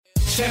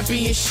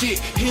championship.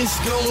 Hits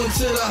going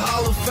to the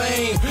Hall of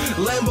Fame.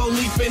 Lambo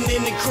leaping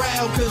in the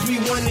crowd cause we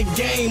won the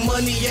game.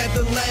 Money at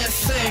the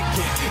last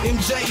second.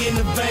 MJ in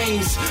the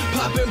veins.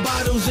 Popping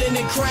bottles in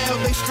the crowd.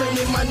 They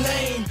screaming my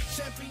name.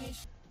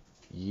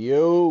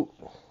 Yo.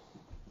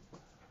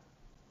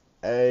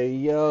 Hey,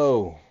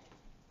 yo.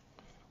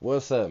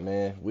 What's up,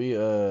 man?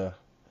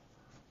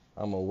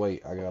 I'ma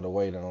wait. I gotta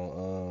wait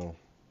on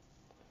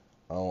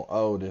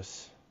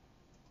Otis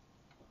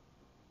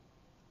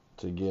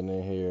to get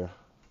in here.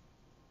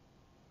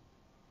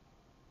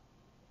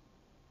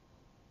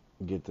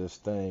 Get this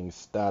thing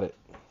started.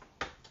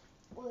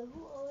 Wait,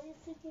 who Otis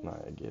again? Nah,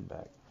 get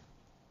back.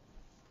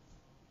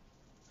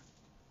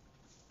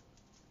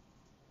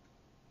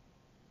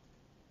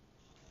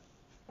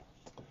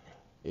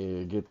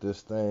 Yeah, get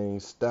this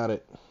thing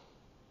started.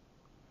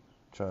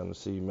 Trying to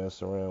see,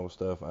 mess around with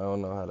stuff. I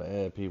don't know how to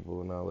add people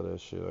and all of that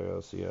shit. I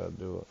gotta see how to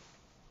do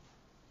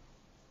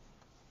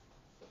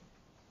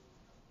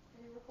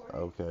it.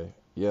 Okay.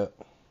 Yep.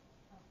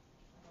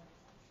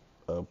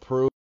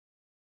 Approve.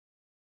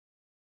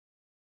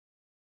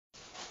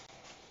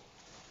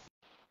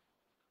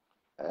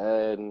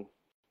 And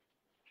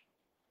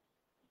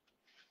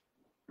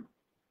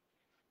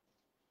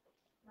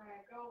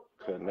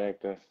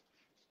connecting.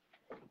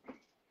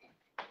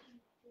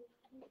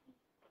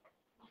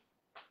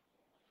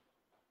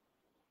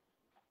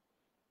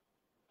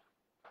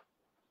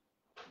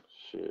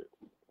 Shit.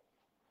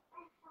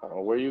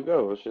 Where you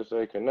go? It should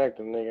say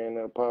connecting, nigga, ain't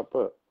that pop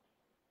up.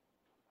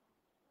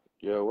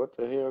 Yo, what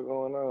the hell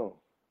going on?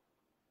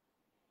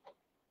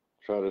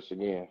 Try this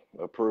again.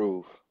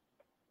 Approve.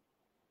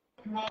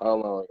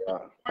 Hold on,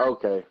 y'all.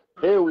 Okay,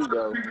 here we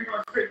go.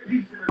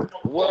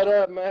 What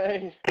up,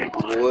 man?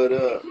 What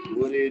up?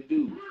 What it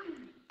do?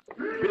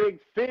 Big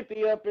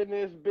 50 up in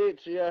this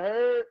bitch, you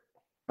heard?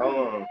 Hold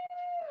on.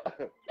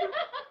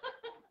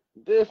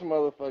 This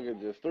motherfucker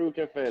just threw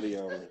confetti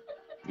on me.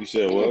 You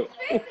said what?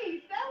 50,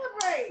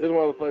 celebrate. This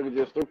motherfucker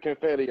just threw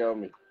confetti on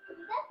me.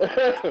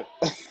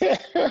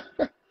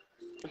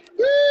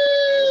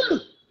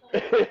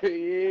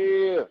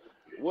 Yeah.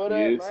 What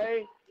up,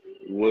 man?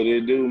 What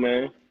it do,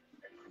 man?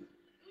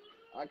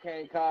 I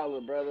can't call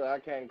it, brother. I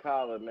can't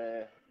call it,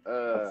 man.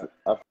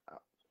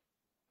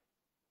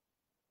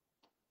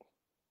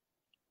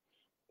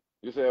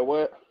 You said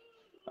what?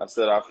 I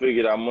said I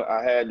figured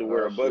I had to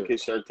wear a shit. bucket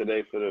shirt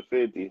today for the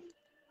 50.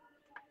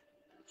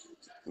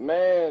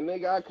 Man,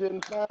 nigga, I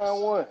couldn't find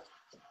one.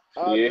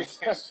 You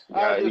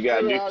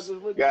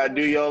gotta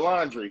do your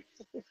laundry.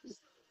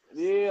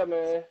 Yeah,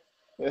 man.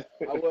 I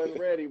wasn't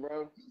ready,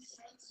 bro.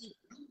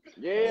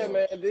 Yeah,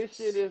 man. This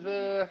shit is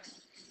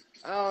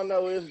I don't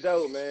know. It's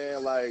dope,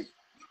 man. Like,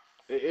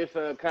 it's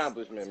an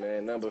accomplishment,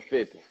 man. Number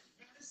 50.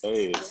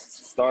 Hey,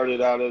 started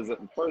out as us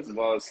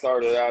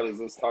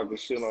talking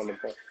shit on the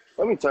phone.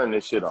 Let me turn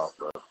this shit off,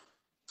 bro.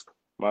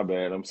 My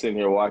bad. I'm sitting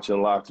here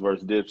watching Locks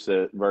versus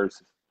Dipset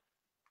versus.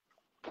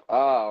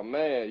 Oh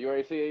man, you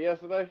already see it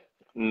yesterday?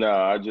 No,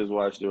 I just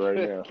watched it right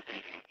now.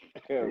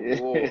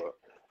 Boy.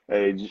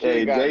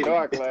 Hey, got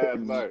dark last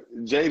night.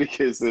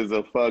 Jadakiss is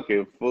a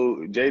fucking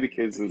fool.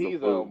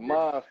 He's a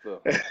monster.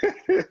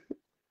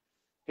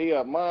 He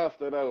a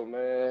monster though,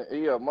 man.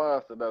 He a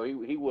monster though.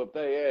 He whooped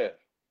their ass.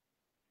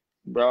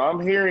 Bro, I'm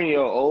hearing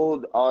your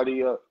old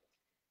audio.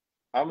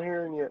 I'm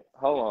hearing you.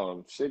 Hold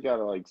on. Shit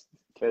gotta like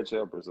catch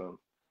up or something.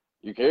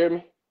 You can hear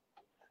me?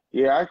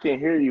 Yeah, I can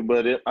hear you,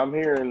 but I'm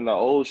hearing the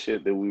old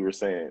shit that we were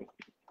saying.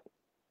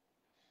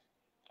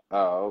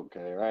 Oh,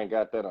 okay. I ain't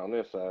got that on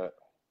this side.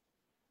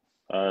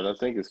 All right, I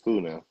think it's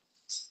cool now.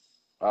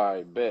 All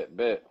right, bet.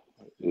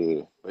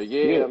 Yeah. But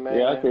yeah, man.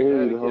 Yeah, I can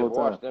hear you the whole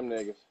time. Watch them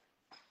niggas.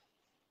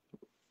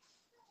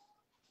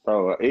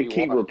 Bro, it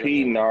keep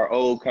repeating our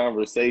old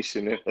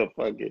conversation in the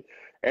fucking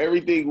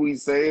everything we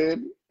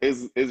said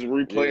is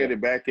replaying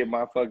it back in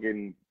my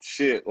fucking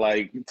shit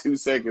like 2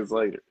 seconds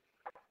later.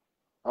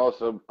 Oh,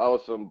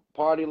 some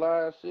party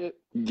line shit?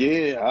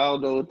 Yeah, I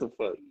don't know what the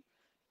fuck.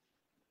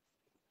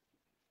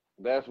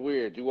 That's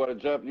weird. You wanna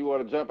jump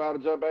out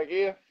and jump back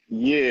in?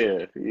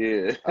 Yeah.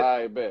 All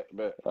right, bet.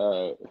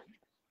 All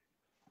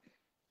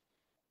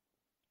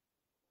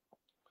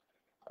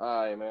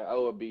right, man.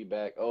 I'll be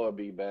back.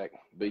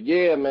 But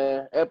yeah,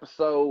 man.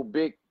 Episode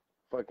big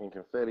fucking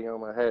confetti on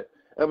my hat.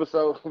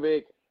 Episode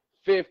big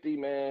 50,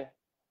 man.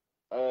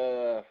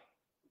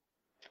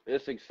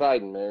 It's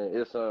exciting, man.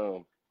 It's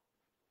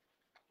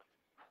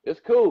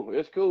cool.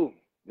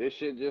 This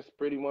shit just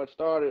pretty much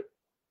started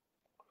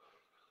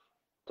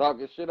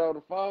talking shit on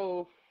the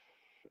phone,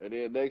 and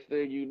then next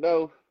thing you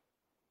know,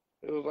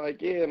 it was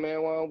like, yeah,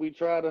 man, why don't we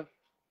try to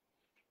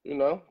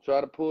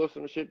pull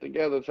some shit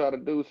together, try to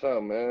do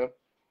something, man.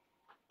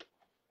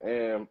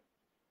 And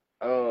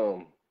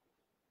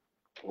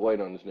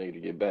wait on this nigga to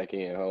get back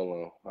in.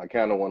 Hold on. I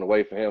kind of want to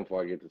wait for him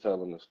before I get to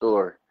telling the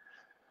story.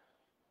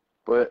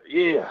 But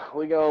yeah,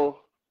 we gonna,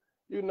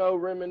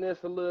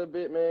 reminisce a little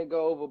bit, man,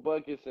 go over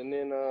buckets, and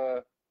then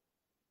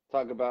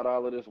talk about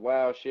all of this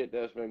wild shit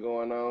that's been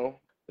going on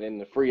in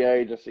the free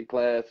agency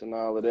class and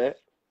all of that.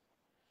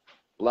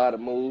 A lot of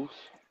moves.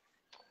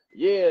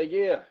 Yeah.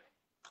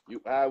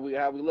 How we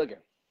looking?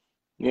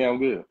 Yeah, I'm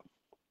good.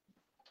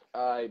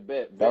 I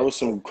bet. That was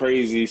some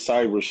crazy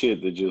cyber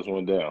shit that just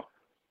went down.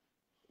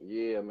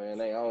 Yeah, man,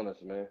 they on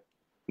us, man.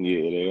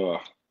 Yeah, they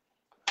are.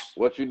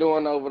 What you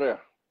doing over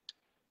there?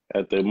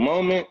 At the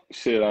moment,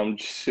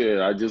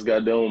 I just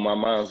got done with my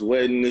mom's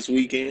wedding this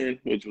weekend,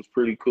 which was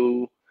pretty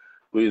cool.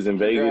 We was in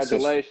Vegas.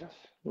 Congratulations.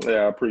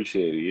 Yeah, I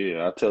appreciate it.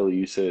 Yeah, I tell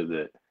you said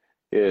that.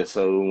 Yeah,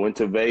 so went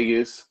to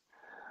Vegas,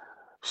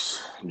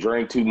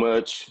 drank too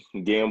much,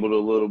 gambled a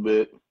little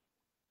bit.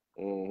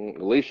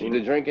 At least the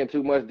drinking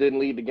too much didn't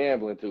lead to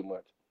gambling too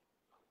much.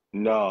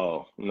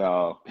 No.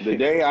 The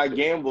day I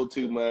gambled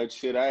too much,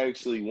 shit, I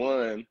actually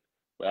won,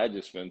 but I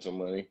just spent some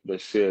money.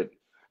 But shit,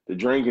 the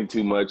drinking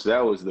too much,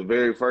 that was the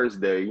very first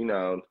day. You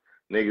know,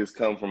 niggas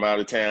come from out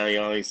of town,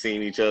 you ain't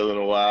seen each other in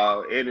a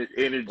while. Energy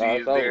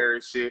is there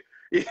and shit.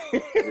 Yeah,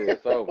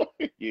 it's over.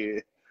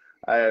 Yeah.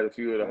 I had a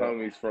few of the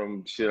homies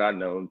from shit I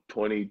know,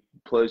 20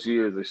 plus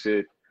years of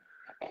shit.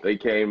 They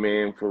came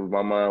in for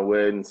my mom's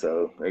wedding,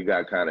 so it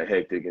got kind of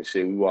hectic and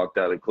shit. We walked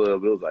out of the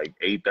club. It was like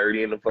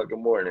 8:30 in the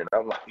fucking morning.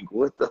 I'm like,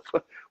 what the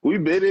fuck? We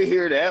been in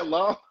here that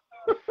long?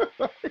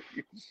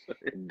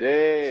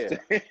 Damn.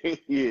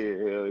 Yeah,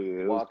 hell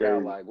yeah. Walk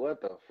out like,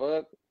 what the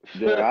fuck?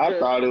 Yeah, I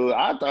thought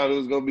it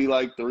was gonna be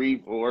like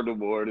 3-4 in the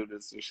morning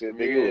and some shit.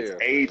 Nigga, it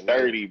was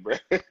 8:30, bro.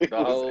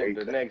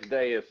 The next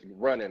day is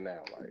running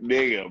now. Like,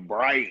 nigga,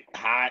 bright,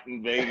 hot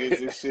in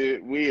Vegas and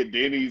shit. We at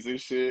Denny's and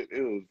shit.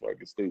 It was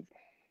fucking stupid.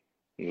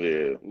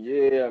 Yeah.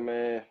 Yeah,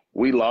 man.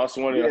 We lost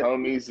one of the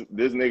homies.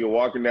 This nigga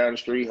walking down the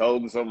street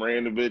holding some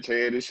random bitch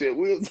hand and shit.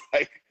 We was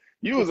like,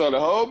 you was on the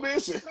whole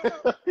mission.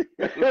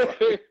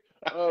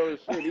 Oh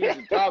shit, he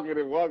was talking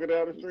and walking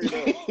down the street.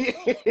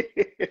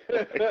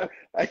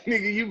 Like,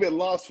 nigga, you been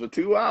lost for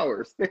 2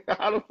 hours.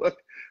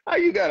 How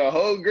you got a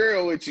whole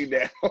girl with you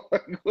now?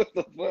 Like, what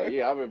the fuck?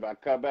 Yeah, I'm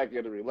about to come back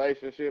in a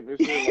relationship and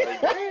shit.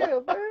 Like,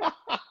 damn, man.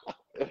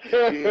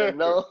 Yeah,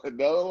 no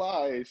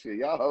lie and shit.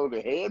 Y'all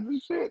holding hands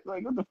and shit.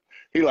 Like, what the?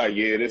 He like,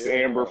 yeah, this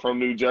Amber from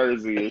New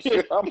Jersey and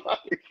shit. I'm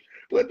like,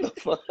 what the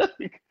fuck?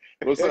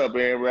 What's up,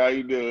 Amber? How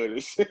you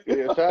doing?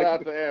 Yeah, shout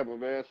out to Amber,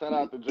 man. Shout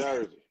out to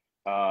Jersey.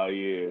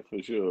 Yeah,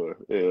 for sure.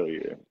 Hell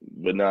yeah.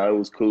 But nah, it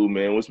was cool,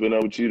 man. What's been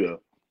up with you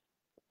though?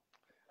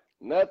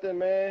 Nothing,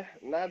 man.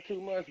 Not too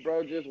much,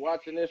 bro. Just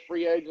watching this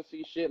free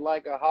agency shit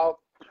like a hawk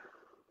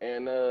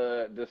and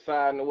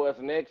deciding what's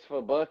next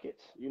for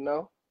buckets, you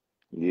know?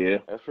 Yeah.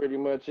 That's pretty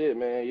much it,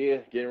 man. Yeah,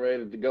 getting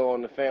ready to go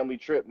on the family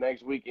trip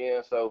next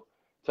weekend, so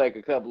take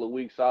a couple of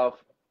weeks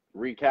off,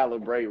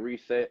 recalibrate,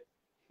 reset.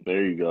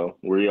 There you go.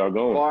 Where y'all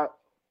going?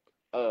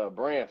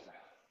 Branson.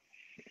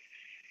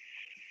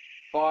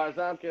 Far as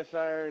I'm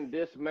concerned,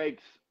 this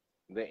makes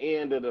the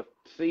end of the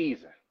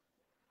season.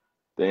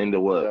 The end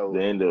of what? So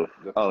the end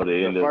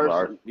of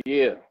our.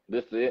 Yeah,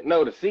 this is it.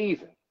 No, the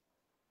season.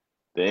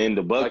 The end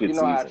of bucket like, you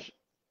know season.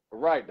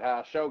 How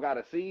a show got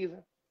a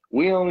season.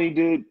 We've only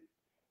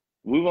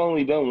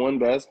done one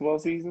basketball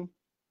season.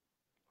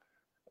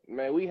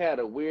 Man, we had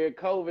a weird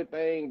COVID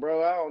thing,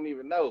 bro. I don't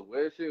even know.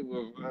 That shit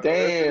was.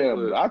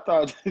 Damn, I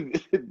thought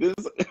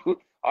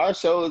our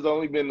show has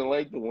only been the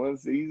length of one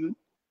season.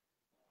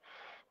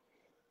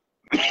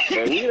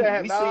 Man, we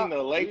seen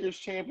the Lakers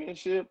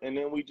championship, and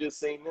then we just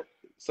seen it.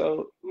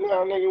 So,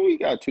 no, nigga, we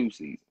got 2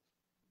 seasons.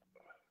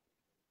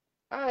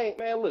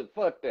 Look,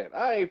 fuck that.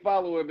 I ain't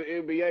following the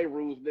NBA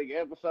rules,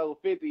 nigga. Episode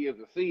 50 is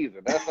a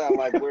season. That sounds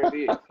like where it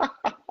is.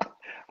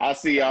 I'll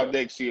see y'all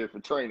next year for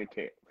training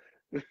camp.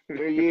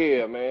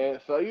 Yeah, man.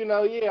 So,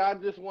 I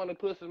just want to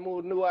put some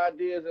more new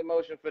ideas in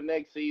motion for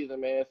next season,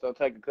 man. So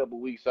take a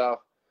couple weeks off,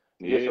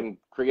 get some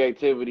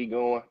creativity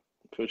going.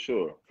 For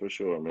sure,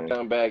 man.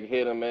 Come back,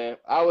 hit them, man.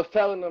 I was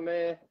telling them,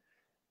 man.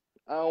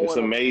 It's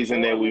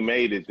amazing that we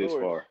made it this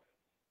far.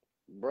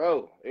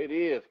 Bro, it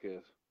is,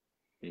 because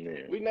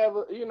we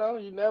never, you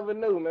never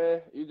knew,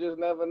 man. You just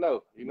never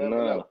know. You never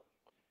know.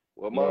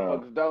 Well,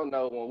 motherfuckers don't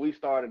know, when we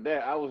started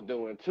that, I was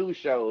doing 2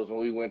 shows when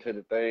we went to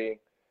the thing.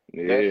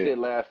 Yeah. That shit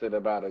lasted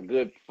about a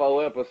good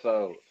 4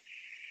 episodes.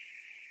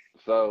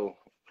 So,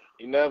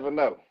 you never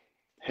know.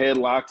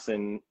 Headlocks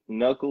and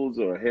knuckles,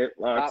 or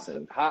headlocks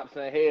and hops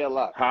and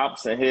headlocks.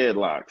 Hops and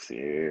headlocks,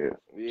 yeah.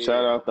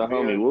 Shout out the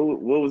homie.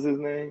 What was his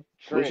name?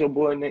 Trent. What's your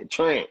boy name?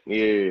 Trent.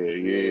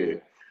 Yeah.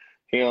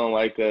 He don't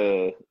like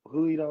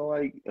who he don't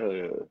like?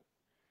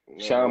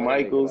 Shawn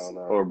Michaels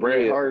or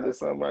Bret Hart or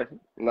something.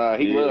 Nah,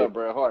 he love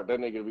Bret Hart. That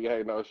nigga be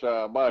hating on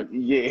Shawn Michaels.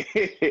 Yeah.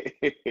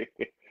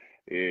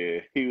 Yeah,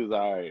 he was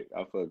alright. I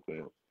fucked with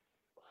him.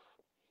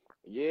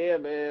 Yeah,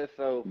 man.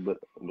 So, but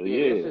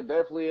it's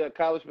definitely an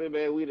accomplishment,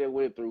 man. We done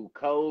went through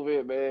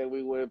COVID, man.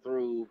 We went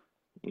through.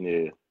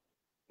 Yeah.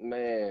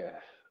 Man.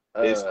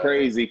 It's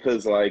crazy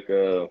because, like,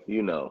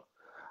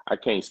 I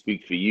can't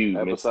speak for you,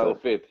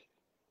 episode 50.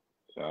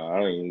 I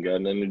ain't even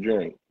got nothing to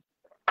drink.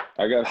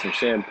 I got some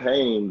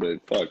champagne,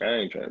 but fuck, I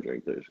ain't trying to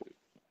drink that shit.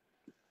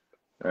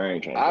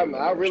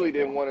 I really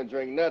didn't want to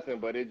drink nothing,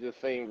 but it just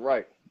seemed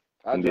right.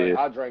 I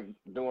drank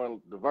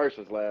during the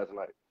verses last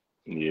night.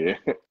 Yeah.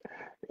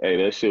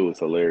 Hey, that shit was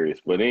hilarious.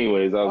 But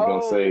anyways, I was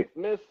gonna say,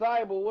 Miss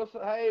Seibel,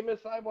 Miss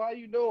Seibel, how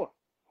you doing?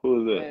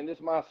 Who is Man, this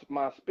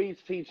my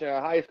speech teacher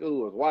in high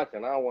school was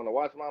watching. I don't want to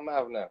watch my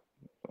mouth now.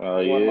 that?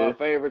 Oh, One of yeah. my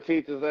favorite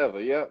teachers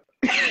ever. Yep.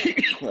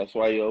 That's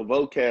why your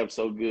vocab's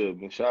so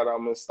good. And shout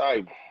out Miss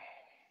Stipe.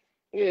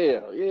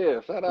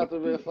 Yeah. Shout out to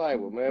Miss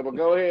Cyber, man. But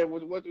go ahead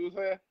with what you were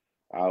saying.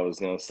 I was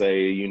gonna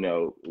say,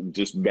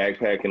 just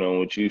backpacking on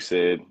what you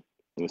said.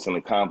 It's an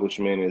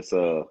accomplishment.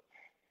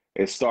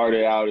 It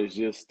started out as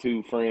just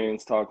two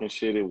friends talking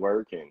shit at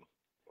work, and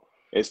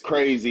it's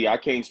crazy. I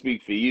can't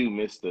speak for you,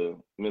 Mr.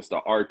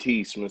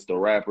 Artiste,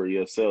 Mr. Rapper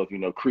yourself.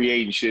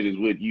 Creating shit is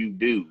what you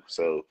do.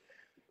 So,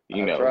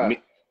 I try.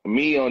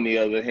 me on the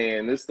other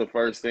hand, this is the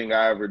first thing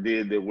I ever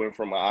did that went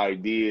from an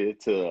idea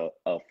to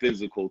a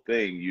physical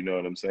thing. You know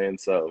what I'm saying?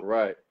 So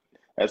Right.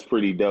 that's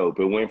pretty dope.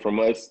 It went from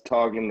us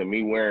talking to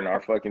me wearing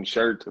our fucking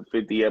shirt to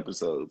 50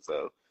 episodes.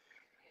 So,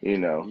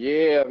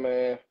 Yeah,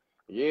 man.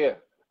 Yeah.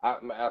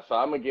 So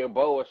I'm gonna give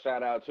Bo a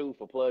shout out too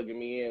for plugging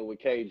me in with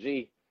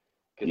KG.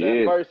 Cause Yeah.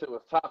 at first it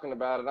was talking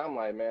about it. I'm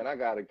like, man,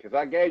 cause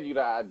I gave you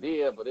the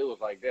idea, but it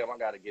was like, damn, I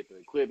gotta get the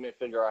equipment,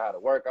 figure out how to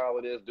work all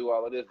of this, do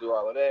all of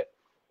that.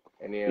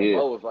 And then Yeah.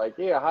 Bo was like,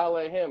 yeah,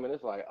 holla at him. And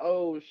it's like,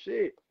 oh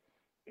shit.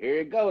 Here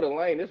it go, the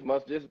lane. This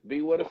must just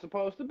be what it's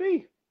supposed to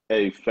be.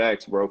 Hey,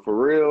 facts, bro. For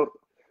real,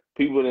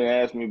 people didn't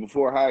ask me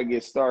before how I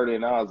get started,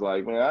 and I was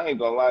like, man, I ain't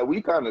gonna lie,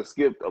 we kind of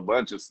skipped a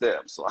bunch of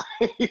steps.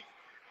 Like,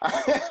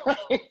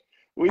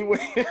 we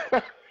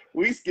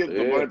skipped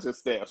a bunch of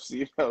steps,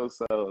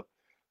 So,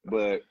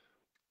 but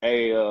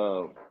hey,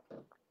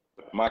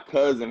 my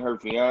cousin, her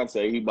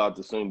fiance, he about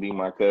to soon be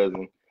my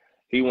cousin.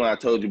 He, when I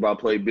told you about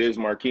play Biz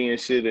Marquee and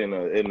shit in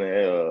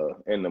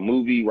the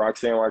movie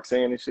Roxanne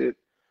and shit.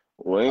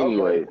 Well,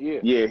 anyway, Okay,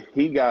 yeah,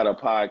 he got a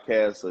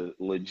podcast, a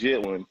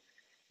legit one,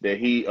 that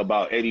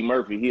about Eddie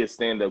Murphy. He a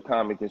stand-up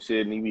comic and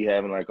shit, and he be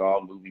having like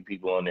all movie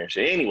people on there and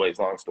shit. Anyways,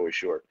 long story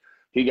short,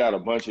 he got a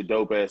bunch of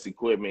dope-ass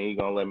equipment. He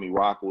gonna let me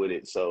rock with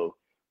it. So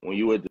when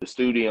you at the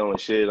studio and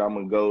shit, I'm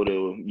gonna go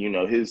to,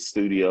 his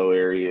studio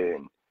area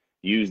and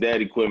use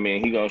that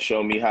equipment. He gonna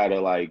show me how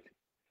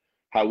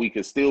we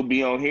could still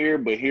be on here,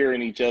 but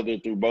hearing each other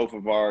through both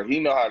of he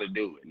know how to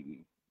do it.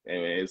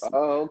 And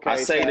okay. I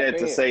say that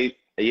to in. say,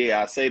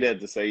 I say that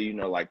to say,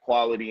 like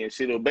quality and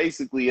shit. It'll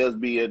basically us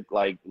be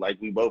like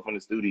we both in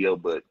the studio,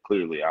 but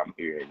clearly I'm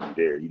here and you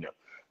there,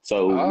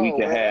 So we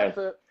can have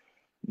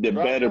the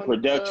better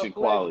production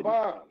quality.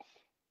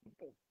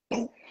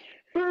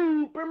 Hey,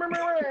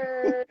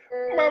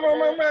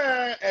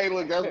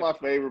 look, that's my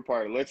favorite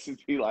part. Let's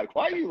just be like,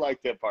 why you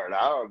like that part? I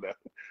don't know.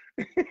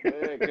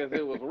 Yeah, because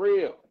it was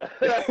real.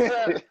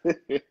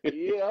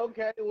 Yeah,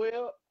 okay,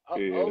 well,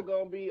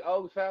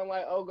 sound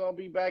like gonna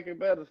be back and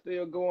better,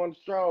 still going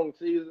strong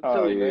season 2.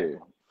 Oh, yeah, man.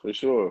 for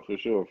sure.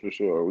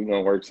 We're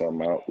gonna work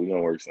something out.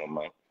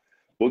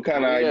 What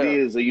kind of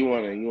ideas do you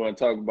wanna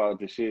talk about,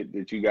 the shit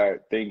that you got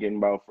thinking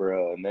about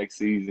for next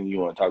season? You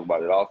wanna talk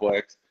about it off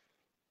wax?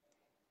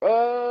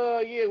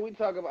 Yeah, we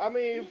talk about. I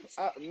mean,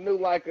 I knew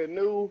like a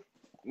new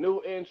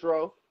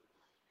intro.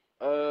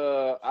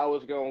 I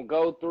was gonna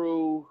go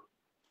through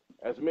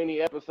as many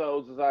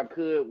episodes as I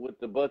could with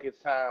the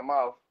buckets time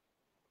off.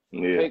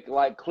 Yeah. Pick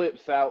like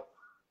clips out,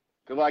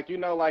 cause like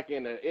in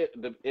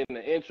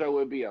the intro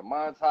would be a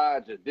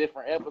montage of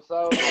different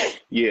episodes.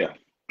 Yeah.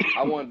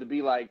 I wanted to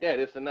be like that.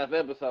 It's enough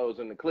episodes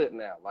in the clip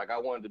now. Like I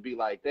wanted to be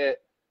like that.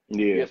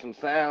 Yeah. Get some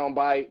sound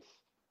bites.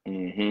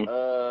 Mm-hmm.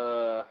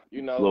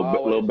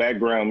 Always,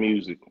 background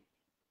music.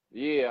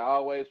 Yeah,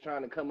 always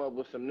trying to come up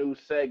with some new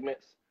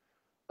segments.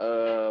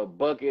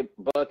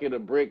 Bucket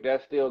of brick,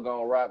 that's still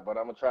gonna rock, but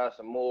I'm gonna try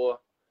some more.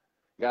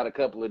 Got a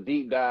couple of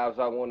deep dives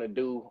I want to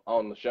do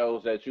on the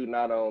shows that you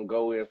not on.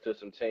 Go into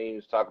some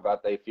teams, talk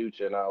about their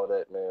future and all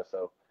that, man.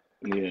 So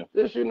yeah,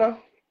 just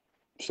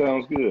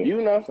sounds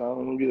good.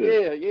 Sounds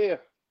good. Yeah.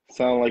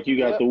 Sound like you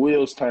got the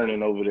wheels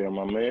turning over there,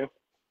 my man.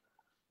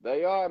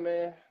 They are,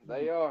 man.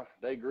 They are.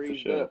 They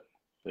greased up.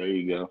 There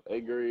you go.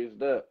 They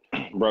greased up.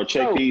 Bro,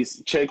 check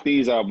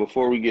these out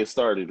before we get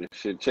started and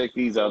shit. Check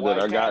these out that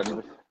I got.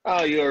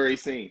 Oh, you already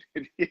seen.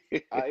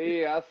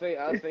 Yeah, I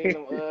seen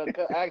them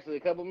actually a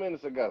couple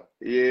minutes ago.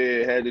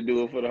 Yeah, had to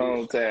do it for the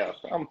hometown.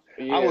 Them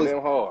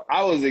hard.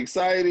 I was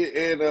excited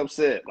and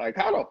upset. Like,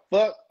 how the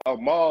fuck a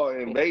mall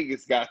in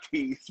Vegas got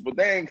these, but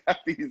they ain't got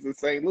these in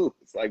St. Louis?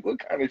 Like, what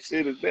kind of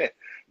shit is that?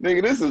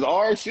 Nigga, this is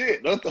our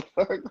shit. What the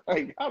fuck?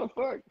 Like, how the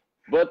fuck?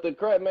 But the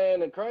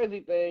crazy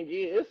thing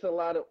is, it's a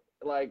lot of,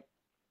 like,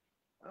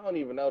 I don't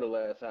even know the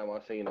last time I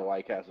seen the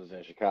White Castles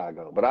in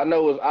Chicago. But I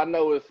know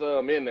it's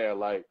in there.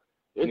 Like,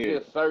 it's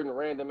just certain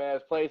random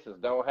ass places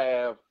don't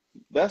have.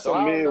 That's a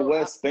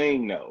Midwest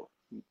thing, though.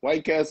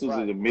 White Castles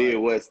is a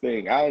Midwest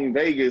thing. Out in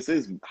Vegas,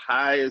 it's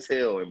high as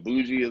hell and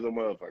bougie as a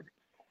motherfucker.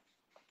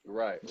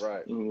 Right.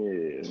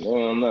 Yeah,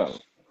 no.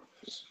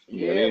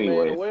 Yeah, but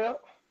anyway, man. Well,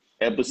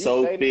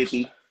 episode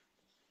 50.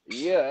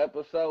 Yeah,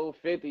 episode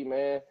 50,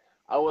 man.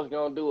 I was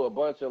gonna do a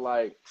bunch of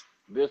like,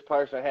 this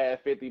person had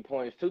 50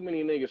 points. Too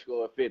many niggas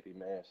scored 50,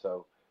 man.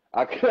 So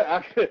I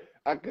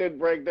could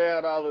break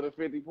down all of the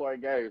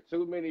 50-point games.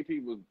 Too many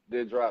people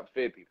did drop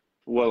 50.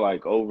 Well,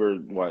 like over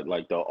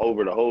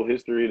the whole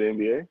history of the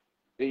NBA?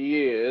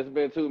 Yeah, it's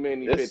been too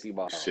many This 50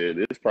 balls. shit,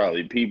 it's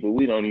probably people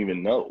we don't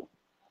even know.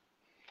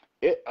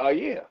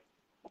 Yeah.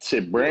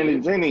 Shit,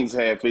 Brandon Jennings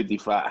had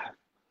 55.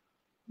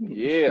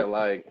 Yeah,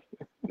 like,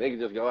 nigga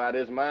just go out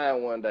his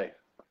mind one day.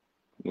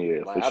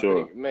 Yeah, Like, for I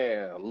sure. think,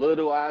 man,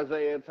 little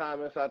Isaiah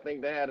Thomas, I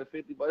think they had a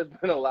 50 ball. It's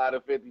been a lot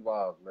of 50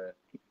 balls, man.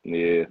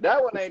 Yeah,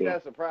 That one for ain't sure.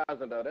 that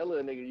surprising, though. That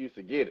little nigga used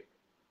to get it.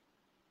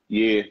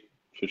 Yeah,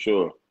 for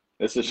sure.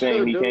 It's a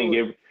shame he can't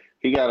Dude,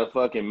 he got a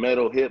fucking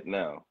metal hip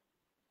now.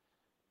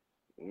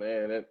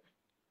 man,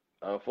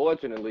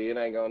 unfortunately, it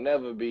ain't gonna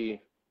never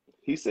be.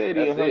 He said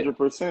he That's it.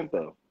 100%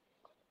 though.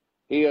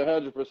 He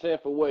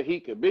 100% for what he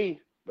could be,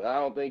 but I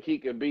don't think he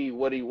could be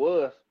what he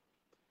was.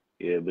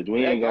 Yeah, but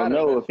we That ain't gonna gotta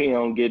know been. if he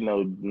don't get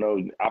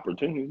no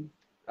opportunity.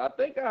 I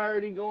think I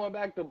heard he going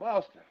back to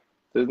Boston.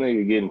 This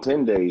nigga getting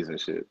 10 days and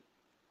shit.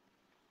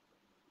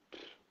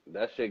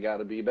 That shit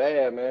gotta be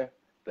bad, man.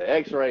 The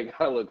X-ray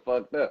gotta look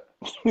fucked up.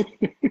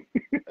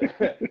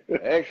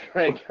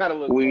 X-ray gotta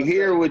look. We fucked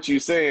hear up. what you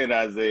saying,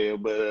 Isaiah,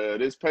 but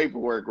this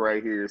paperwork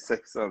right here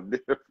says something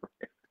different.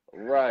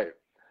 Right.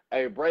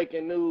 Hey,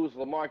 breaking news: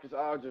 LaMarcus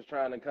Aldridge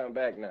trying to come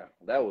back now.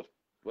 That was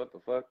what the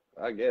fuck?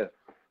 I guess.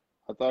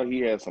 I thought he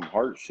had some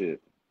heart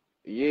shit.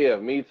 Yeah,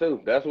 me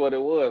too. That's what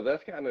it was.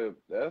 That's kind of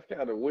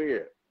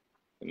weird.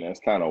 And that's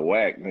kind of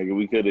whack,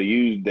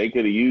 nigga. They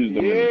could have used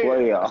them in the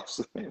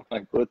playoffs.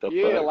 Like, what the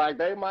fuck? Like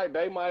they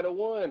might have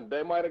won.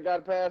 They might have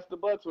got past the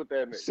Bucks with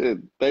that nigga.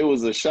 Shit, they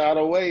was a shot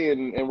away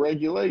in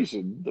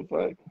regulation. The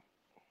fuck?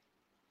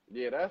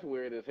 Yeah, that's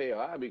weird as hell.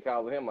 I'd be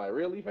calling him like,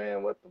 really,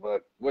 fam? What the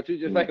fuck? What, you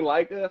just ain't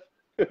like us?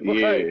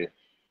 Yeah.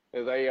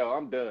 It's like, yo,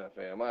 I'm done,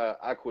 fam.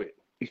 I quit.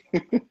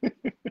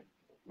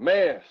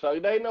 Man, so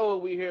they know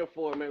what we here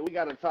for, man. We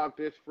got to talk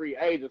this free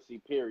agency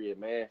period,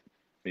 man.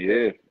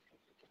 Yeah.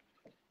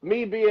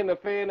 Me being a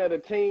fan of the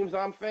teams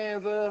I'm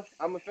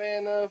a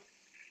fan of,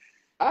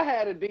 I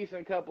had a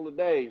decent couple of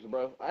days,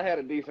 bro.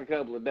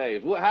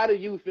 How do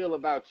you feel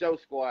about your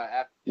squad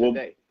after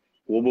today?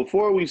 Well,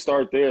 before we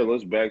start there,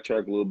 let's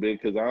backtrack a little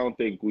bit because I don't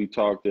think we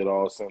talked at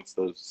all since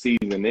the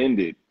season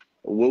ended.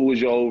 What was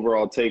your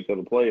overall take of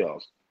the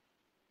playoffs?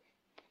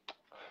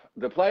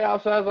 The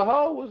playoffs as a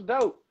whole was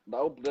dope.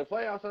 The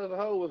playoffs as a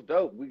whole was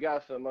dope. We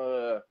got some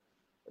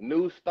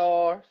new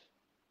stars,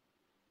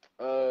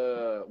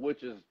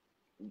 which is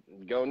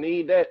gonna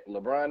need that.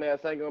 LeBron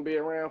ass ain't gonna be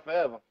around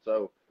forever,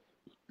 so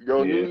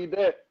gonna need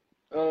that.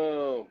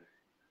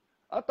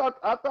 I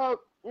thought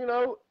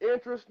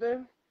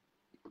interesting,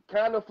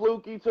 kind of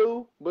fluky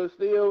too, but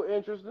still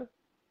interesting.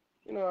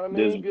 You know what I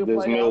mean?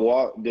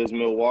 Does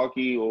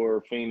Milwaukee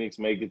or Phoenix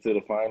make it to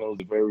the finals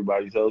if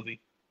everybody's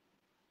healthy?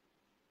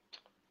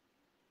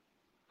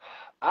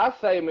 I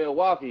say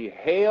Milwaukee,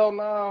 hell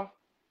no.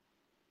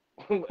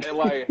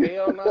 Like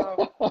hell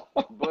no.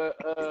 But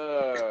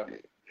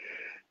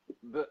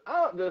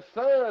the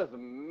Suns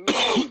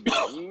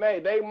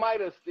they might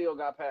have still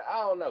got past.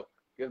 I don't know,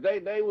 because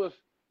they was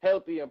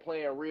healthy and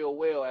playing real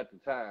well at the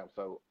time.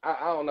 So I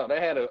don't know. They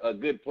had a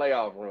good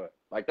playoff run.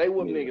 Like they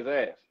whooped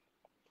niggas' ass.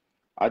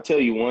 I tell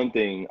you one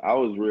thing, I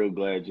was real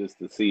glad just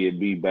to see it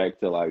be back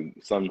to like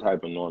some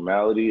type of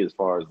normality as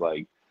far as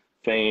like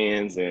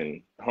fans and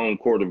home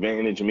court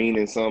advantage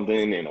meaning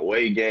something and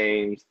away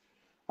games.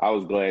 I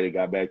was glad it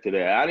got back to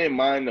that. I didn't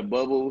mind the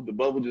bubble. The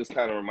bubble just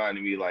kind of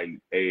reminded me like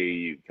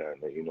AAU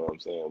kind of, you know what I'm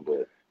saying?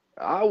 But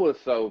I was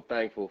so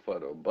thankful for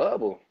the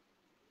bubble.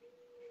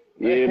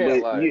 Yeah,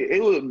 Man, but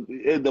it was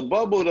the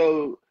bubble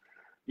though.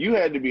 You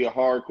had to be a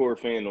hardcore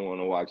fan to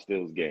want to watch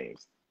those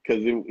games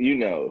because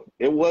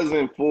it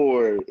wasn't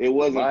for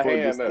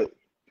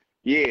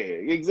yeah,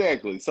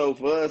 exactly. So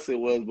for us it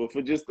was, but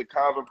for just the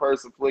common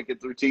person flicking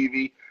through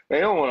TV, they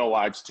don't want to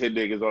watch 10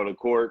 niggas on the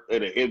court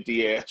at an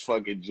empty ass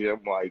fucking gym.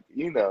 Like,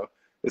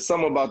 it's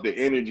something about the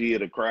energy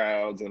of the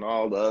crowds and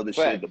all the other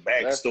shit, the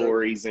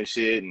backstories and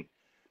shit. And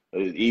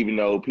even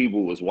though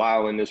people was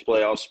wilding this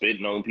playoff,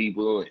 spitting on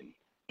people and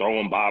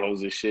throwing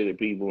bottles of shit at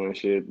people and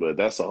shit, but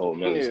that's a whole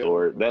nother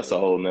story. That's a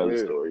whole nother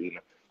story,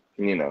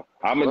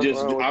 I'ma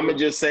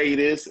just say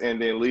this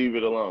and then leave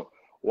it alone.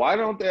 Why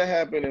don't that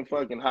happen in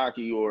fucking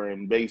hockey or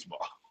in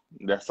baseball?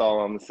 That's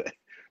all I'm gonna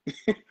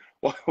say.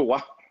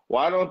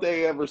 Why don't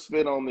they ever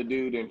spit on the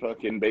dude in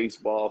fucking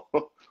baseball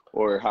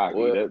or hockey?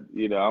 Or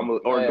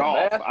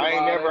golf. I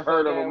ain't never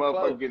heard of a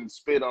motherfucking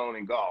spit on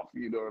in golf.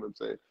 You know what I'm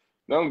saying?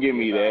 Don't give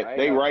me that.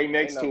 They right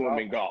next to him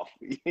in golf.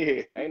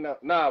 Yeah. But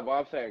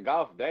I'm saying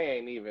golf, they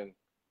ain't even.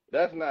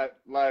 That's not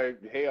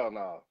like hell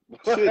no.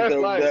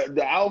 Shit,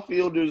 the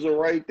outfielders are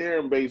right there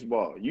in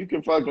baseball. You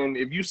can fucking,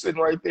 if you sitting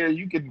right there,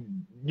 you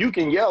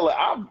can yell it.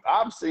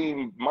 I've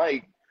seen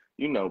Mike,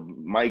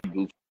 Mike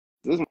Goof.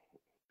 This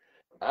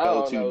I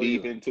don't too know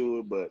deep either. into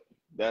it, but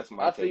that's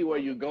my. I see where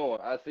you're going.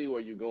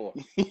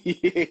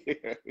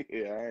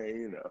 Yeah,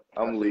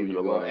 I'm leaving it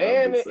alone.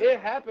 And it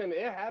happened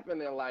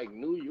in like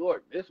New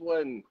York. This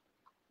wasn't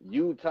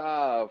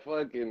Utah,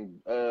 fucking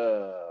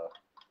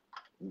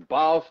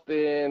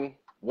Boston,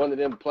 one of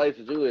them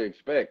places you would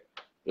expect.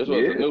 This was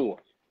a new one.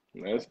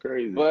 That's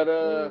crazy. But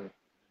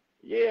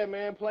yeah,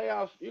 man,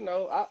 playoffs.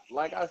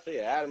 Like I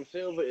said, Adam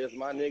Silver is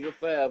my nigga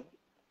forever.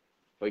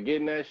 for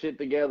getting that shit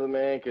together,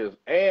 man. Cause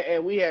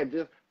and we had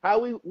just how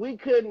we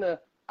couldn't have.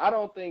 I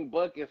don't think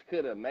Buckets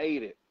could have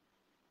made it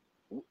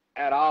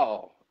at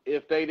all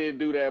if they didn't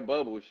do that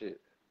bubble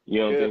shit. You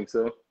don't Yeah. think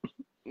so?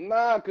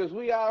 Nah, cause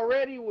we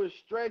already was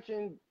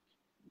stretching,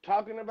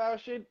 talking about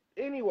shit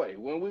anyway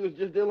when we was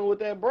just dealing with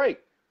that break.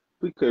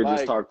 We could have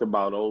just Like- talked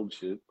about old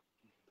shit.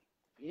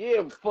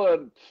 Yeah,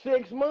 for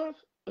 6 months.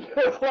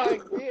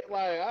 like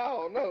I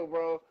don't know,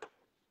 bro.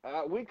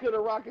 We could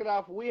have rocked it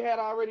off. We had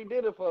already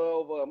did it for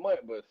over a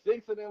month, but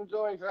 6 of them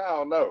joints, I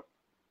don't know.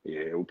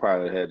 Yeah, we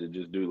probably had to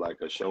just do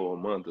like a show a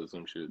month or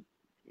some shit.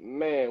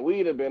 Man,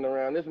 we'd have been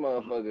around this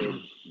motherfucker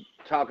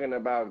talking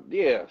about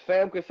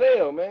Sam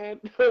Cassell, man.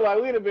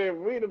 like we'd have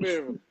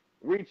been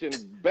reaching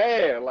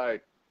bad.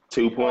 Like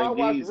 2 you know, I point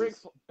watched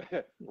Jesus.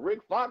 Rick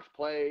Fox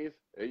plays,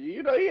 and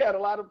you know he had a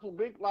lot of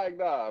big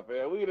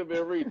man. We'd have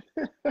been reaching.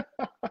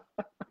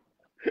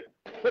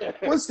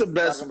 What's the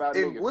best? Talking about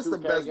niggas, What's the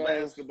 2K best games.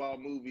 basketball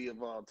movie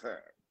of all time?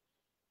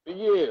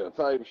 Yeah,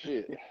 type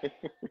shit.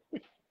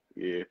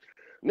 Yeah,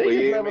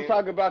 Niggas yeah, never man.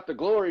 talk about the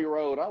Glory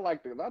Road. I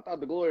thought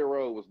the Glory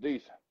Road was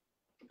decent.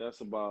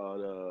 That's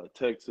about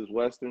Texas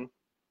Western.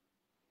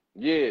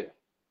 Yeah.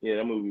 Yeah,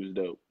 that movie was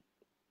dope.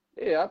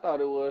 Yeah, I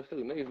thought it was too.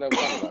 Niggas never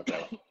talk about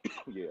that.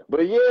 Yeah.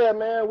 But yeah,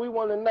 man, we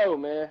want to know,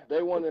 man.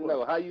 They want to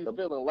know how you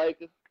feeling,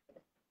 Lakers.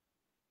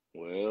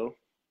 Well,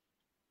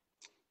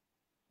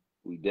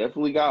 we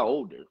definitely got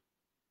older.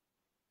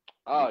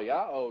 Oh,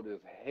 y'all old as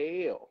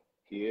hell.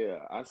 Yeah,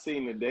 I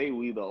seen today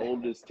we the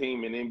oldest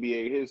team in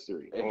NBA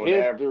history. In On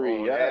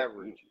history, yeah.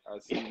 average, I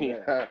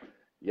seen that.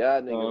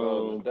 Y'all niggas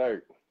old as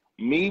dirt.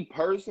 Me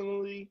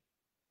personally,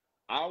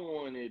 I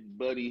wanted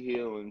Buddy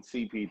Hield and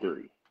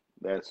CP3.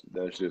 That's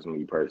just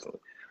me personally.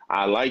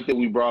 I like that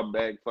we brought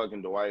back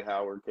fucking Dwight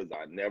Howard because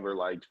I never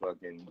liked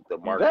fucking the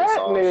Marcus That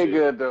Gasol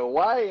nigga, shit.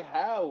 Dwight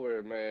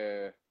Howard,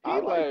 man. He I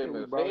like lame that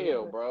we as brought him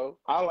hell, back. bro.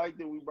 I like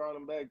that we brought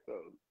him back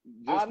though.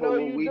 I Just know for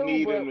you what we do,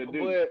 need but, him to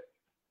do. but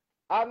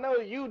I know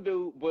you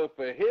do, but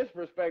for his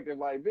perspective,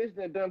 like, bitch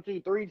done you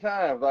 3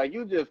 times. Like,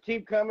 you just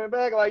keep coming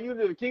back. Like, you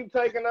just keep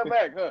taking them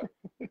back, huh?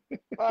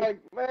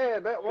 Like,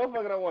 man, that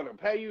motherfucker don't want to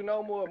pay you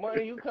no more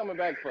money. You coming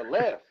back for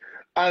less.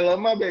 I love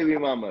my baby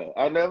mama.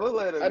 I never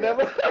let her I go.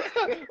 never.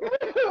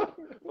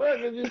 What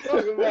are you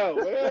talking about,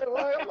 man?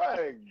 Like, I'm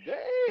like,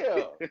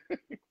 damn.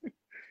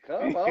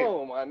 Come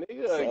on, my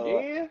nigga, So,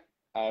 again.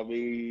 I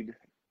mean,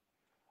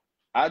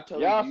 I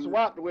told Y'all you.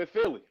 swapped with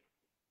Philly.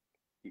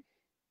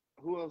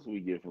 Who else we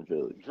get from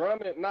Philly?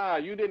 Drummond, nah,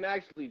 you didn't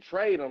actually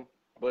trade him,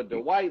 but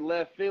Dwight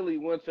left Philly,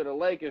 went to the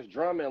Lakers.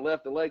 Drummond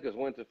left the Lakers,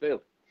 went to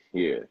Philly.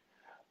 Yeah.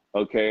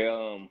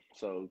 Okay.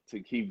 So to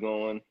keep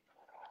going,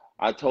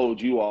 I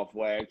told you off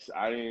wax.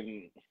 I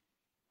didn't.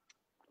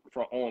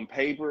 On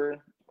paper,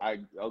 I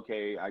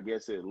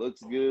guess it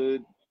looks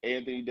good.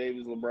 Anthony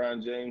Davis,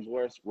 LeBron James,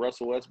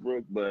 Russell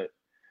Westbrook, but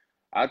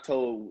I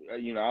told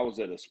I was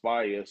at a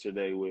spa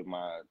yesterday with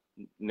my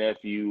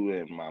nephew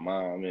and my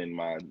mom and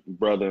my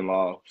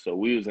brother-in-law. So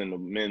we was in the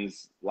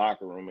men's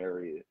locker room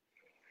area,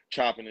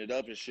 chopping it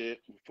up and shit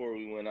before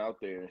we went out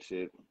there and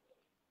shit.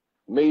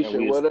 Misha,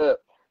 what up?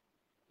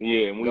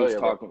 Yeah, and we Go was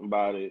ahead, bro. talking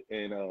about it,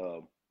 and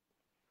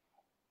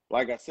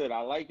like I said,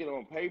 I like it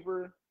on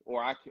paper,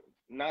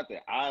 not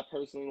that I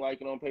personally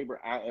like it on paper.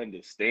 I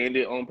understand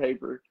it on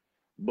paper,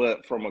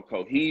 but from a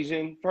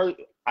cohesion, first,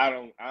 I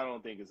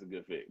don't think it's a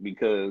good fit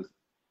because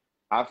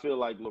I feel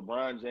like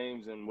LeBron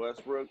James and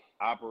Westbrook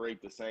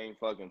operate the same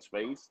fucking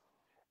space,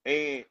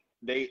 and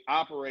they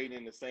operate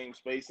in the same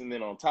space, and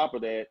then on top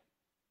of that,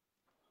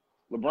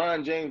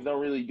 LeBron James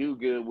don't really do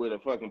good with a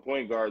fucking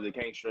point guard that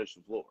can't stretch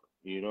the floor.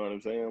 You know what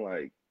I'm saying?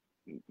 Like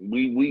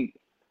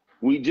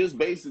we just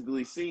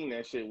basically seen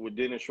that shit with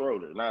Dennis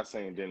Schroeder. Not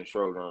saying Dennis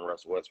Schroeder and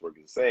Russell Westbrook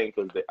is the same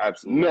because they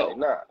absolutely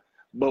not.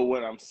 But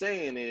what I'm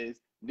saying is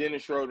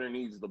Dennis Schroeder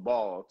needs the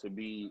ball to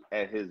be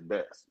at his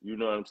best. You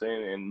know what I'm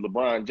saying? And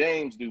LeBron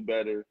James do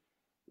better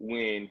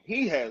when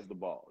he has the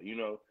ball.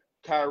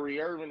 Kyrie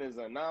Irving is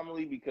an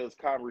anomaly because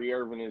Kyrie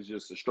Irving is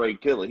just a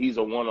straight killer. He's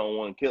a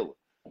one-on-one killer.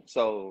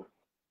 So,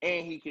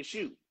 and he can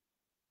shoot.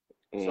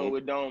 Mm-hmm. So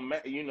it don't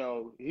matter,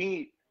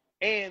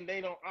 and they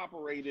don't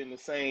operate in the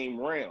same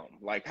realm.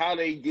 Like how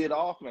they get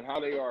off and how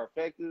they are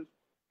effective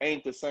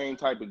ain't the same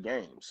type of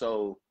game.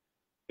 So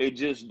it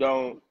just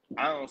I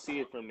don't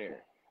see it from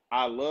there.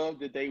 I love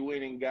that they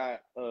went and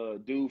got a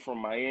dude from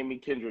Miami,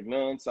 Kendrick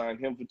Nunn, signed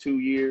him for 2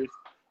 years.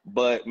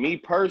 But me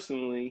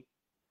personally,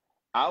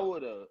 I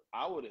would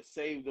have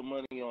saved the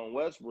money on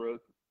Westbrook,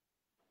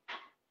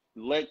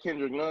 let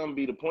Kendrick Nunn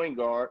be the point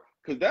guard,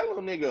 because that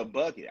little nigga a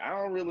bucket. I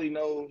don't really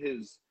know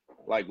his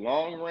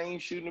long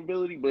range shooting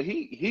ability, but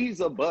he's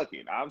a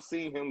bucket. I've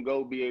seen him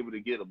be able to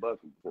get a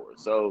bucket before.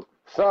 So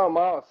some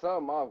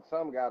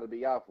got to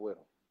be off with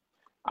him.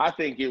 I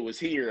think it was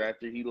here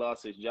after he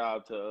lost his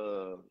job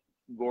to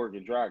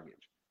Goran Dragic.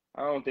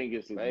 I don't think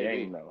it's his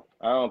game though.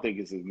 I don't think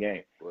it's his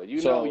game. Well,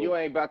 know you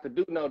ain't about to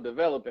do no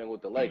developing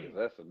with the Lakers.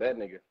 That's that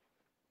nigga.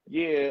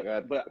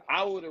 Yeah, but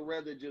I would have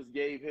rather just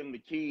gave him the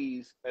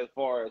keys as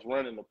far as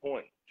running the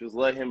point. Just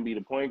let him be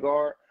the point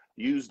guard.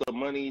 use the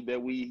money that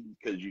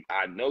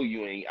I know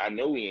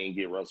we ain't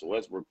get Russell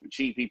Westbrook for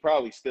cheap. He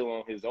probably still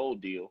on his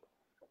old deal,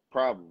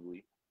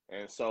 probably.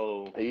 And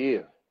so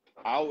Yeah.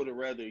 I would have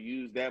rather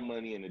used that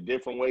money in a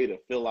different way to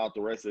fill out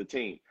the rest of the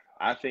team.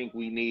 I think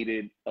we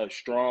needed a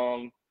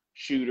strong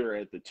shooter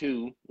at the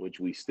 2, which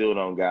we still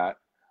don't got.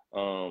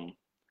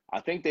 I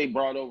think they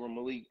brought over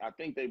Malik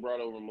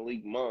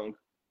Monk.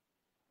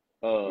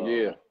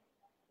 Yeah.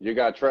 You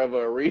got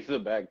Trevor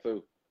Ariza back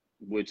too.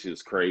 Which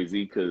is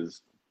crazy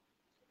because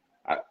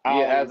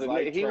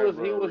he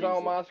was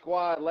on my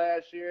squad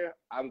last year.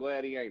 I'm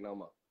glad he ain't no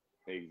more.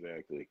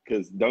 Exactly.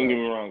 Because don't get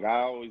me wrong,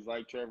 I always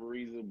like Trevor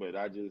Ariza, but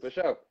For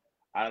sure.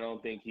 I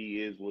don't think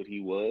he is what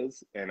he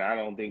was, and I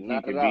don't think Not he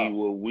at could be all.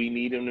 what we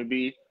need him to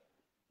be.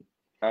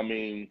 I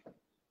mean,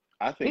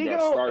 I think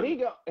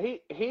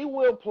he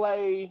will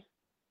play.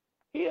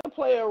 He'll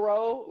play a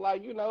role.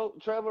 Like,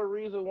 Trevor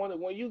Ariza,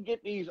 when you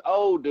get these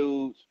old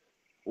dudes,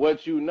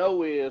 what you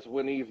know is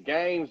when these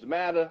games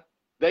matter,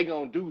 they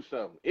gonna do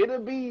something.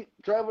 It'll be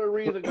Trevor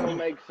Ariza gonna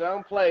make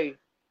some play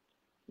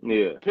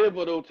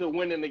pivotal to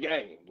winning the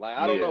game. Like,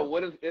 I don't know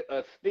what is it,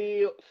 a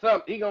steal,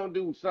 something. He gonna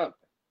do something.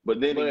 But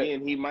then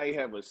again, he might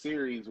have a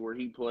series where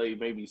he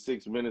played maybe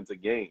 6 minutes a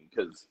game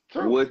because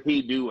what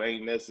he do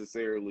ain't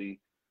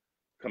necessarily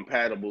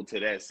compatible to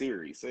that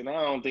series. And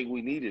I don't think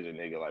we needed a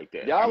nigga like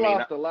that. Y'all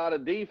lost a lot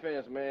of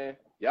defense, man.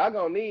 Y'all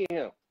gonna need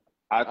him.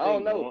 I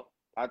don't know.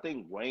 I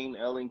think Wayne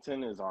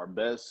Ellington is our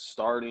best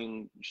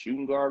starting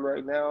shooting guard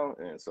right now,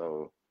 and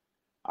so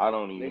I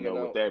don't even know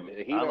what that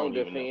means. He don't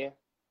defend.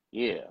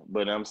 Yeah,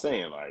 but I'm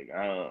saying, like,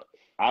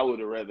 I would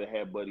have rather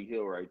had Buddy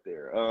Hield right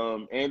there.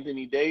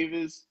 Anthony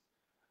Davis,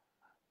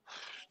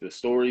 the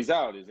story's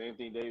out. Is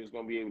Anthony Davis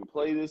going to be able to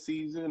play this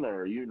season?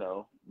 Or,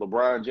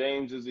 LeBron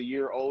James is a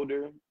year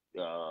older.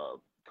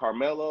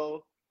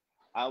 Carmelo,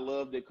 I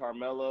love that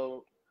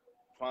Carmelo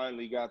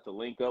finally got to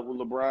link up with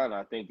LeBron.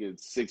 I think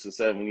it's 6 or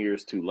 7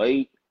 years too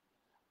late.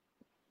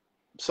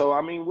 So,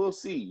 I mean, we'll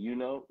see,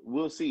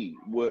 We'll see.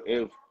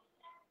 If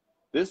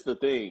this is the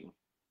thing.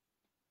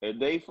 If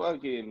they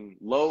fucking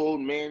load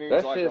manage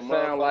that like shit a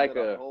motherfucker like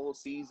the whole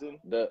season.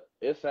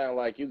 It sound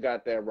like you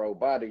got that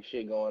robotic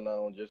shit going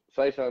on. Just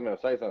say something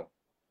else. Say something.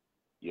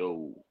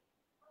 Yo.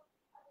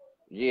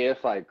 Yeah,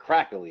 it's like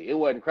crackly. It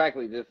wasn't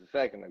crackly just a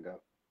second ago.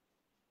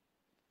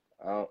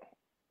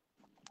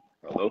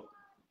 Hello?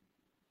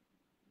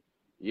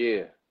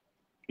 Yeah.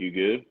 You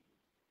good?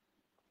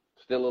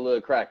 Still a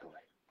little crackly.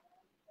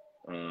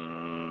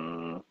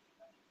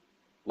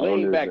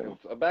 Lean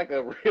back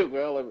up real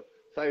well.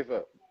 Say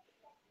something.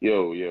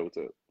 Yo, yeah, what's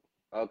up?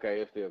 Okay,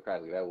 it's still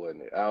crackly. That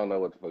wasn't it. I don't know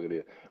what the fuck it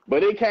is.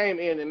 But it came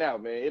in and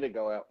out, man. It'll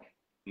go out.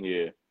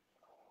 Yeah.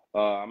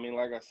 I mean,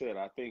 like I said,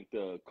 I think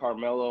the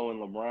Carmelo and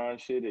LeBron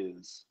shit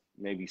is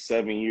maybe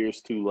 7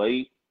 years too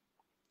late.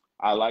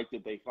 I like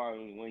that they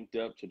finally linked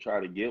up to try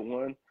to get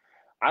one.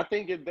 I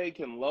think if they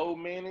can low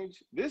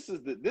manage, this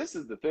is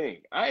the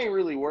thing. I ain't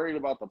really worried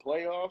about the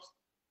playoffs.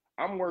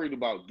 I'm worried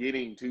about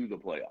getting to the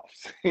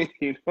playoffs.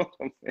 You know what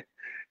I'm saying?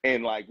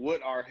 And like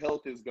what our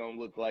health is gonna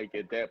look like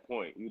at that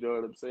point. You know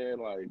what I'm saying?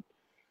 Like,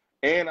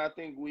 and I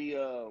think we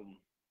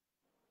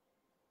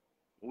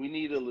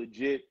need a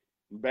legit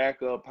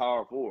backup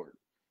power forward.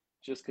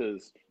 Just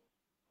because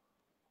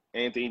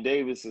Anthony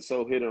Davis is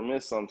so hit or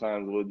miss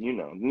sometimes with, the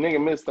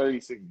nigga missed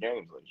 36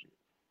 games last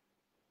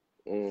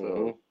year. Mm-hmm.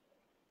 So,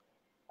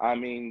 I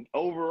mean,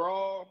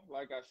 overall,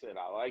 like I said,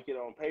 I like it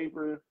on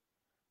paper,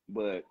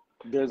 but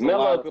there's Melo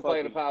a lot of can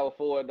play the power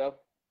forward, though.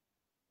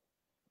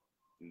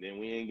 Then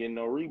we ain't getting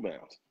no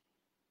rebounds.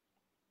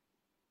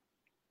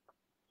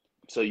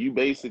 So you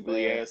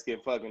basically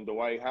asking fucking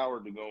Dwight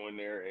Howard to go in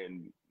there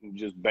and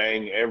just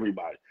bang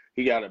everybody.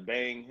 He got to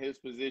bang his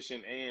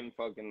position and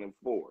fucking the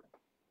forward.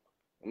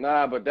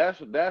 Nah, but this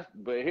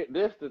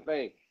the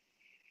thing.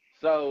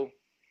 So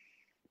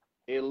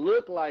it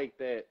looked like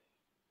that,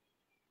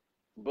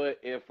 but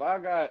if I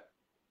got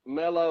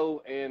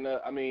Melo and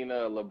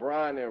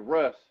LeBron and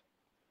Russ,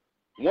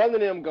 one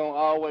of them gonna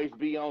always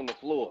be on the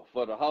floor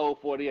for the whole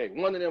 48.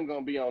 One of them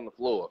gonna be on the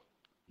floor.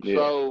 Yeah.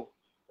 So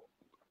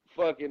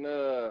fucking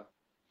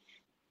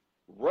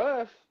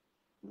Russ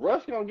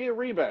gonna get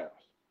rebounds.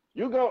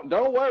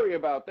 Don't worry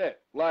about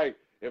that. Like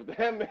if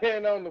that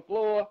man on the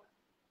floor,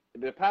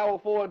 the power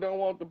forward don't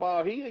want the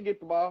ball, he'll get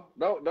the ball.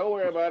 Don't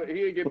worry about it.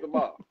 He'll get the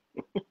ball.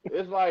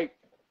 It's like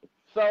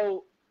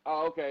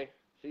okay.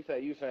 She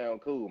said you sound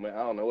cool, man.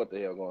 I don't know what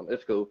the hell going on.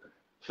 It's cool.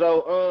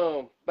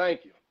 So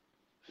thank you.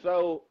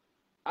 So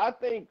I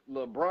think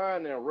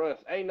LeBron and Russ,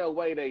 ain't no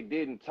way they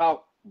didn't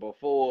talk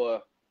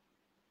before,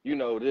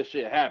 this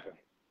shit happened.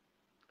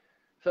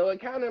 So it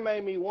kind of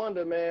made me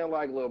wonder, man,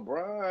 like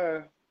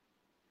LeBron,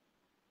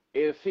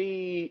 I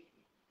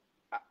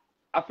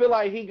feel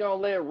like he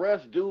going to let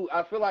Russ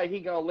I feel like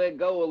he going to let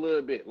go a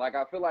little bit. Like,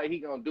 I feel like he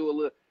going to do a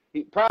little,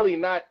 he probably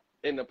not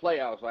in the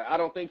playoffs. Like, I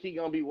don't think he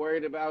going to be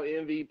worried about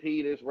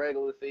MVP this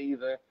regular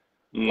season.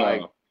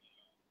 No.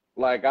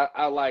 Like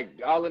I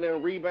like all of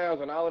them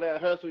rebounds and all of that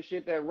hustle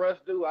shit that Russ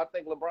do. I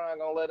think LeBron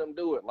gonna let him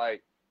do it.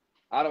 Like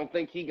I don't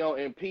think he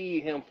gonna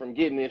impede him from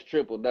getting his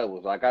triple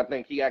doubles. Like I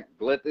think he got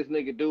to let this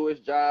nigga do his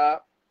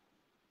job.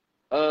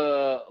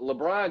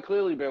 LeBron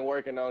clearly been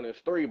working on his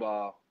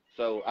 3-ball.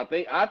 So I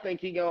think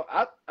he gonna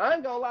I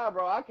ain't gonna lie,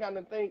 bro. I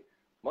kinda think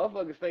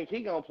motherfuckers think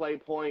he gonna play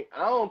point.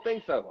 I don't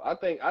think so. I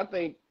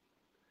think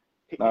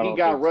he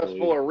got Russ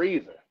for a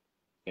reason.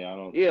 Yeah, I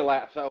don't. Yeah,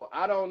 like so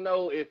I don't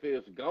know if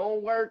it's gonna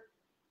work,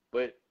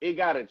 but it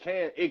got a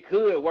chance. It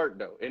could work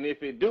though. And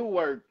if it do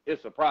work,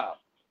 it's a problem.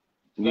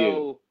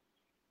 So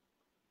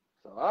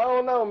I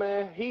don't know,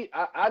 man.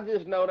 I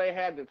just know they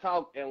had to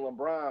talk, and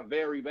LeBron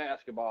very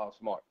basketball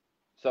smart.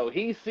 So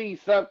he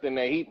sees something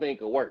that he think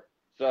will work.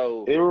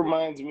 So it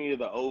reminds me of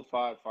the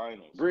 05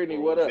 finals. Brittany,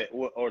 what up?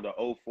 Or the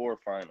 04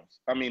 finals.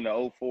 I mean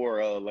the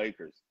 04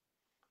 Lakers.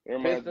 It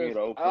reminds me of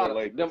the 04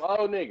 Lakers. Them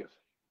old niggas.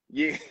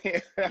 Yeah.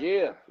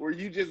 Yeah. Where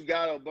you just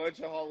got a bunch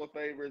of Hall of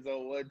Famers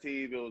on one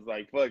team. It was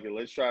like, fuck it,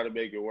 let's try to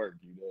make it work.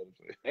 You know what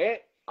I'm saying? And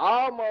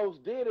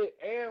almost did it.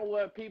 And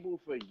what people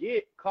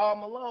forget, Karl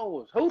Malone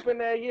was hooping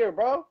that year,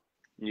 bro.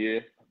 Yeah.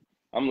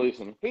 I'm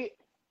listening.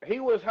 He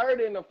was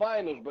hurt in the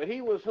finals, but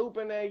he was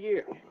hooping that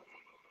year.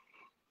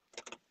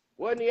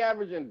 Wasn't he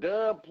averaging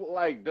dub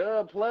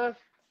plus?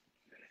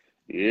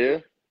 Yeah,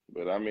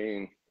 but I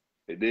mean,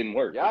 it didn't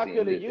work. Y'all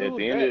could have used at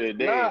the end of the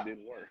day, it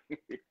didn't work.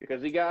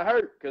 Because he got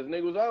hurt, because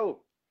nigga was old.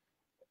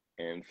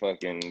 And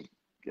fucking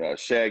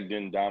Shaq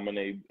didn't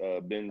dominate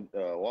Ben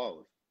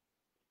Wallace.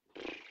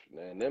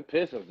 Man, them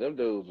Pistons, them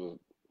dudes was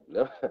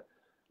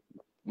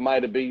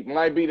might be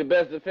the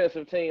best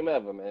defensive team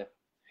ever, man.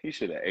 He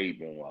should have ate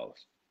Ben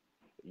Wallace.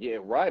 Yeah,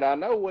 right. I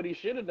know what he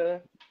should have done,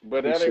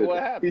 but that ain't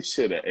what happened. He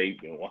should have ate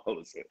Ben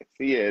Wallace.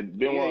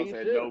 Ben Wallace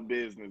had no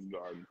business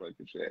guarding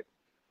fucking Shaq.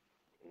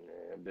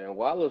 Yeah, Ben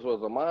Wallace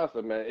was a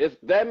monster, man. It's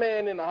that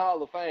man in the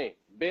Hall of Fame,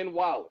 Ben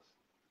Wallace.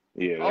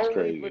 Yeah, that's only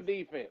crazy. For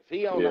defense.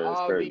 He on the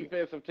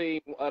all-defensive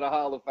team of the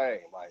Hall of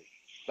Fame. Like,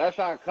 that's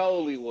how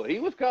cold he was. He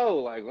was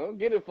cold. Like, don't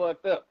get it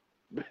fucked up.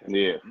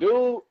 Yeah.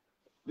 Dude,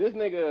 this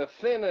nigga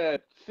center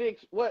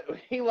 6. What?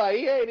 He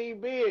ain't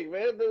even big,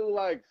 man. This dude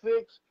like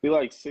 6. He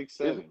like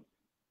 6'7".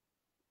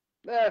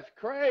 That's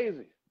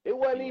crazy. It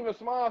wasn't even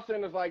small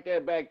centers like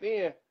that back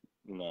then.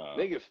 No.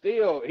 Nigga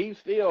he's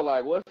still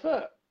like, what's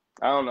up?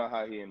 I don't know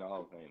how he in the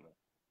Hall of Fame.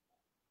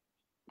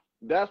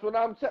 That's what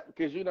I'm saying,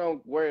 because you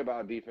don't worry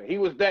about defense. He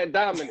was that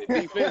dominant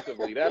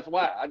defensively. That's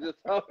why. I just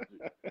told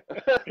you.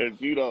 Because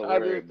you don't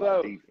worry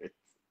about defense.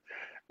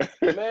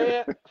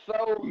 Man,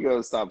 so you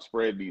gotta stop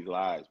spreading these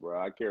lies,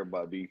 bro. I care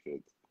about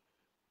defense.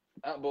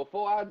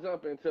 Before I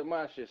jump into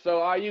my shit,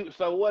 so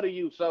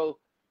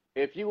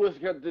if you was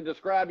to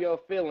describe your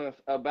feelings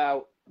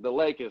about the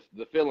Lakers,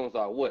 the feelings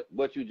are what?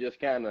 What you just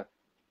kind of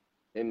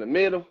in the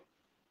middle?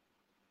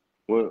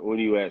 What are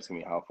you asking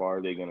me? How far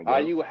are they gonna go?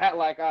 Are you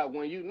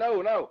when you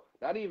no,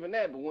 not even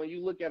that, but when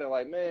you look at it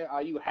like, man,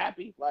 are you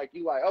happy? Like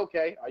you like,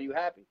 okay, are you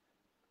happy?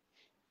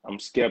 I'm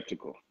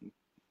skeptical.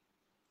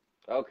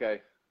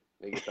 Okay.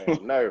 Nigga saying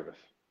I'm nervous.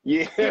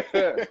 Yeah.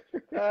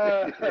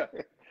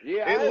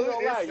 Yeah, I ain't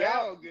gonna lie, it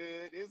sound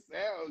good. It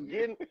sound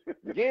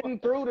good. Getting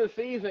through the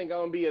season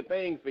gonna be a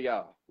thing for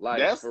y'all.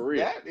 Like for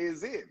real. That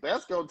is it.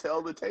 That's gonna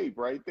tell the tape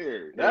right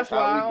there. That's why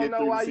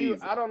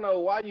I don't know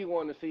why you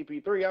want to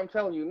CP3. I'm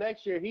telling you,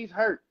 next year he's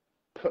hurt.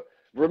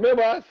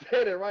 Remember, I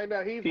said it right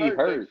now. He's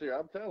hurt next year.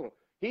 I'm telling you.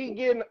 He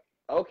getting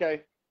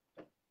okay.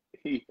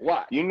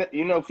 Why?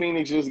 You know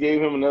Phoenix just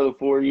gave him another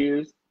 4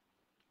 years?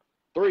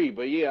 3,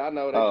 but yeah, I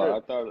know that. Oh, I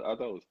thought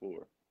it was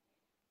 4.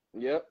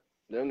 Yep.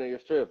 Them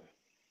niggas tripping.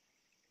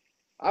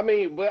 I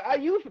mean,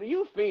 but you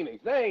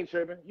Phoenix. They ain't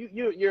tripping.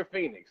 You're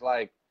Phoenix.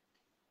 Like,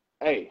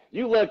 hey,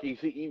 you lucky.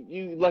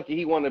 You lucky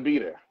he want to be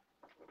there.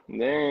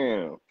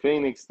 Damn,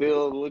 Phoenix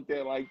still looked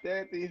at like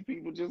that. These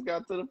people just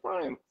got to the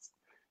finals.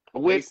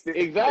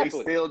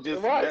 Exactly. They still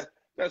just right.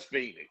 That's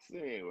Phoenix.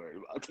 They ain't worried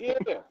about that.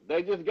 Yeah,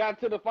 they just got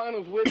to the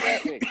finals with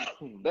that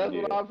nigga. That's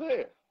what I'm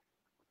saying.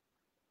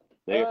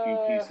 They a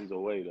few pieces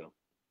away though.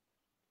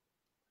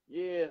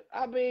 Yeah,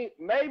 I mean,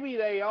 maybe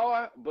they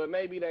are, but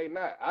maybe they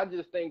not. I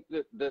just think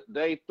that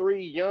they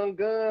 3 young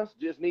guns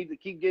just need to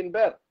keep getting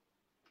better.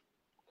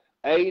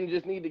 Aiden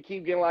just need to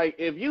keep getting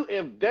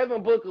if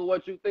Devin Booker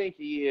what you think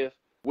he is,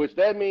 which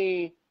that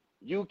means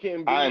you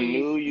can be. I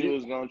knew you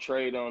was gonna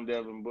trade on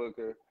Devin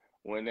Booker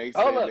when they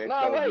said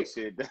Kobe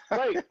shit.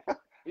 Wait.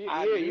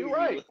 Yeah, you're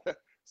right.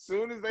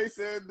 Soon as they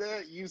said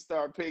that, you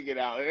start picking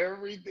out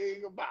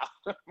everything about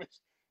him.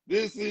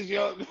 This is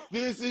your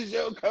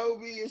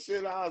Kobe and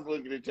shit. I was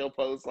looking at your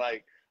post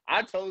like,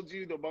 I told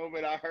you the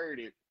moment I heard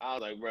it. I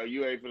was like, bro,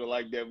 you ain't finna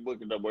like Devin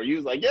Booker no more. You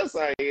was like, yes,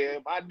 I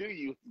am. I knew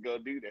you was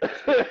gonna do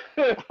that.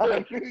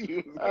 I knew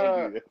you was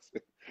gonna do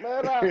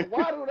that. Man,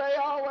 why do they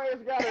always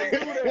gotta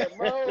do that,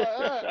 bro?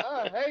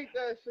 I hate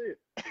that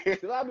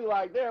shit. Cause I be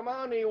like, damn,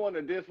 I don't even want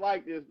to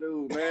dislike this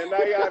dude, man.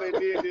 Now y'all done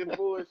did this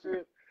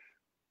bullshit.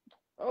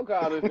 Don't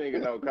call this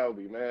nigga no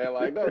Kobe, man.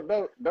 Like,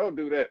 don't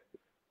do that.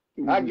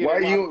 I get why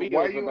you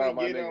about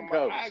my nigga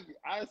Kobe.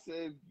 I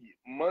said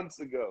months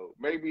ago,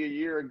 maybe a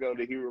year ago,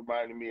 that he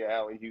reminded me of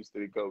Allen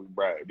Houston and Kobe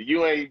Bryant.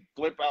 You ain't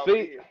flip out.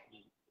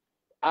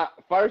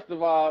 First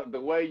of all, the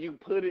way you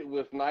put it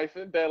was nice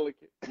and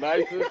delicate,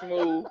 nice and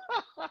smooth.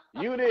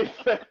 You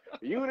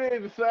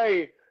didn't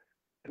say,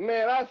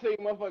 man, I see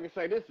motherfuckers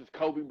say this is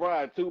Kobe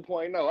Bryant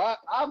 2.0.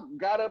 I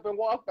got up and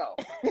walked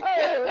off.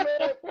 Hey,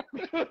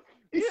 man.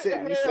 You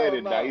said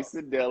it nice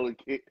and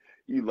delicate.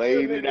 You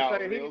laid it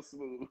out real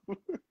smooth.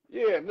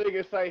 Yeah,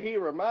 niggas say he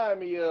remind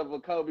me of a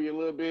Kobe a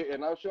little bit,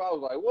 and I'm sure I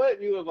was like,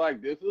 what? You was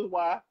like, this is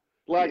why.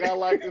 Like, I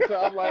like this.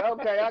 I'm like,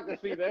 okay, I can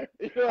see that.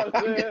 You know what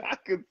I'm saying? I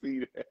can see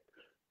that.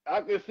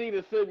 I can see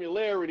the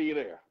similarity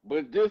there.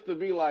 But just to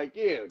be like,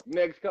 yeah,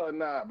 next color,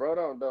 nah, bro,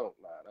 don't do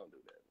that,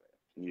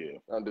 man. Yeah.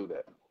 Don't do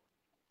that.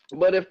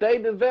 But if they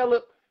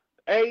develop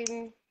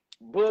Aiden,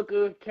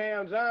 Booker,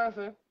 Cam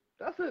Johnson,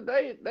 that's it.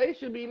 They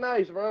should be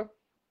nice, bro.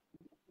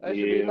 They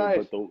should be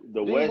nice. But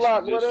the West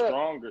is just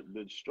stronger.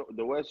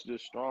 The West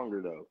just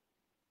stronger though.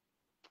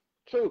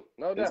 True,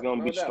 no doubt. It's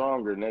gonna be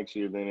stronger next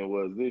year than it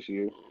was this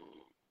year.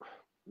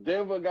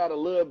 Denver got a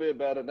little bit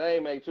better. They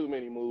ain't make too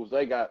many moves.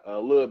 They got a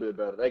little bit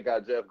better. They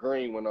got Jeff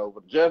Green went over.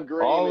 Jeff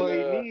Green. All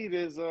they need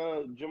is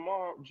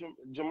Jamal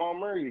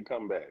Murray to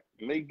come back.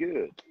 And they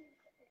good.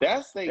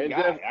 That's their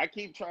guy. I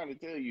keep trying to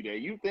tell you that.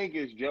 You think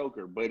it's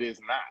Joker, but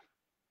it's not.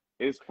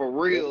 It's for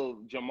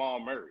real Jamal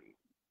Murray.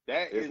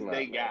 That is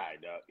their guy,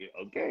 dog.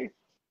 Okay.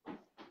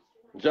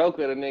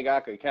 Joker, the nigga I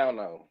could count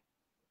on.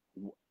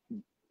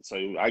 So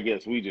I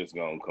guess we just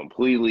gonna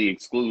completely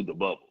exclude the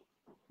bubble.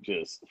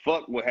 Just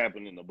fuck what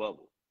happened in the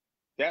bubble.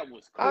 That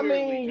was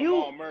clearly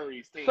Jamal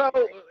Murray's team. So,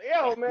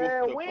 yo,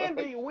 man, when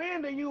do you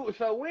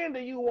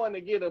want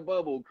to get a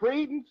bubble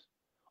credence?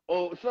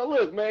 Or so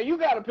look, man, you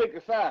got to pick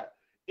a side.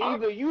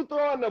 Either you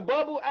throwing the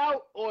bubble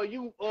out or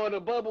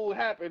the bubble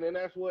happened and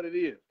that's what it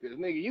is. Because,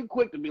 nigga, you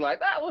quick to be like,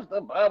 that was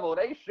the bubble.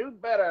 They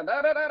shoot better.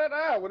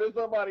 Da-da-da-da-da. When there's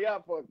somebody I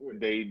fuck with.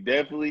 They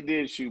definitely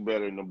did shoot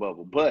better in the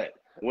bubble. But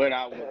when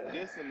I was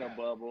dissing the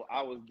bubble,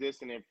 I was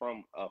dissing it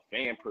from a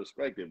fan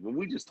perspective. When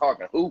we just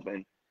talking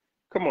hooping,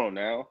 come on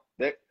now.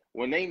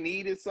 When they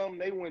needed something,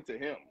 they went to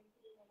him.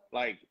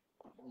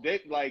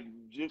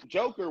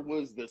 Joker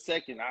was the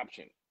second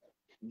option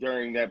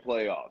during that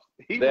playoffs.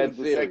 He was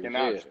the second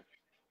option.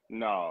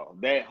 No,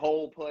 that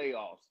whole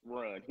playoffs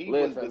run, he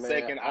was the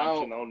second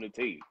option on the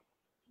team.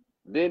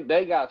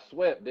 They got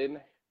swept, didn't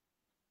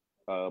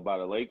they? By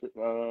the Lakers.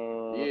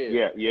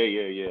 Yeah.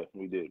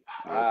 We did.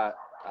 Yeah.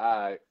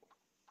 All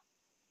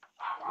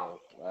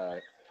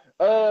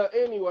right.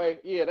 Anyway,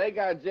 yeah, they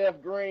got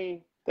Jeff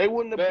Green. They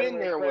wouldn't have been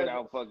there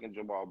without fucking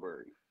Jamal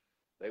Murray.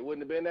 They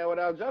wouldn't have been there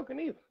without Joker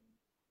either.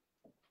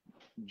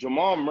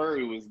 Jamal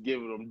Murray was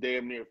giving them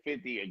damn near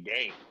 50 a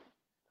game.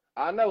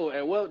 I know,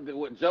 and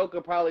what Joker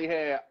probably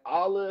had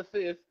all the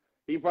assists.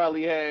 He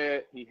probably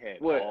had. He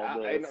had what?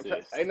 All the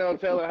assists. Ain't no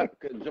telling.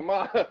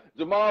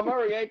 Jamal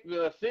Murray ain't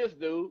the assist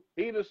dude.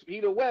 He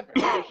the weapon.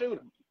 He the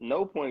shooter.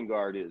 No point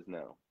guard is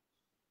now.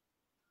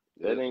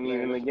 That ain't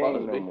even the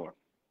game no more.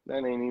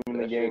 That ain't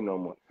even the game no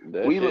more.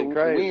 We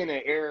in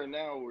an era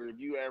now where if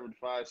you average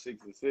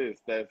 5-6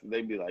 assists,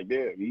 they be like,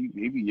 damn, he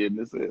be getting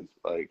assists.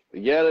 Like,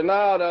 yeah,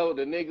 now though,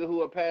 the nigga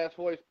who a pass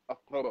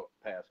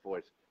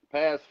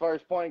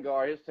first point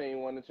guard, his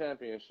team won the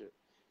championship.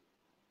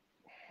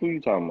 Who you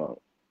talking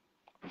about?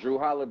 Drew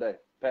Holiday,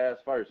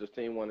 pass first, his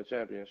team won the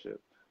championship.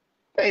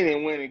 They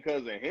didn't win it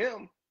because of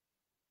him.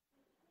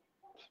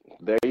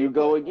 There you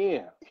go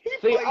again. He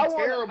played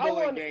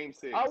terrible in Game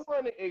 6. I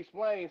want to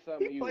explain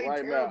something to you right now. He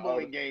played terrible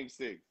in Game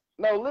 6.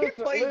 No, listen.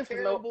 He played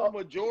terrible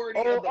majority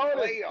of the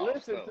playoffs.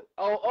 Listen,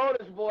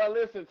 Otis boy,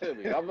 listen to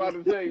me. I'm about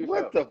to tell you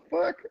what something.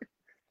 What the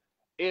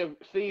fuck?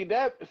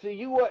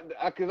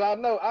 Because I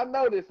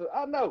know this.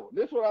 I know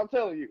this is what I'm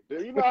telling you.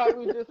 You know how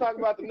we just talking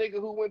about the nigga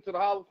who went to the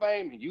Hall of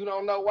Fame and you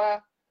don't know why?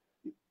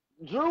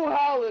 Drew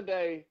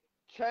Holiday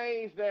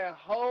changed that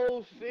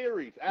whole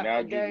series.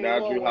 Now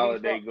Drew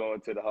Holiday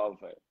going to the Hall of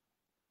Fame.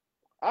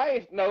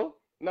 No.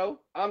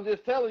 I'm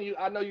just telling you,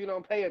 I know you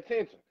don't pay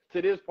attention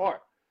to this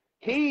part.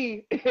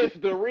 He is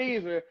the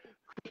reason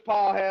Chris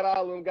Paul had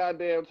all them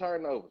goddamn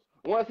turnovers.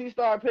 Once he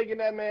started picking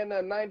that man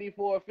up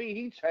 94 feet,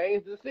 he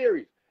changed the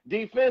series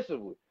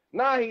defensively.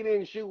 Now he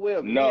didn't shoot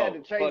well. No, he had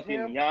to chase fucking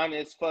him.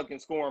 Giannis fucking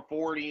scoring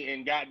 40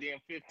 and goddamn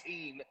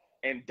 15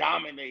 and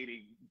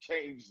dominating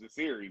changed the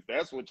series.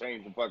 That's what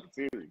changed the fucking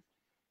series.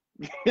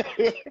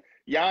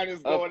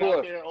 Giannis going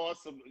out there on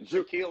some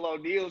Shaquille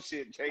O'Neal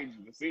shit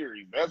changing the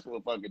series. That's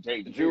what fucking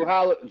changed the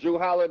series. Drew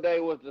Holiday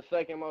was the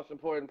second most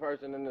important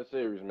person in the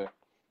series, man.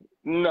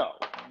 No,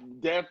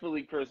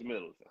 definitely Chris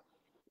Middleton.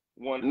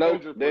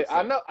 100%.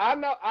 No, I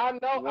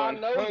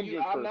know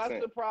you. I'm not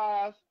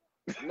surprised.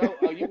 No,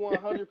 you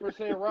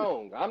 100%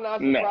 wrong. I'm not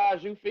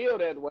surprised you feel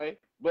that way,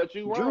 but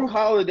you wrong. Drew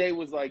Holiday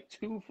was like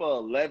 2 for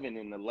 11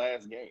 in the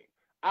last game.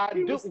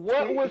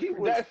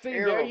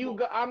 There you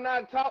go. I'm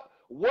not talking.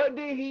 What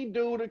did he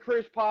do to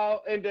Chris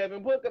Paul and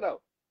Devin Booker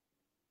though?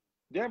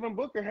 Devin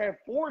Booker had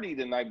 40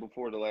 the night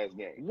before the last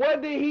game.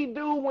 What did he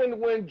do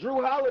when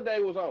Drew Holiday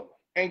was on?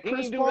 And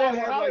Chris Paul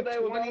had like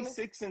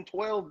 26 and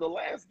 12 the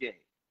last game.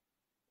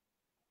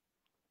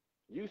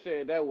 You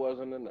said that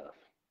wasn't enough.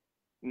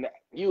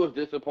 You was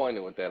disappointed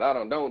with that. I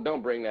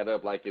don't bring that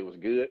up like it was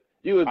good.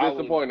 You was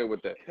disappointed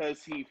with that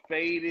because he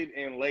faded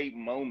in late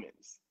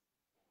moments.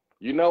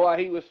 You know why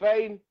he was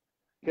fading?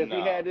 Because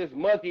he had this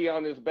monkey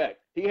on his back.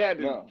 He had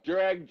to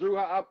drag Drew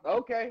up.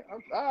 Okay, all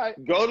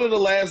right. Go to the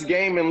last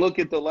game and look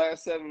at the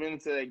last 7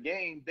 minutes of that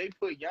game. They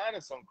put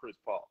Giannis on Chris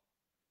Paul.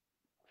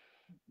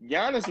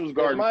 Giannis was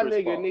guarding my Chris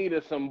nigga Paul.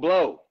 Needed some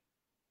blow.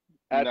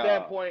 At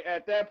that point,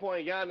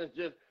 Giannis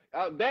just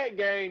that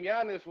game.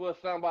 Giannis was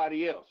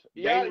somebody else.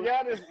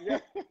 Giannis,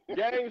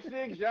 game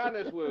 6,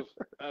 Giannis was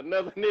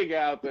another nigga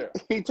out there.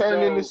 He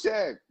turned into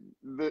Shaq.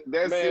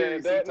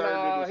 Series,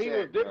 he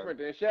was different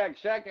than Shaq.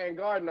 Shaq ain't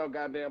guarding no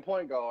goddamn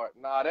point guard.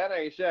 Nah, that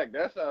ain't Shaq.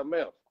 That's something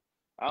else.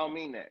 I don't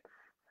mean that.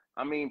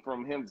 I mean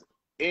from his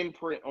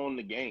imprint on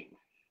the game.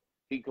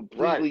 He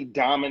completely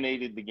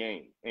dominated the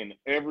game. In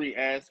every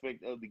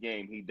aspect of the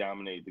game, he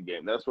dominated the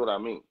game. That's what I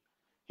mean.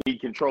 He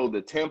controlled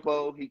the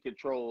tempo. He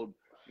controlled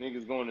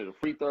niggas going to the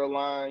free throw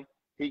line.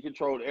 He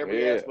controlled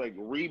every aspect.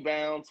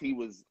 Rebounds.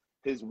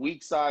 His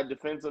weak side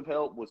defensive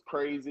help was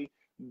crazy.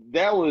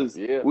 That was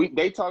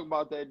they talk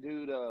about that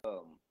dude.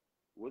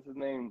 What's his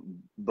name?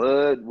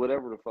 Bud.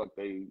 Whatever the fuck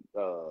they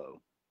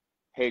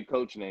head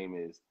coach name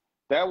is.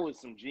 That was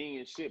some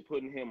genius shit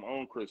putting him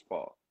on Chris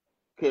Paul,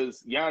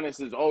 because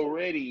Giannis is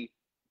already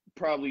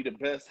probably the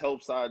best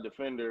help side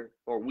defender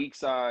or weak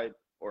side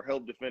or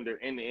help defender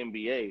in the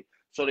NBA.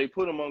 So they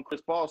put him on Chris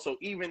Paul. So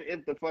even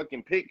if the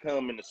fucking pick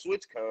come and the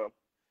switch come,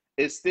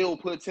 it still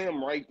puts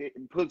him right there,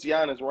 puts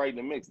Giannis right in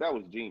the mix. That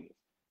was genius.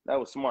 That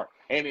was smart.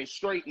 And it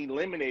straight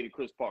eliminated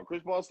Chris Paul.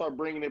 Chris Paul started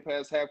bringing it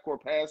past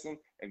half-court passing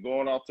and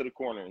going off to the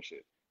corner and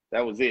shit.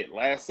 That was it.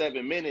 Last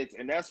 7 minutes,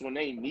 and that's when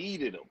they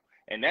needed him.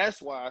 And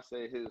that's why I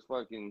said his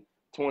fucking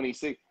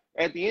 26.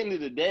 At the end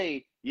of the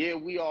day, yeah,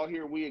 we all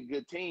here, we a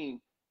good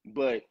team,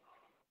 but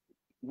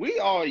we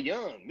all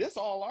young. This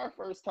all our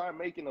first time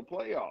making the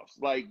playoffs.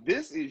 Like,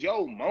 this is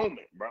your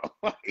moment, bro.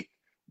 Like,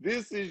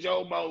 this is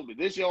your moment.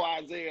 This your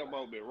Isaiah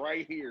moment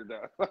right here,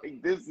 dog.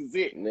 Like, this is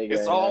it. Nigga,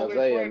 it's all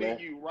Isaiah, in front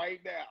of you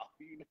right now.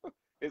 You know?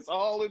 It's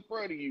all in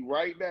front of you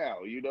right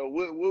now. You know,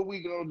 what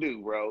we gonna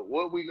do, bro?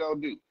 What we gonna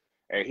do?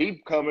 And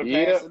he coming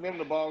passing them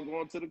the ball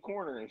going to the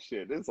corner and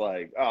shit. It's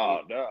like,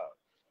 oh, dog.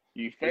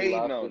 You fading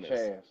on this.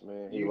 Chance,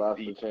 man. He lost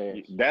the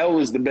chance. That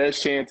was the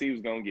best chance he was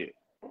gonna get.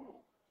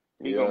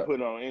 He gonna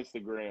put on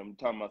Instagram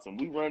talking about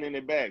we running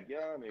it back.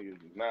 Y'all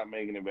niggas is not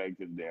making it back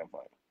to the damn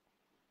fight.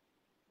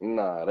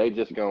 Nah, they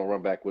just gonna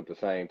run back with the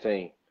same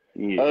team.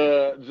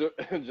 Yeah.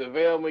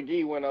 JaVale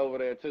McGee went over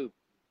there too.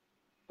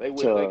 They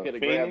wish they could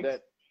have grabbed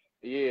that.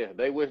 Yeah,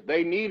 they wish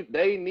they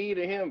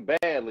needed him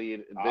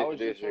badly I was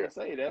this just year. gonna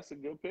say that's a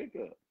good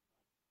pickup.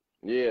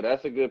 Yeah,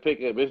 that's a good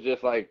pickup. It's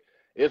just like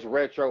it's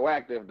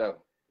retroactive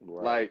though.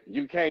 Right. Like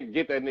you can't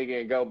get that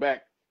nigga and go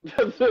back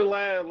to the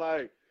last.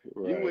 Like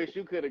you wish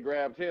you could have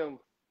grabbed him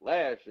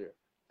last year.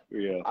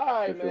 Yeah. All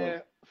right,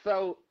 man.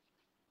 So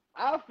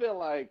I feel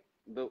like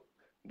the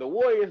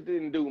Warriors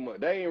didn't do much.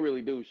 They didn't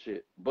really do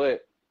shit.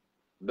 But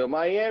the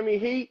Miami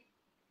Heat,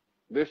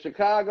 the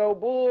Chicago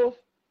Bulls,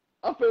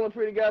 I'm feeling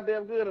pretty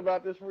goddamn good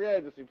about this free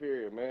agency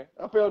period, man.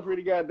 I'm feeling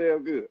pretty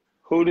goddamn good.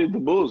 Who did the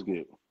Bulls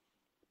get?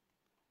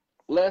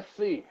 Let's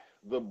see.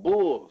 The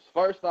Bulls.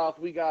 First off,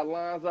 we got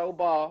Lonzo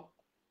Ball.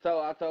 So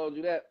I told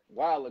you that a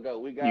while ago.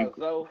 We got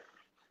Zoe.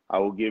 I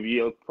will give you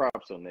your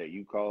props on that.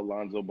 You called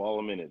Lonzo Ball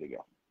a minute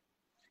ago.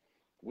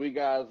 We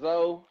got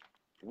Zoe.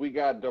 We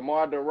got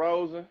DeMar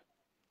DeRozan.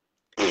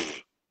 I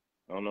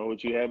don't know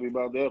what you happy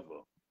about that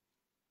for.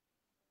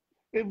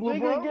 If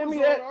LeBron give was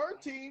me on our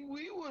team,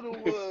 we would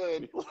have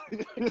won.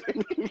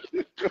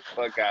 Get the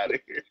fuck out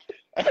of here.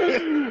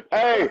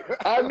 Hey,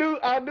 I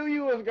knew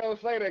you was gonna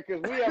say that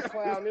because we have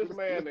clowned this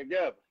man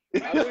together.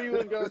 I knew you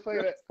was gonna say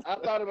that. I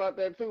thought about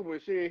that too,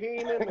 but shit, he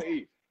ain't in the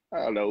East.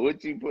 I don't know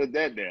what you put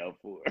that down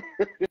for.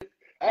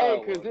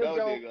 Hey, because no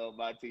nigga on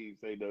my team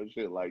say no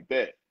shit like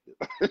that.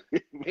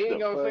 He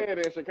ain't gonna say it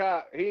in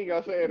Chicago. He ain't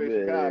gonna say it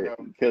in Chicago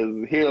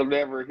because he'll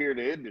never hear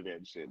the end of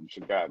that shit in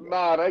Chicago.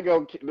 Nah, they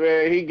go.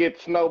 Man, he get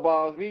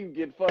snowballs. He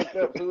get fucked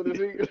up soon as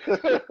it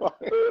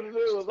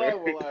was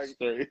over. Like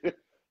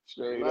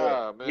straight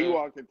nah, up. man. He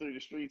walking through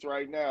the streets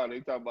right now. They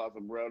talk about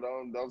some bro.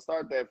 Don't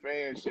start that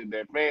fan shit.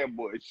 That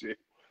fanboy shit.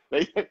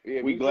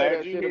 We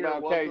glad you here.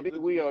 About KD,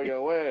 we on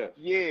your ass.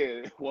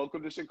 Yeah,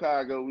 welcome to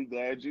Chicago. We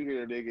glad you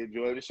here, nigga.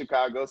 Enjoy the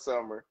Chicago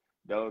summer.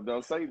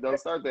 Don't start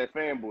that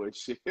fanboy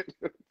shit.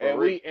 And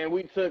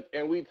we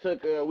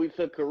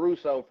took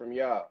Caruso from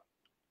y'all.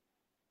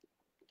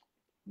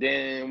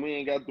 Then we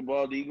ain't got the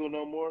bald eagle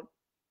no more.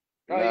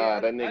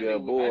 That nigga a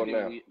bull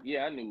now.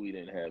 I knew we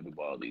didn't have the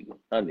bald eagle.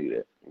 I knew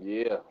that.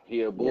 Yeah,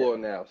 he a bull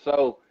now.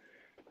 So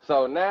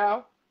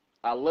now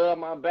I love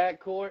my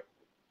backcourt.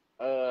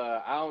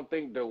 I don't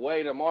think the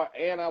way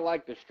I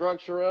like the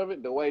structure of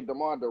it, the way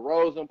DeMar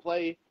DeRozan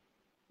played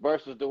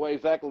versus the way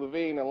Zach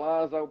LaVine and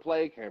Lonzo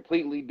play,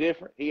 completely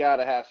different. He ought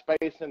to have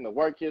spacing to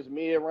work his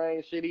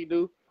mid-range shit he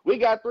do. We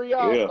got 3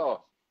 all-stars.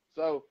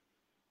 So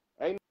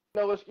ain't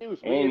no excuse.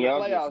 We and in the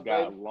y'all playoffs, just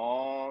got baby.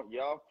 long.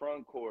 Y'all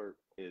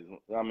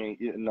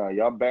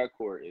y'all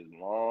backcourt is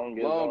long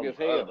as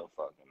hell. other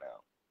fucking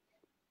out.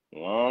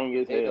 Long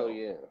as hell. Hell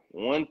yeah.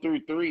 1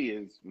 through 3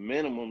 is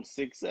minimum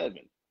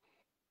 6'7".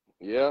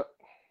 Yep.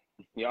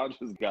 Y'all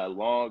just got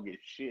long as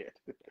shit.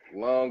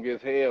 Long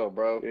as hell,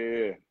 bro.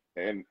 Yeah.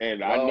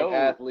 And I Long know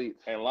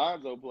athletes. and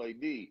Lonzo played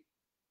D.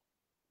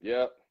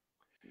 Yep.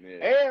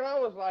 Yeah. And I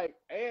was like,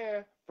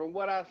 and from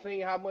what I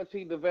seen how much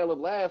he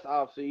developed last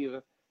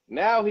offseason,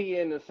 now he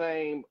in the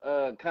same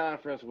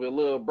conference with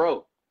Lil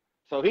Bro.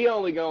 So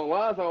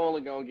Lonzo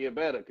only gonna get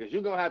better because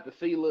you're gonna have to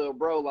see Lil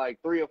Bro like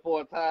 3 or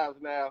 4 times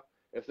now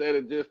instead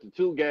of just the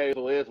 2 games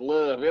where it's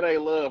love. It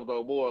ain't love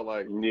no more.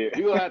 Like Yeah.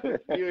 you gonna have to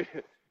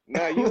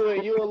now you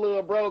and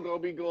Lil Bro gonna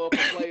be going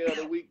for player of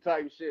the week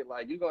type shit.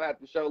 Like you gonna have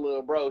to show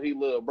Lil Bro he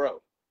Lil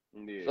Bro.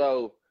 Yeah.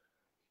 So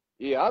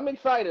yeah, I'm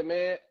excited,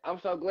 man.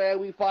 I'm so glad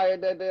we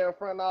fired that damn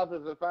front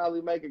office and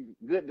finally making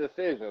good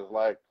decisions.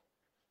 Like,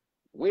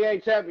 we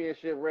ain't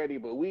championship ready,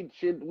 but we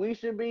should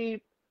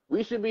be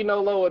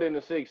no lower than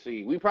the 6th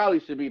seed. We probably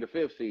should be the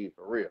 5th seed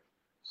for real.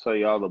 So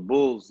y'all the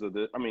Bulls of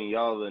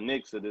y'all the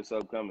Knicks of this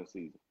upcoming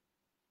season.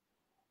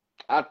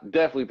 I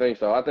definitely think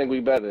so. I think we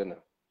better than them.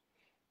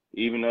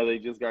 Even though they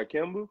just got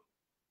Kemba?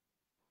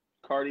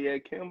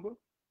 Cardiac Kemba?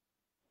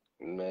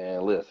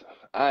 Man, listen,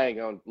 I ain't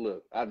gonna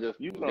look. I just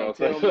You was gonna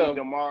say tell me something.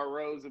 DeMar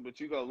DeRozan, but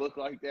you gonna look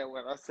like that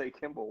when I say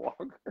Kemba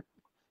Walker?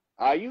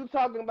 Are you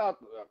talking about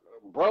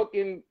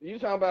broken? You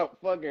talking about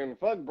fuck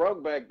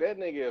Brokeback? That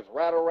nigga is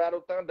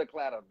rattle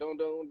thunderclatter, dum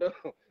dum dum.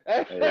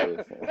 That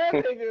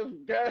nigga is.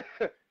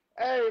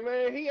 Hey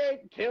man, he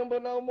ain't Kimba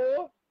no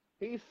more.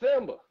 He's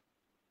Simba.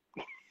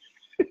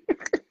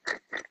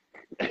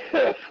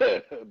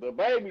 The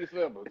baby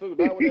Simba too.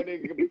 Not when that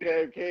nigga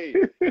became king.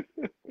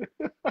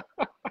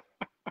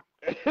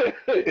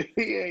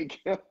 He ain't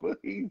Kemba,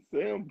 he's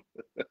Simba.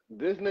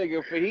 This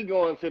nigga, he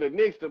going to the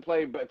Knicks to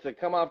play, but to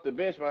come off the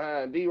bench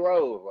behind D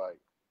Rose, like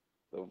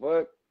the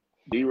fuck.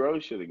 D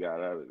Rose should have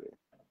got out of there.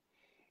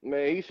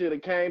 Man, he should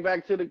have came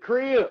back to the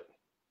crib.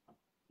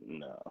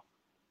 No.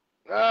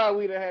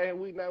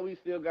 We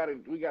still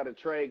gotta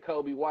trade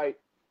Kobe White,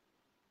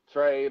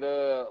 trade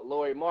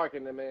Lloyd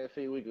Markin, man,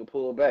 see if we can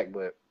pull back.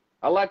 But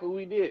I like what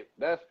we did.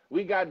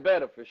 We got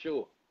better for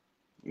sure.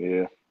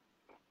 Yeah.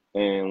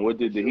 And what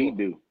did the Heat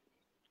do?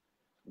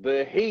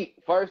 The Heat,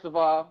 first of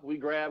all, we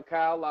grabbed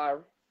Kyle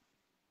Lowry.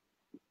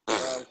 You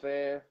know what I'm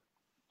saying?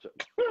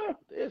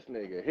 This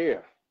nigga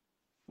here.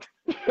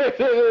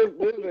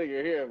 this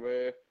nigga here,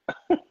 man.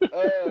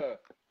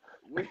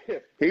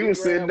 He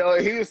was sitting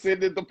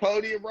at the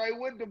podium right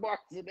with DeMar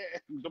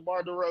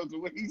DeRozan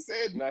when he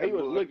said that. He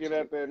was looking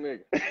at that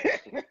nigga.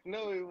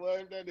 No, he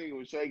wasn't. That nigga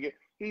was shaking.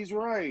 He's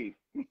right.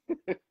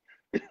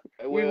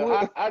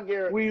 Well, I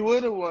guarantee we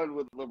would have won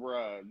with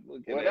LeBron.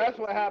 Well, that's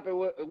what happened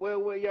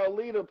with your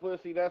leader,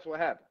 pussy. That's what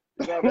happened.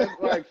 So that's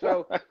like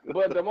so.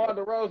 But DeMar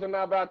DeRozan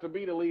not about to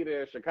be the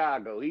leader in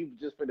Chicago. He's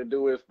just finna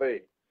do his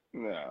thing.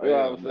 No, you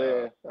know what I'm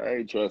saying? I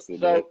ain't trusting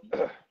that.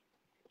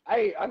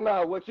 Hey, I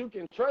know what you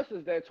can trust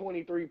is that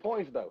 23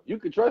 points though. You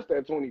can trust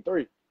that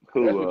 23.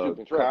 Who? That's what you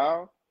can trust.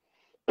 Kyle?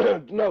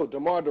 No,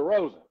 DeMar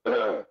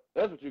DeRozan.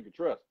 That's what you can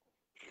trust.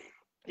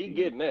 He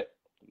getting that.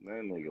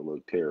 That nigga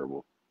look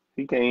terrible.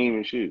 He can't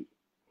even shoot.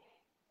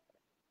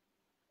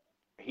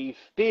 He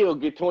still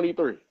get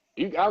 23.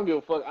 I don't give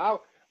a fuck.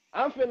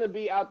 I'm finna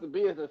be out the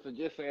business of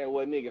just saying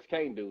what niggas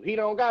can't do. He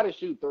don't gotta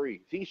shoot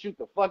threes. He shoot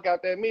the fuck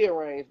out that mid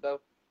range though.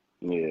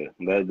 Yeah,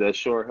 that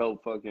sure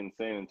helped fucking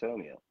San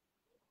Antonio.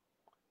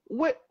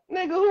 What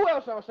nigga? Who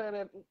else I'm saying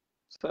that?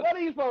 What are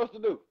you supposed to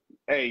do?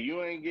 Hey,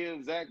 you ain't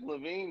give Zach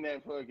LaVine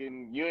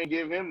you ain't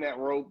give him that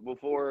rope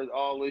before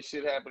all this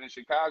shit happened in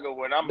Chicago.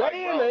 When I'm like,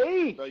 bro,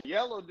 the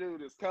yellow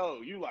dude is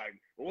cold. You like,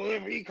 well,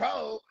 if he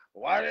cold,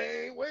 why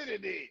they ain't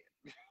winning it?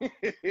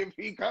 If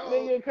he cold,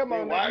 nigga, come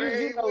on, why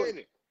they ain't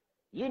winning?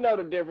 You know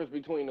the difference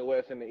between the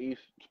West and the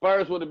East.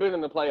 Spurs would have been in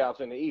the playoffs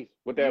in the East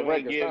with that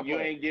record. You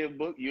ain't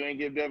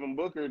give Devin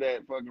Booker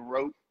that fucking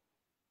rope.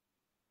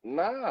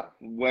 Nah.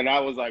 When I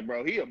was like,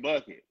 bro, he a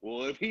bucket.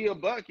 Well, if he a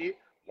bucket,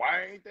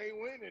 why ain't they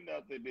winning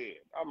nothing then?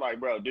 I'm like,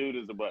 bro, dude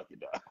is a bucket,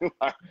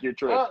 dog. You're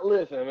tripping.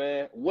 Listen,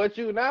 man, what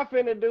you not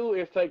finna do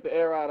is take the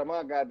air out of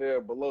my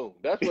goddamn balloon.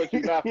 That's what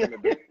you not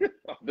finna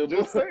do.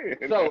 Just saying.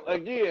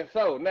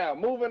 So now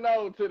moving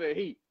on to the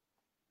Heat.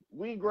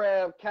 We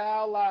grabbed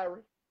Kyle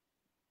Lowry.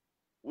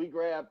 We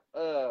grabbed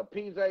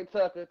PJ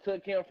Tucker,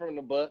 took him from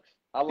the Bucks.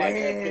 I like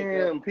that pickup.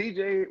 Damn,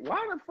 PJ,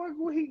 why the fuck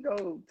would he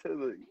go to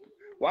the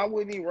 – why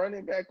wouldn't he run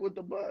it back with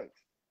the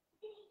Bucks?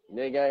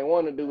 Nigga ain't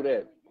want to do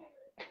that.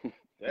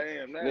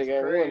 Damn, that's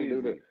nigga crazy. Ain't want to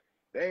do that.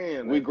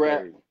 Damn,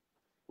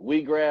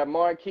 we grabbed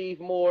Markieff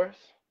Morris.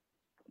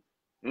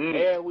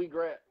 And we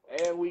grabbed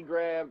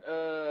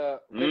Victor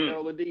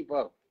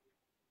Oladipo.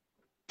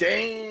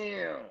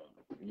 Damn.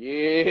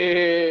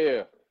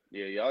 Yeah.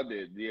 Yeah, y'all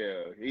did.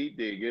 Yeah, he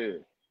did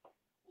good.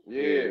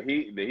 Yeah.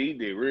 He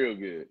did real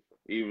good.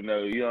 Even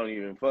though you don't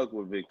even fuck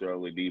with Victor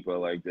Oladipo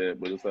like that,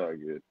 but it's all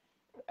good.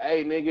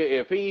 Hey,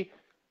 nigga,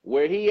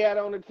 where he at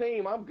on the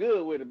team, I'm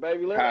good with it,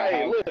 baby. Look.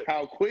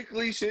 How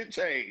quickly shit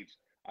changed.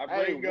 I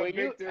bring up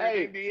Victor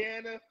in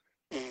Indiana.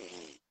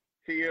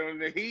 He on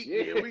the Heat.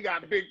 Yeah, we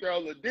got Victor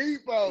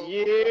Oladipo.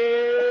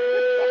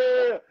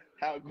 Yeah.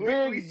 How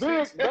quickly Big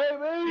dick, shit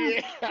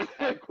baby. Yeah,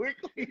 how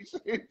quickly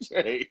shit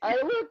change.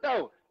 Hey, look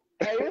though.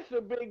 Hey, it's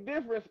a big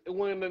difference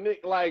when the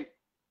like.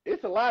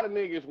 It's a lot of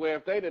niggas where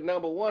if they the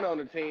number one on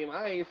the team,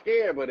 I ain't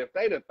scared. But if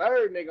they the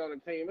third nigga on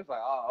the team, it's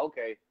like, oh,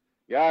 okay.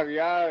 Y'all,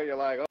 you're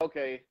like,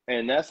 okay,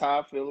 And that's how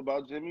I feel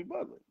about Jimmy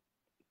Butler.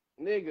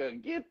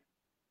 nigga, get.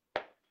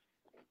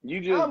 You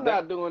just I'm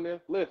not doing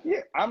this. Listen,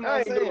 Yeah, I'm I not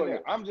ain't saying doing that.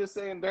 it. I'm just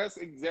saying that's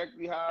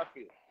exactly how I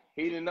feel.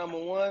 He the number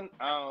one,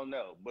 I don't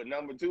know, but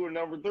number two or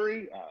number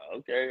three,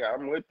 okay,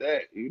 I'm with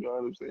that. You know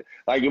what I'm saying?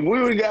 Like if he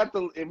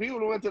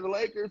would have went to the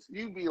Lakers,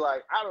 you'd be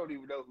like, I don't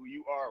even know who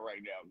you are right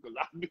now because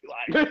I'd be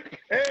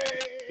like,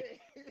 hey,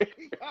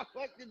 he got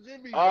fucking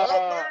Jimmy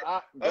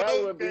Butler.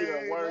 That would be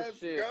the worst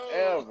shit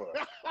ever.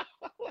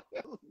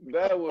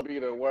 That would be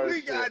the worst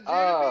We got shit. Jimmy.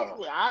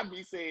 Well, I'd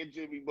be saying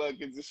Jimmy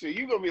Buckets and shit.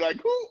 You gonna be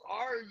like, who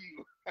are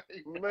you?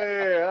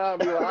 Man,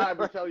 I'd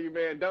be telling you,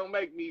 man, don't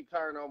make me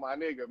turn on my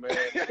nigga, man.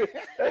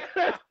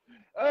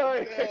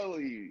 I'm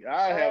telling you,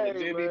 I have a Hey,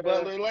 Jimmy man.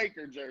 Butler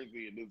Laker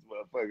jersey in this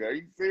motherfucker. Are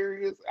you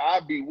serious?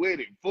 I'd be with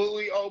it,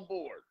 fully on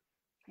board.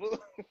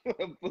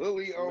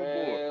 Fully on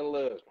Man,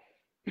 look.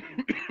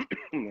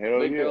 board. Hell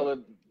Big yeah. fella,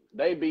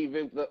 they beat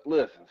Vince.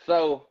 Listen,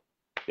 so.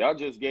 Y'all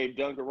just gave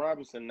Duncan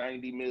Robinson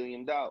 $90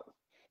 million.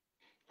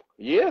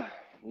 Yeah,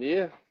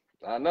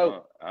 I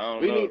know. I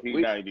don't know if he's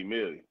 $90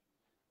 million.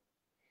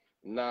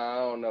 Nah, I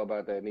don't know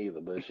about that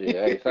neither. But shit,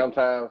 hey,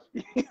 sometimes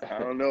I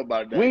don't know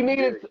about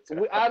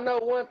that. I know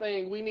one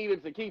thing. We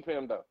needed to keep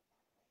him though.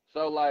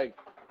 So like,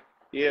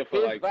 yeah, for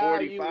like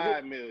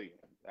 $45 million.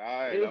 All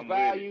right,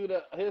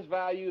 his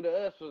value to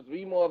us was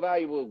be more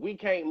valuable. We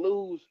can't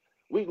lose.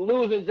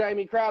 Losing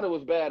Jamie Crowder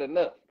was bad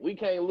enough. We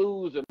can't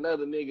lose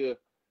another nigga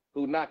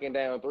who knocking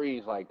down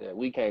threes like that.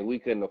 We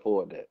couldn't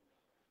afford that.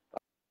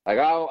 Like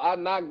I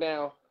knocked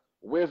down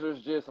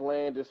Wizards just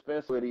landed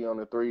Spencer Dinwiddie on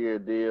a 3-year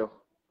deal.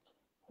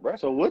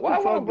 So what Why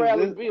the fuck won't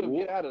Bradley is this? Beal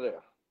get out of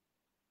there?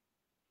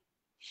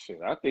 Shit,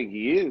 I think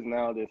he is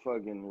now that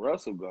fucking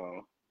Russell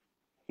gone.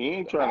 He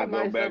ain't trying to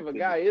go back. How nice of a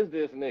guy is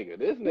this nigga?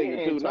 This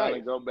nigga too trying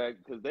nice. to go back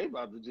because they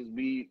about to just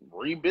be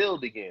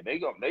rebuild again. They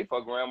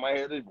fuck around my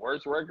head the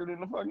worst record in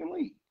the fucking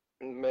league.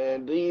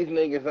 Man, these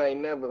niggas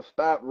ain't never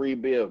stopped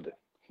rebuilding.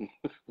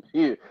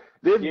 Yeah.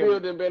 This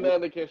building been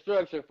under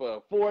construction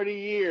for 40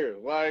 years.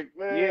 Like,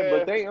 man. Yeah,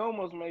 but they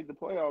almost made the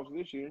playoffs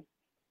this year.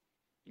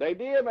 They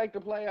did make the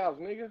playoffs,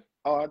 nigga.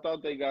 Oh, I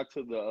thought they got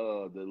to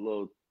the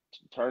little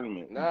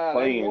tournament. Nah,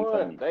 they won.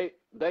 Tournament.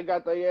 They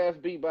got their ass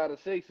beat by the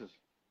Sixers.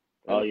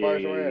 Oh yeah. I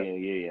knew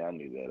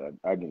that.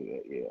 I knew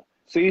that. Yeah.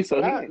 See,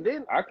 so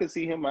I could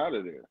see him out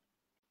of there.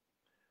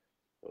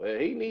 Well,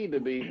 he need to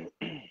be.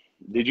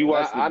 Did you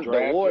watch the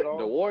draft at all?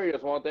 The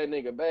Warriors want that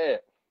nigga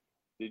bad.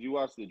 Did you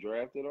watch the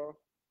draft at all?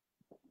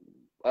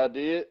 I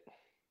did.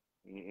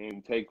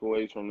 Any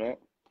takeaways from that?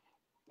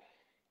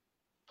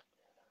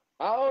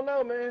 I don't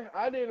know, man.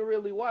 I didn't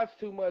really watch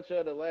too much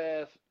of the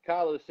last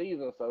college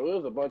season, so it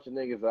was a bunch of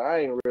niggas that I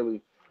ain't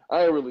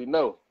really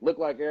know.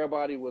 Looked like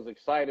everybody was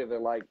excited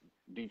and like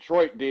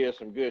Detroit did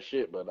some good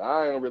shit, but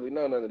I don't really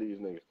know none of these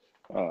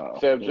niggas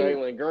except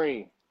Jalen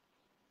Green.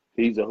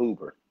 He's a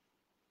hooper.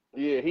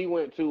 Yeah, he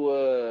went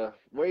to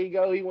where he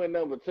go? He went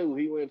number 2.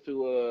 He went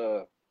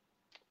to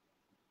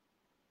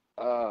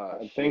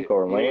I think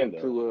Orlando. He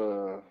went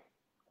to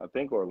I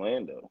think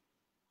Orlando.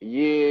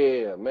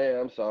 Yeah, man,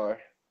 I'm sorry.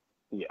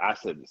 Yeah, I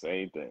said the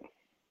same thing.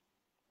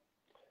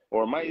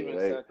 Or it might even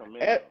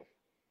Sacramento.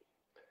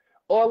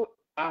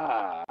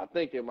 I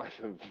think it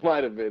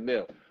might have been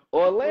them.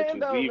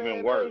 Orlando, which is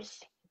even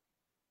worse.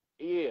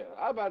 Yeah,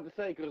 I'm about to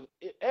say because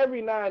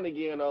every now and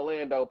again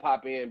Orlando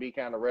pop in and be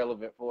kind of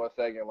relevant for a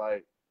second,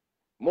 like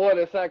more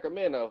than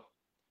Sacramento.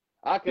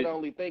 I could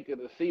only think of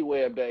the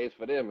C-Web days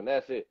for them, and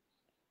that's it.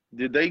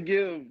 Did they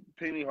give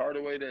Penny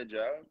Hardaway that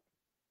job?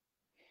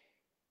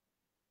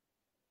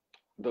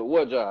 The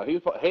what job? He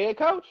was head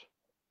coach?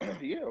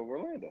 Yeah,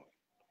 Orlando.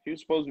 He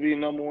was supposed to be a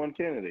number 1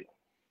 candidate.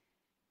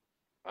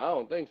 I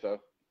don't think so.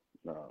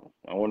 No.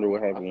 I wonder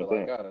what happened with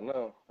that. I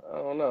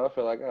don't know. I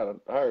feel like I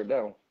heard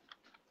that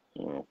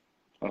one.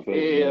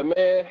 Yeah,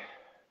 man.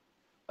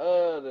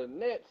 The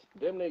Nets,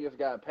 them niggas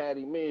got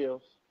Patty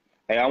Mills.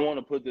 Hey, I want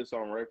to put this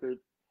on record.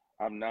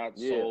 I'm not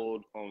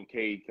sold on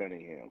Cade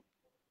Cunningham.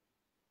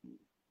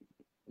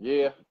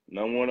 Yeah.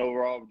 Number 1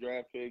 overall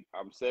draft pick.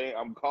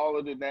 I'm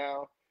calling it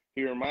now.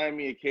 He remind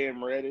me of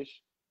Cam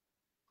Reddish,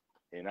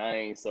 and I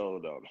ain't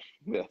sold on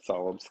him. That's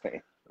all I'm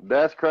saying.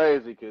 That's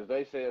crazy because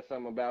they said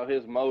something about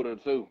his motor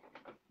too.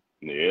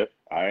 Yeah,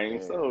 I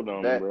ain't sold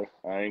on him, bro.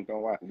 I ain't gonna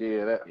lie.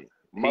 Yeah,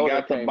 he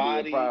got the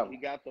body. He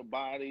got the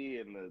body,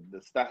 and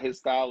his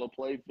style of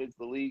play fits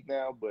the league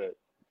now. But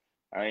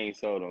I ain't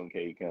sold on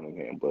Cade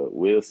Cunningham. But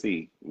we'll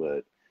see.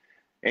 But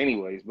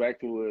anyways,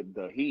 back to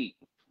the Heat.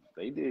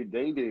 They did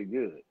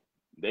good.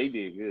 They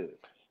did good.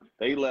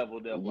 They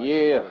leveled up like a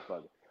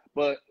motherfucker.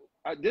 But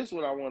this is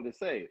what I wanted to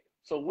say.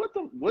 So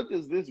what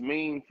does this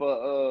mean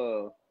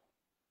for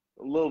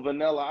Lil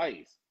Vanilla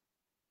Ice?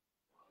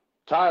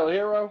 Tyler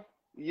Hero?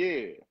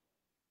 Yeah.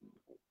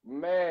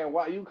 Man,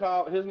 why you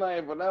call his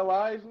name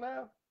Vanilla Ice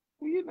now?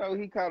 Well, you know,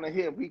 he kind of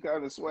hip. He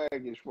kind of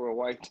swaggish for a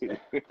white dude.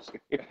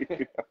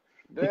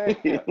 Damn.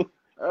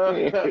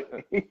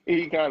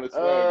 He kind of swaggish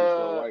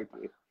for a white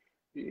dude.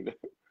 You know?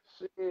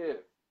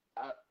 Shit.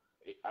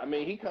 I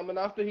mean, he coming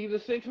off he's a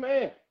 6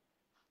 man.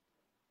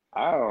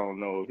 I don't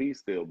know if he's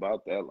still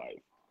about that life.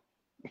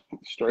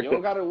 Straight You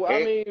don't gotta.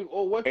 I mean,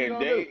 or what you and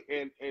gonna they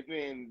do? and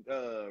then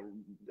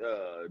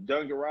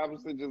Duncan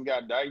Robinson just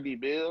got 90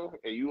 bill,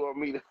 and you want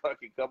me to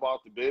fucking come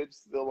off the bench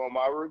still on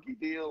my rookie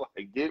deal?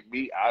 Like, get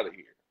me out of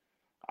here.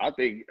 I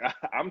think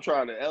I'm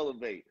trying to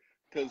elevate,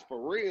 because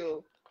for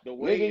real, the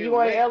way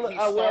Nigga, he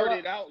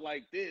started out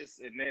like this,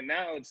 and then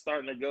now it's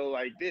starting to go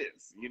like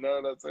this. You know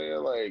what I'm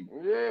saying? Like,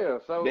 Yeah.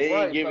 So they ain't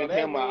right, giving so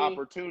him an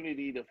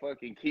opportunity to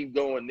fucking keep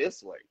going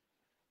this way.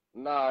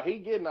 Nah, he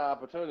getting an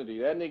opportunity.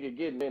 That nigga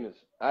getting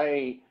minutes.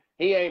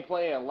 He ain't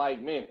playing like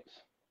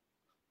minutes.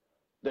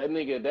 That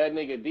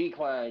nigga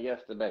declined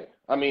yesterday.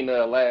 I mean,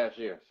 last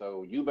year.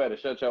 So you better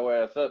shut your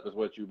ass up is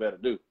what you better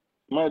do.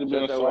 Might have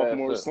been Shut a your ass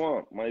sophomore up.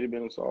 slump. Might have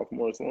been a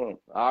sophomore slump.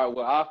 All right,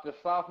 well, after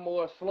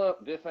sophomore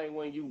slump, this ain't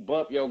when you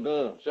bump your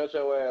gun. Shut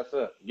your ass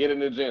up. Get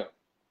in the gym.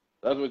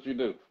 That's what you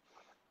do.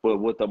 But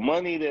with the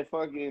money that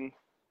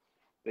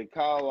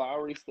Kyle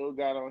Lowry still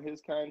got on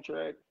his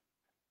contract,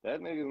 that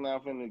nigga's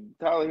not finna.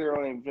 Tyler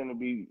Hero ain't finna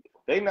be.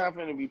 They not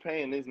finna be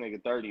paying this nigga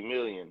 $30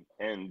 million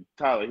and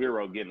Tyler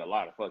Hero getting a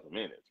lot of fucking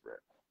minutes, bro.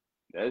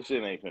 That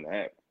shit ain't finna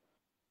happen.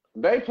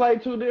 They play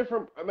two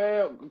different.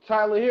 Man,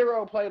 Tyler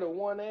Hero played a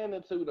 1 and a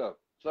 2 though.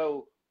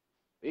 So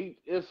he's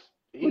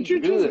But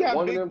you good.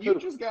 One of them you two.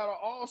 just got an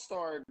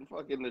all-star in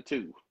fucking the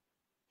 2.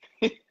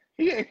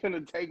 He ain't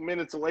finna take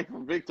minutes away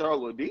from Victor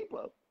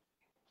Oladipo.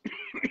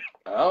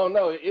 I don't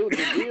know.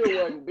 The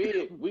deal wasn't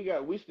big.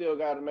 We still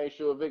got to make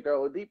sure Victor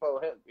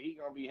Oladipo he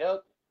gonna be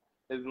healthy.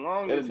 As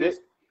long as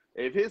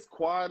if his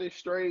quad is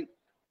straight,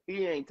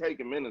 he ain't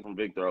taking minutes from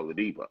Victor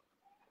Oladipo.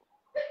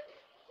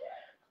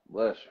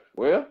 Bless you.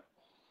 Well,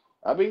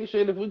 I mean,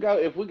 shit. If we got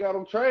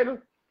to trade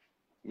him,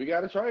 we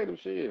got to trade him.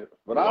 Shit.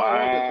 But I don't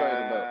want to trade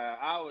him though.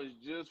 I was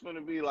just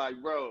gonna be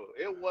like, bro,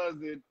 it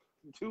wasn't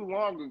too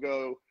long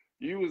ago.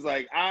 You was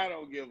like, I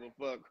don't give a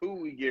fuck who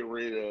we get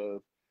rid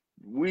of.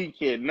 We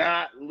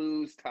cannot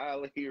lose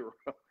Tyler Hero.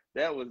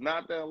 That was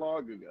not that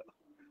long ago.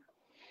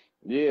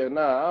 Yeah,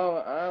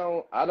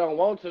 I don't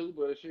want to,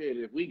 but shit,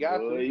 if we got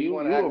to, you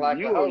want to act like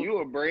you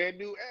a brand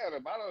new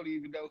Adam. I don't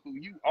even know who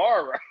you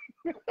are right.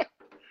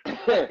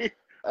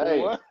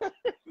 Hey, what?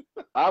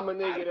 I'm a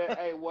nigga that,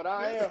 hey, what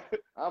I am,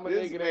 I'm a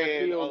nigga that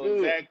feel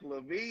good. Zach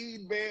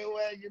LaVine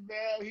bandwagon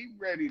now. He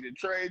ready to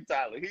trade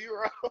Tyler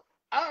Hero.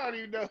 I don't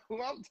even know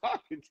who I'm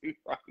talking to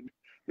right now.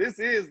 This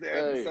is the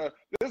episode.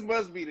 This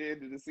must be the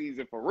end of the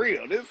season for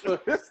real. This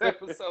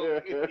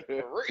episode is for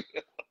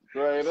real.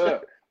 Straight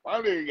up. My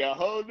nigga got a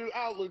whole new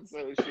outlooks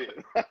on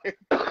shit.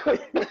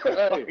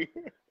 Hey.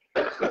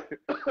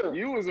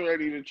 You was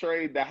ready to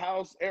trade the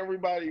house,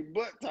 everybody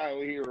but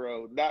Tyler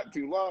Hero not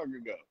too long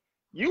ago.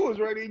 You was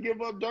ready to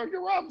give up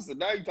Duncan Robinson.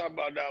 Now you talking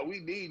about, now we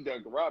need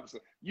Duncan Robinson.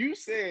 You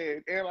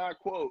said, and I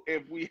quote,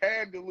 if we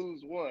had to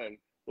lose one,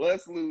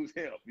 let's lose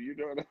him. You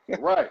know what I'm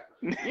saying? Right.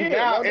 Yeah,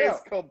 now no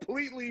it's doubt.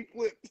 completely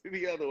flipped to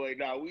the other way.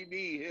 Now we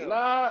need him.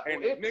 Nah,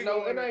 and if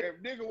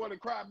nigga want to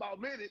cry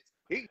about minutes,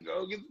 he can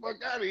go get the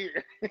fuck out of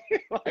here.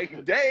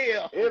 Like,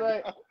 damn. It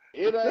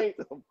ain't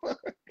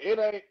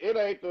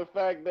the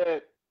fact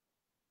that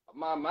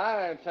my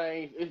mind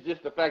changed. It's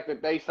just the fact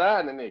that they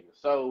signed the nigga.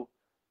 So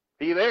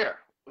he there.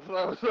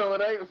 So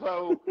it ain't,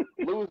 so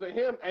losing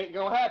him ain't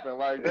gonna happen.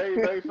 Like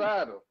they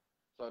signed him.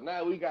 So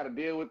now we gotta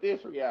deal with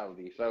this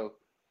reality. So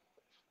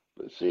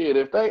but shit,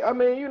 if they, I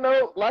mean, you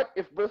know, like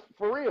but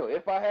for real,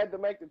 if I had to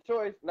make the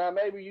choice, now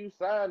maybe you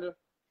signed him,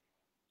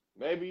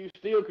 maybe you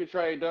still could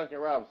trade Duncan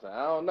Robinson.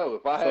 I don't know.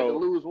 If I had to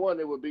lose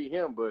one, it would be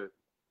him. But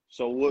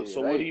so what? Yeah,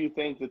 what do you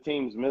think the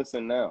team's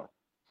missing now?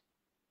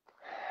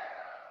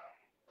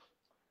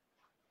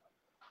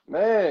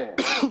 Man,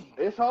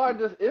 it's hard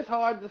to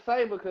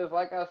say because,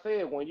 like I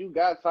said, when you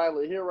got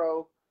Tyler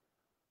Hero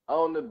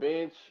on the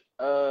bench,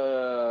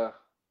 PJ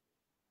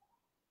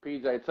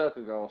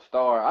Tucker gonna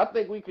start. I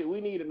think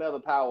we need another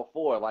power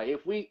forward. Like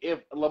if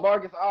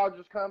LaMarcus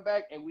Aldridge come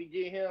back and we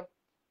get him,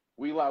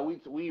 we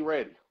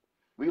ready.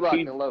 We locked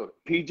and loaded.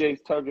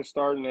 PJ Tucker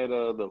starting at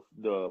the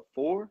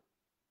 4?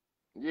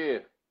 Yeah.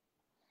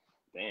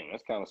 Damn,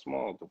 that's kind of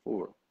small at the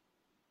 4.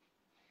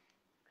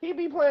 He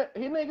be playing.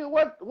 He nigga,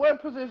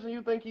 what position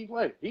you think he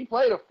played? He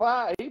played a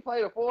 5. He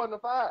played a 4 and a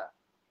 5.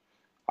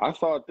 I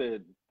thought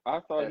he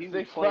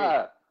was playing.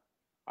 6'5".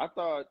 I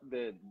thought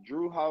that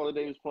Drew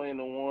Holiday was playing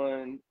the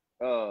 1.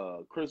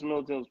 Chris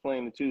Middleton was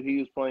playing the 2. He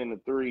was playing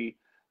the 3.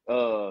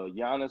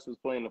 Giannis was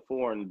playing the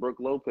 4, and Brook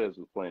Lopez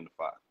was playing the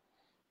 5.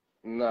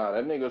 Nah,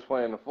 that nigga was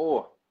playing the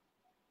 4.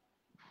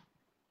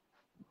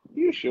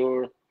 You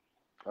sure?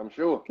 I'm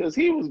sure. Because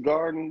he was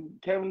guarding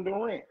Kevin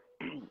Durant.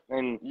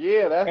 And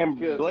yeah, that's and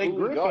because Blake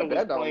Griffin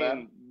was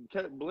playing.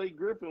 Blake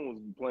Griffin was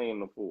playing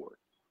the 4.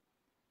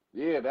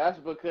 Yeah, that's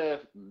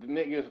because the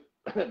niggas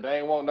they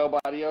ain't want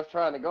nobody else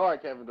trying to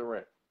guard Kevin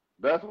Durant.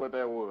 That's what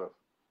that was.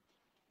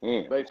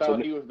 Yeah. They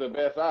thought he was the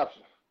best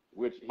option.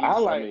 which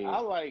I mean,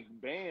 like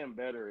Bam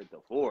better at the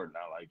 4 than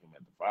I like him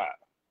at the 5.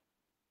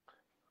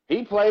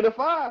 he played the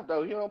 5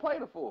 though. He don't play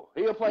the 4.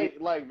 He'll play Yeah.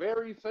 like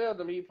very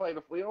seldom. He play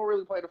the 4. He don't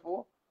really play the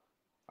 4.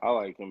 I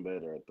like him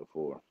better at the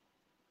 4.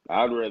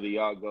 I'd rather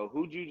y'all go.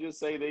 Who'd you just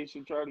say they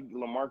should try to get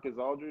LaMarcus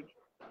Aldridge?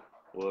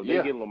 Well, if they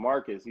Yeah. get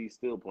LaMarcus, he's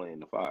still playing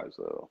the 5.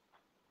 So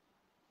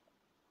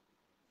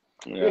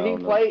Yeah, I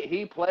don't know.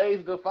 he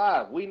plays the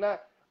 5. We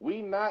not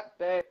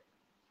that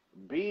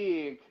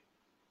big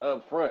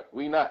up front.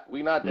 We not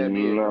that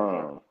big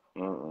up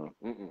front.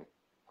 No.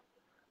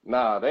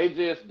 Nah,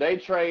 they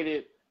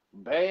traded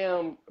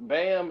Bam.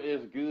 Bam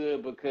is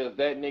good because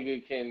that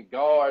nigga can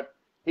guard.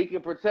 He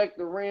can protect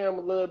the rim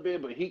a little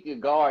bit, but he can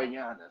guard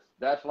Giannis.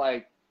 That's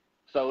like,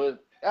 so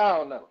it's, I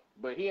don't know,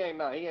 but he ain't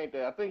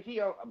that. I think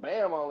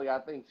Bam only, I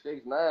think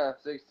 6'9",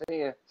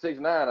 6'10",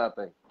 6'9", I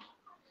think.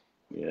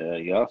 Yeah,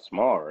 y'all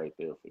small right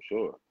there for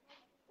sure.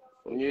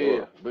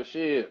 Yeah, but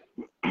shit,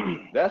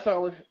 that's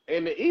only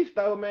in the East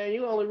though, man.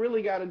 You only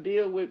really got to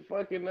deal with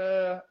fucking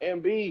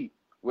Embiid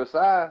with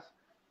size.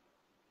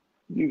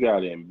 You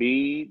got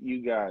Embiid.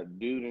 You got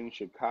dude in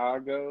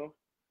Chicago.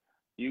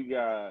 You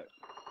got.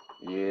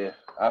 Yeah,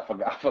 I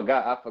forgot. We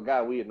got to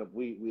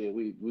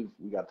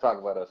talk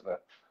about us now.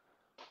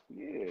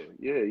 Yeah.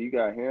 You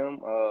got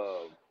him.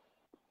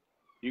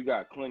 You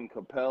got Clint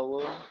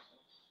Capella.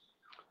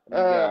 He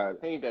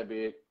ain't that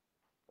big.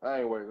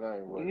 I ain't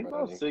worried. He's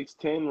about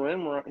 6'10"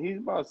 rim run. He's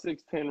about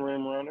 6'10"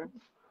 rim runner.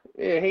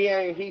 Yeah,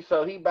 he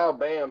about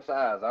Bam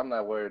size. I'm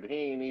not worried. He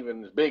ain't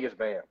even as big as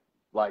Bam,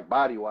 like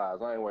body wise.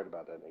 I ain't worried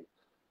about that nigga.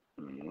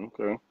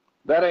 Okay.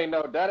 That ain't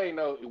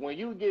no. When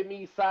you give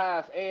me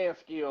size and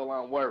skill,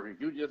 I'm worried.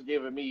 You just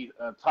giving me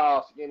a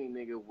tall, skinny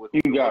nigga with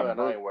You got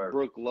I ain't worried.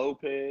 Brook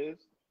Lopez.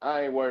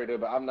 I ain't worried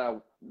about. I'm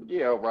not.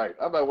 Yeah, right.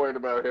 I'm not worried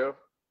about him.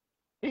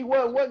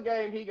 What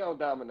game he gonna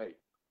dominate?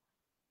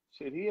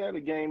 Shit, he had a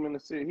game in the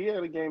series. He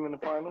had a game in the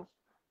finals.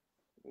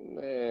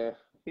 Man,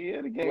 he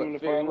had a game in the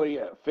finals. What he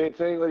had?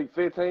 15?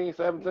 15,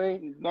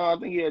 17? No, I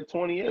think he had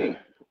 28.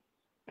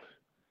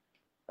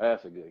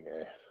 That's a good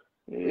game.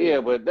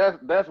 Yeah, but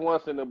that's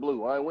once in the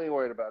blue. We ain't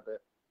worried about that.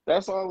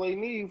 That's all they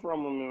need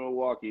from him in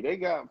Milwaukee. They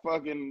got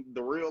fucking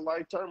the real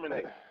life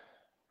Terminator.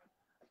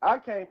 I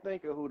can't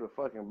think of who the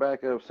fucking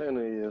backup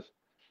center is.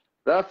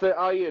 That's it.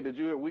 Oh yeah,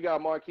 we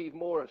got Marquise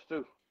Morris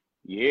too.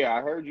 Yeah,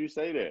 I heard you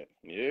say that.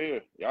 Yeah,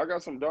 y'all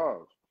got some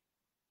dogs.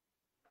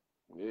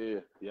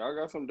 Yeah, y'all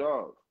got some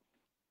dogs.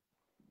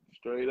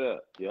 Straight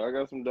up, y'all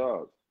got some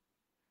dogs.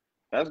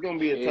 That's gonna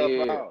be a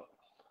tough out.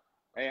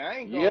 Hey, I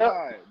ain't gonna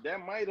lie.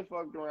 That might have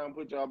fucked around and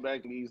put y'all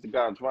back in the Eastern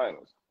Conference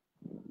Finals.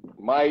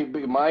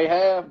 Might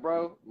have,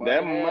 bro.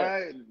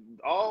 Might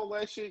all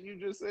that shit you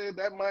just said,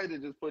 that might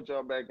have just put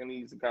y'all back in the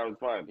Eastern Conference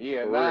Finals.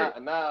 Yeah,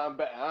 now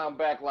I'm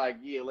back like,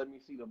 let me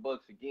see the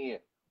Bucks again.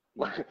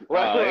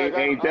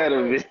 Ain't that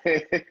a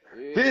bit?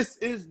 This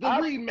is the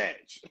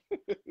rematch.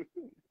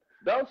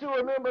 Don't you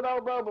remember though,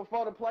 bro?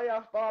 Before the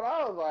playoffs started,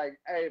 I was like,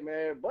 "Hey,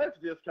 man, Bucks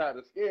just kind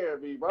of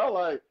scared me, bro."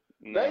 Like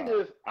they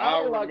just.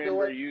 I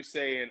remember you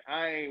saying,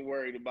 "I ain't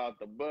worried about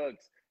the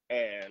Bucks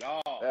at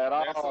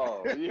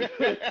all." Yeah.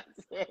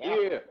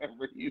 I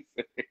remember you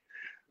saying.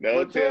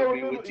 Don't tell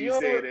me what you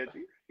said.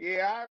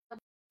 Yeah.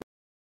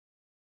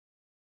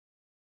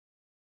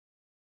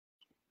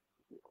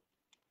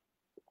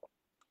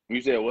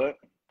 You said what?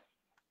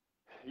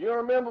 You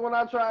remember when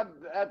I tried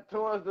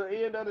towards the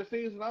end of the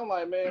season? I'm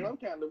like, man, I'm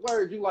kind of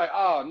worried. You like,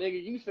 oh,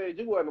 nigga, you said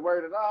you wasn't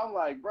worried at all. I'm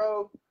like,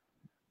 bro,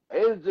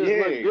 it's just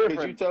look different.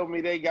 Because you told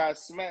me they got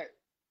smacked.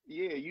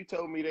 Yeah, you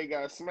told me they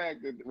got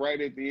smacked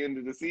right at the end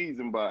of the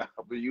season, but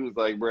you was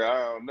like, bro, I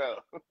don't know.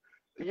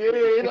 Yeah,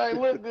 it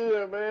ain't look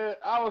good, man.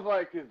 I was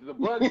like, because the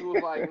Bucks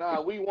was like, nah,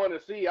 we want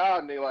to see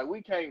y'all niggas. Like,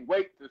 we can't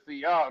wait to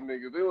see y'all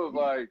niggas. It was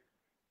like,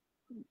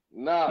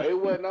 nah, it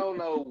wasn't on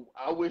no,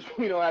 I wish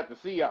we don't have to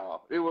see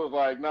y'all. It was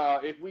like, nah,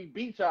 if we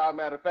beat y'all,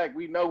 matter of fact,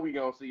 we know we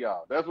going to see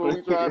y'all. That's what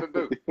we trying to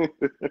do.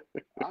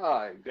 I'm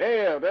like,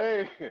 damn,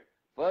 they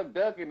fuck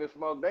ducking the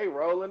smoke. They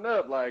rolling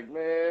up like,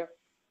 man,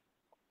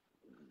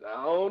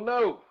 I don't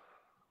know.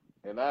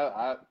 And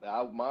I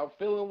my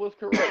feeling was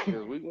correct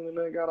because we went in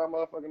there and got our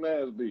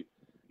motherfucking ass beat.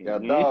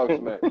 Got dog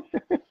smacked.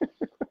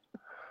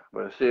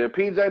 But shit,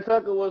 PJ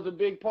Tucker was a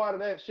big part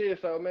of that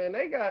shit. So man,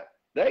 they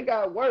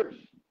got worse.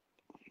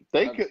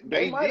 They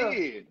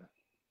did.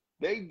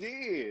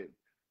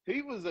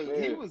 He was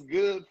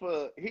good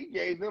for. He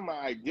gave them an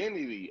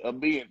identity of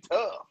being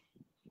tough.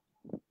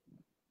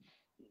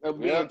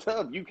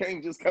 Tough. You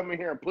can't just come in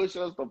here and push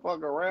us the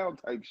fuck around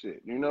type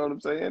shit. You know what I'm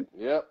saying?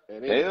 Yep.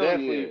 And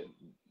it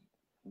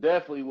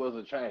definitely was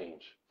a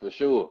change for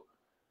sure.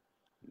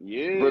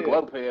 Yeah. Brook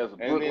Lopez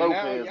now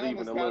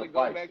even a little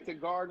go back to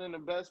guarding the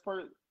best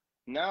person.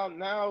 Now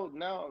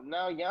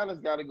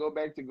Giannis got to go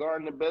back to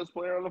guarding the best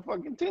player on the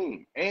fucking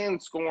team and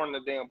scoring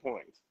the damn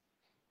points.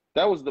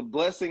 That was the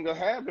blessing of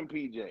having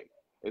PJ,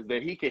 is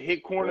that he could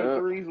hit corner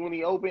threes when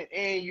he opened,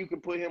 and you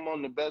could put him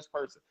on the best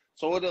person.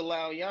 So it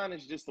allowed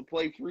Giannis just to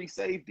play free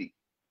safety.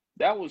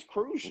 That was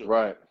crucial.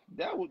 Right.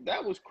 That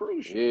was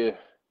crucial. Yeah.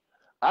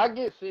 I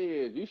get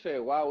shit. You said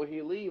why would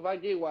he leave? I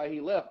get why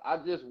he left. I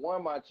just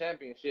won my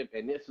championship,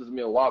 and this is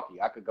Milwaukee.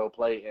 I could go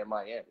play in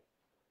Miami.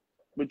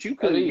 But you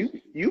That's could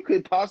easy. you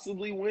could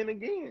possibly win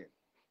again.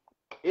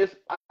 It's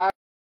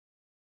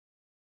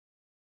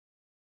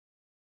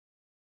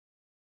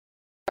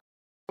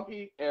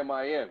Milwaukee and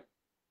Miami.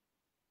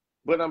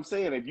 But I'm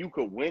saying if you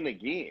could win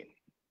again,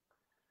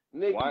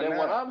 Nigga, why then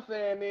what not? I'm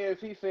saying is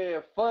he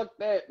said, fuck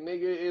that,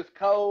 nigga. It's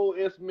cold.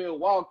 It's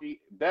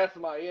Milwaukee. That's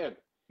Miami.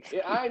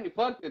 I ain't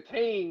fuck the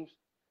teams.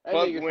 That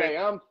Fuck nigga win,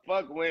 say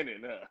fuck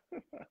winning, huh?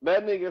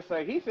 that nigga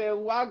say he said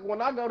when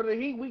I go to the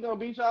Heat, we gonna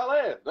beat y'all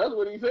ass. That's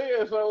what he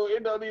said, so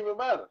it don't even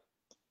matter.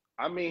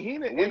 I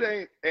mean, it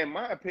ain't, in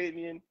my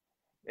opinion,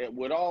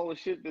 with all the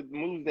shit, the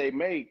moves they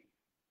make,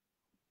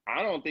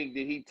 I don't think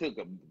that he took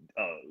a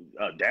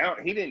down.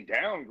 He didn't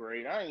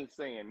downgrade. I ain't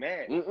saying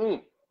that.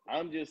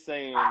 I'm just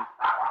saying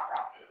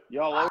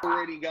y'all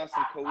already got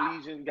some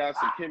cohesion, got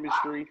some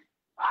chemistry.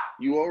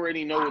 You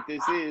already know what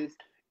this is.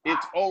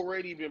 It's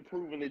already been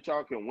proven that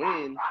y'all can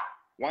win.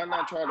 Why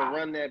not try to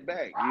run that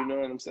back? You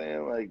know what I'm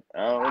saying? Like,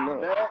 I don't know.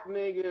 That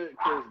nigga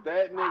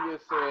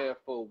said,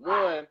 for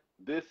one,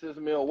 this is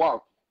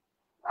Milwaukee.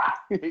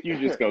 You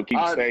just gonna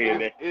keep saying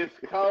that. It's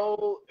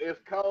cold.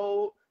 It's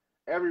cold.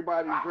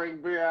 Everybody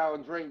drink beer out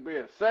and drink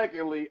beer.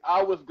 Secondly,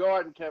 I was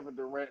guarding Kevin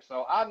Durant,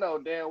 so I know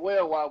damn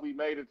well why we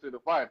made it to the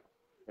final.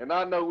 And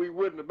I know we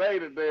wouldn't have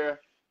made it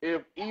there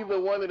if either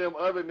one of them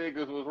other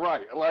niggas was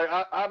right. Like,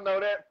 I know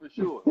that for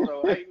sure.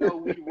 So ain't no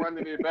we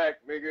running it back,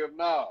 nigga.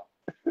 Nah.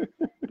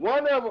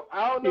 One of them,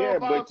 I don't know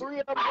if all three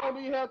of them gonna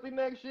be healthy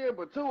next year,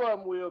 but two of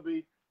them will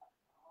be.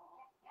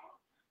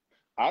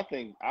 I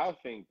think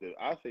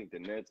the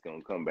Nets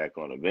gonna come back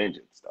on a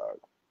vengeance, dog.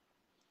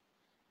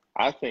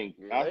 I think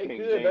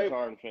James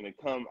Harden finna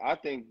come. I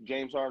think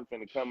James Harden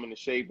finna come into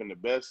shape in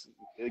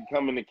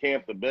come into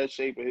camp the best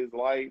shape of his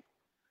life.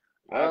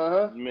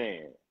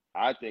 Man,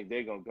 I think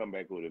they're gonna come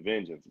back with a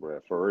vengeance, bro.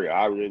 For real,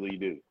 I really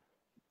do.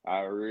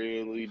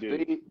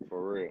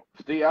 For real.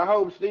 Steve, I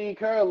hope Steve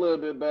Kerr a little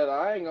bit better.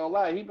 I ain't gonna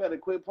lie, he better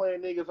quit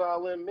playing niggas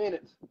all in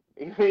minutes.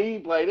 He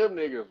played them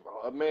niggas,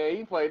 man.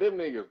 He played them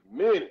niggas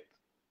minutes.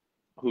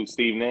 Who,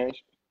 Steve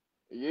Nash?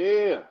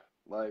 Yeah.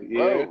 Like,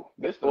 yeah. Bro,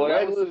 it's the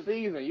regular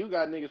season. You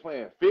got niggas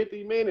playing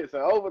 50 minutes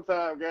and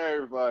overtime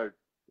games. Like,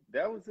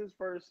 that was his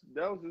first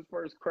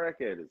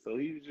crack at it. So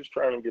he was just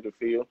trying to get a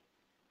feel.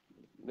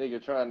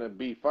 Nigga trying to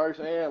be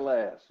first and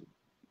last.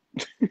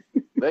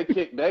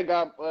 They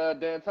got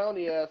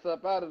D'Antoni ass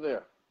up out of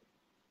there.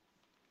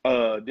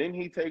 Didn't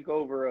he take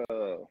over?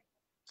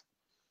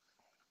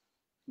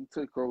 He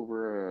took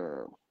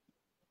over.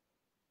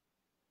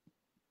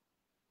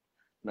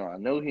 No, I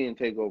know he didn't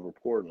take over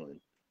Portland.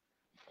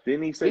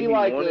 Didn't he say he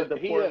wanted the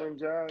Portland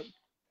job?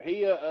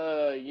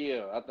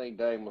 Yeah, I think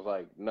Dame was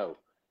like, no.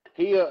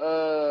 He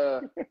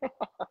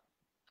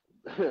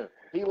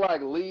he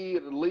like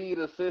lead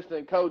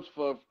assistant coach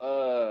for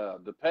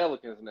the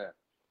Pelicans now.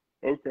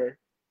 Okay.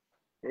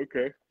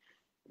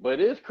 But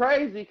it's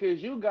crazy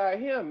because you got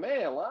him,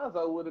 man.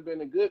 Lonzo would have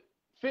been a good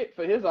fit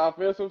for his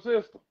offensive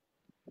system.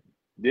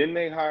 Didn't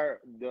they hire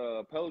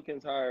the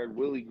Pelicans hired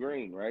Willie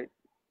Green, right?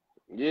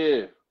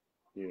 Yeah.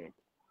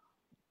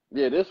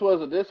 This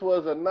was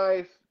a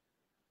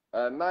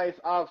nice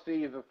off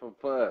season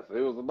for us.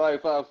 It was a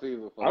nice off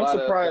season for I'm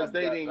surprised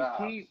they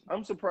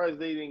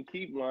didn't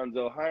keep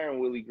Lonzo hiring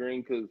Willie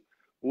Green, because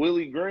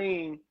Willie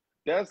Green,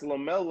 that's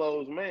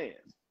LaMelo's man.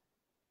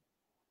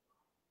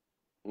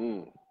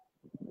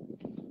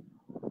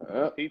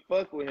 He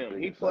fucked with him.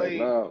 He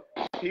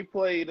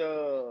played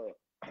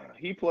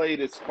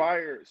at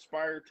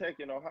Spire Tech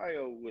in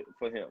Ohio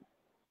for him.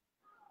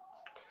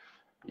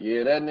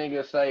 Yeah, that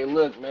nigga say,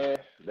 look, man,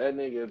 that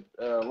nigga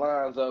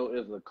Lonzo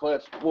is a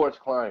clutch sports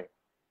client.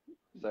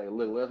 Say,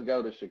 look, let's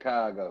go to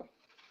Chicago.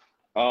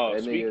 Oh,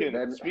 speaking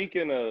of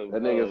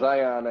that nigga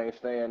Zion ain't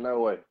staying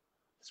no way.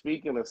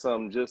 Speaking of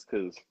something, just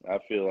because I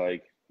feel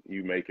like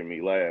you making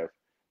me laugh,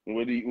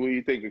 what do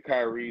you think of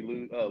Kyrie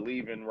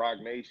leaving Rock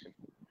Nation?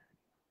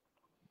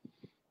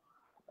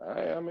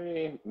 I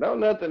mean, no,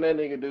 nothing that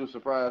nigga do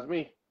surprised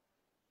me.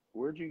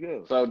 Where'd you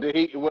go? So did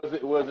he? Was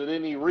it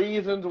any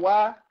reasons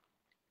why?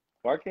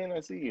 Why can't I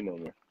see you no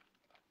more?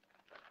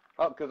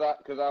 Oh, cause I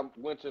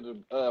went to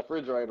the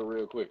refrigerator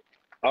real quick.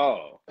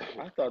 Oh,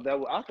 I thought that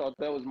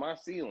was my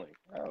ceiling.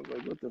 I was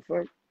like, what the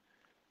fuck?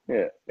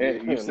 Yeah,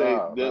 and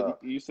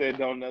you said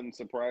don't nothing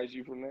surprise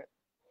you from that?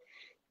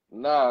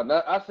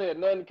 No, I said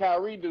nothing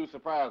Kyrie do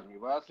surprised me.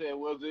 But I said,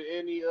 was there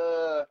any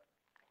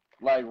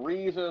like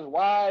reasons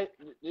why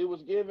it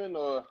was given,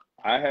 or?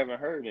 I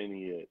haven't heard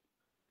any yet.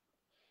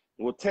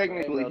 Well,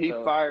 technically, he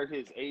fired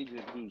his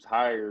agent who's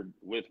hired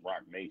with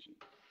Rock Nation.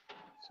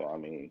 So I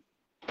mean,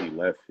 he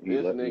left.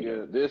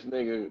 This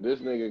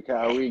nigga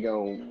Kyrie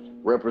gonna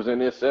represent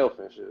himself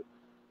and shit.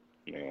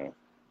 Yeah,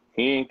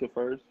 he ain't the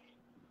first.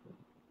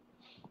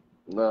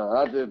 No,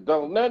 I just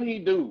don't. Nothing he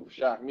do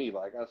shock me.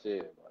 Like I said,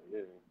 like,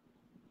 yeah.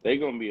 They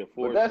gonna be a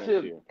force next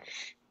year.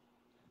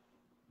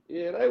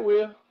 Yeah, they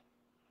will.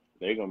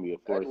 They gonna be a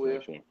force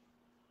next year.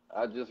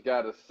 I just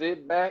gotta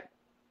sit back,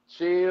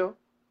 chill,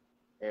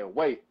 and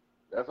wait.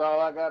 That's all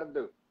I got to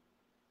do.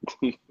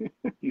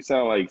 You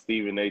sound like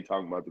Stephen A.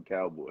 talking about the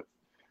Cowboys.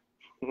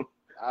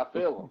 I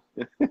feel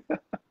them.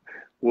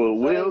 Well,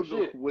 Same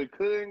shit. what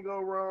couldn't go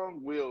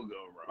wrong will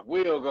go wrong.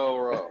 Will go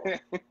wrong.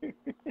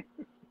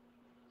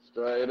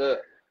 Straight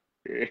up.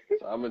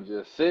 So I'm going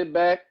to just sit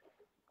back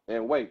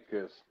and wait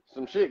because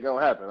some shit going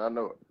to happen. I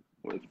know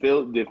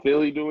it. Did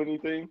Philly do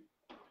anything?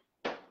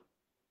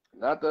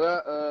 Not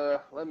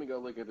that let me go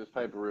look at this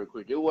paper real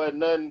quick. It wasn't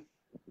nothing.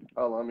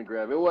 Hold on, let me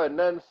grab it. It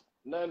wasn't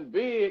nothing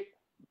big.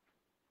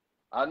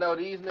 I know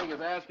these niggas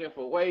asking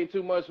for way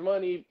too much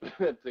money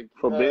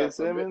for Ben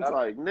Simmons.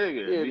 Like,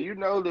 nigga, yeah. Do you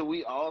know that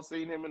we all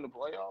seen him in the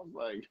playoffs?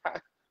 Like,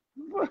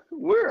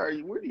 where are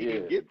you? Where do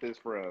you get this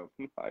from?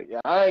 Like,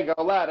 yeah, I ain't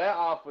gonna lie. That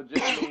offer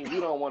just means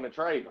you don't want to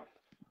trade him.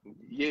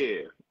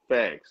 Yeah,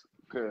 facts.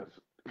 Cause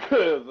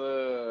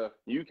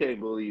you can't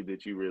believe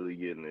that you really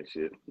getting this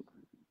shit.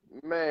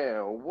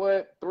 Man,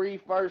 what? 3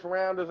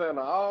 first-rounders and an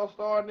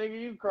all-star,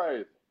 nigga? You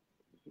crazy.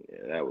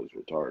 Yeah, that was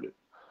retarded.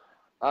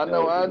 I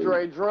know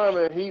Andre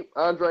Drummond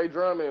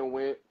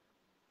went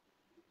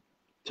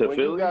to when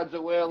Philly. You got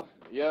Joel.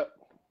 Yep.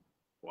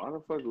 Why the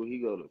fuck would he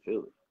go to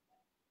Philly?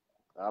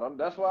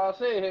 That's why I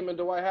said him and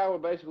Dwight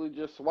Howard basically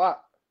just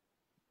swapped.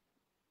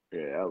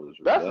 Yeah, that was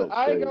I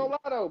crazy. ain't gonna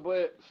lie though,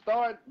 but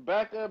start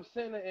backup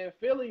center in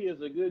Philly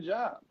is a good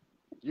job.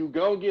 You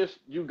gonna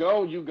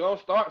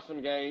start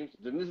some games.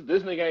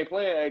 This nigga ain't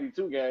playing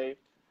 82 games.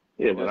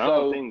 Yeah, but I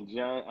don't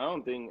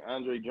think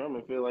Andre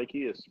Drummond feel like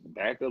he is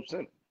backup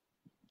center.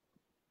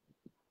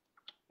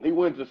 He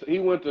went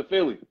to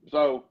Philly,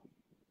 so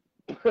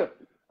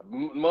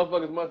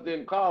motherfuckers must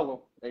didn't call him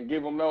and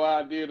give him no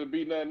idea to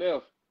be nothing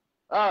else.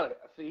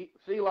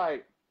 See,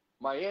 like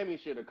Miami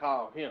should have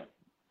called him.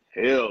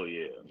 Hell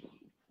yeah,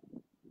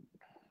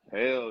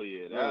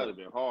 that would have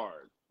been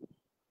hard.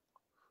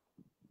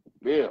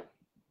 Yeah,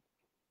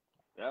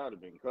 that would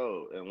have been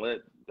cold, and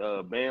let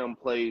Bam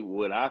play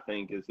what I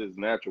think is his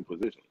natural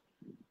position.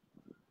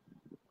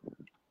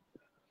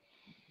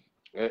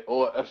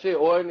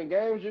 Or in the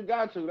games you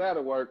got to,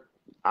 that'll work.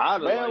 I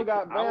would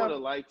have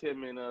liked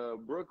him in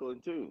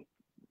Brooklyn too.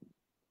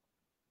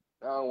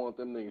 I don't want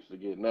them niggas to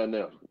get nothing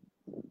else.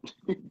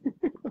 They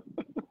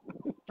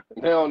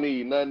don't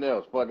need nothing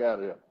else. Fuck out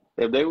of here.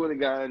 If they would have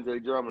got Andre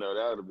Drummond,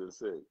 that would have been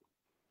sick.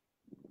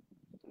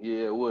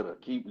 Yeah, it would have.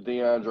 Keep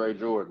DeAndre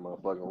Jordan,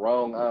 motherfucking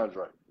wrong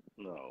Andre.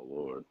 No,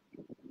 Lord.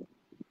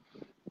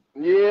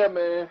 Yeah,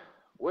 man.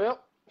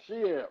 Well,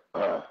 shit.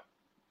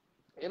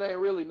 It ain't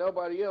really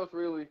nobody else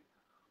really.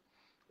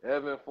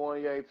 Evan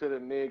Fournier to the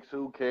Knicks.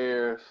 Who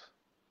cares?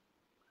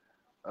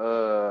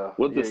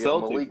 What the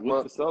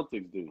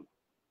Celtics do?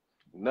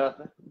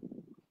 Nothing.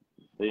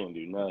 They didn't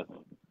do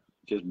nothing.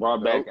 Just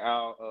brought back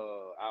Al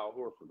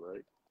Horford,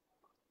 right?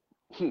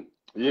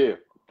 Yeah.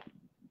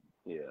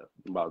 Yeah.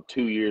 About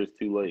 2 years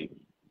too late.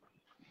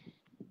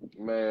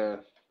 Man.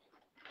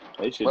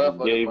 They should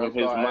just gave him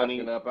his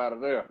money. Up out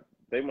of there.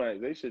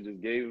 They should just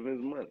gave him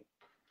his money.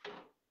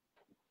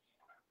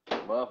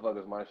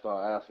 Motherfuckers might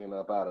start asking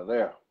up out of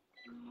there.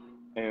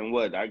 And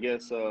what? I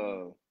guess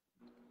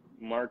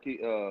Marcus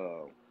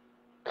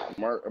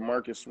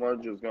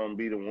Smart is gonna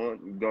be the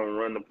one gonna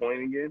run the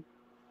point again.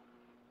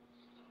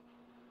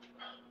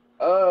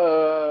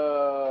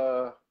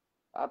 I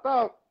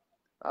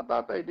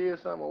thought they did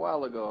something a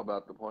while ago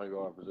about the point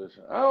guard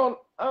position. I don't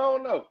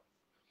know.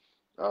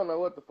 I don't know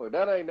what the fuck.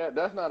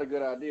 That's not a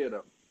good idea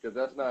though, because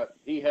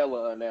he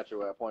hella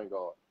unnatural at point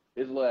guard.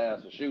 His little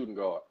ass a shooting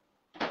guard.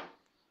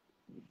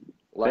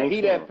 Like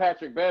that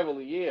Patrick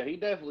Beverly, yeah, he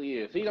definitely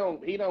is. He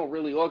don't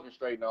really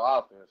orchestrate no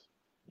offense.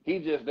 He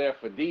just there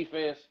for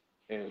defense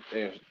and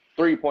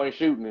 3-point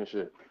shooting and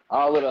shit.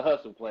 All of the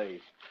hustle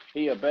plays.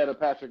 He a better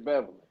Patrick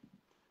Beverly.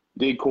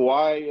 Did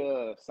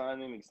Kawhi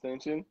sign an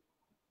extension?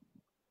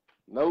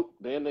 Nope.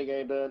 That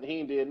nigga ain't done. He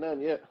ain't did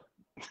nothing yet.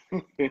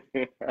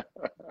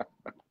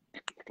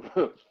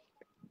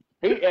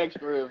 He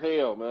extra as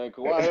hell, man.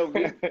 Kawhi,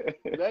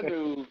 that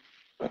dude,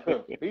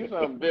 he's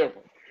something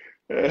different.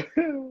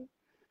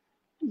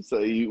 So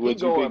you think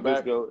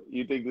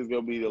this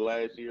gonna be the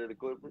last year of the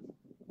Clippers?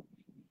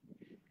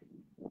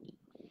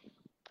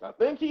 I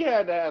think he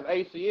had to have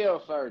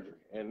ACL surgery,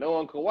 and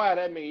knowing Kawhi,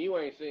 that means you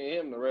ain't seeing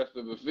him the rest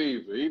of the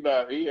season. He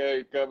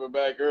ain't coming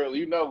back early.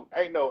 You know,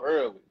 ain't no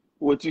early.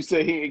 What you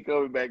say? He ain't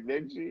coming back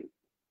next year?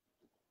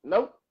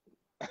 Nope.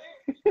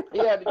 He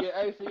had to get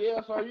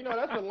ACL surgery. You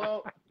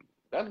know,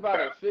 that's about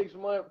a 6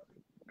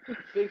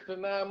 to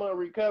 9 month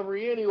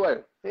recovery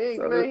anyway. He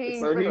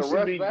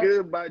should be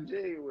good by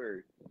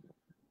January.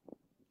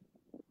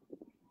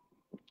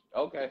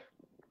 Okay.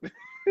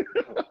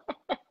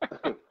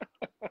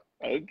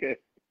 Okay.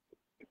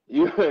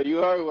 You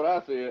heard what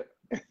I said.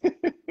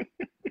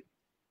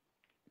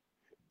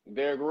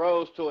 Derrick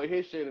Rose tore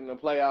his shit in the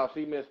playoffs.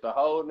 He missed the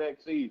whole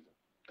next season.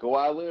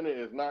 Kawhi Leonard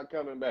is not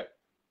coming back.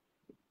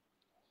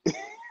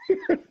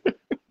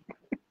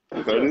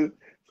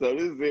 So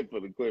this is it for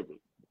the Clippers.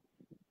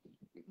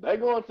 They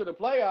going to the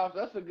playoffs.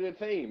 That's a good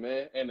team,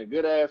 man, and a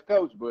good ass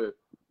coach. But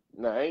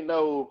they ain't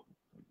no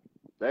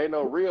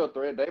real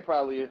threat. They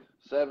probably a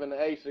 7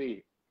 to 8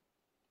 seed.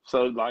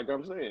 So, like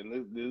I'm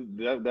saying,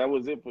 that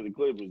was it for the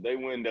Clippers. Their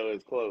window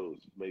is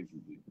closed,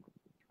 basically.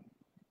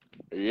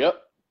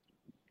 Yep.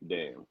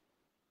 Damn.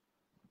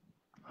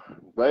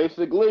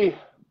 Basically.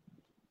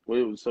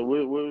 So,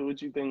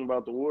 what you think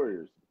about the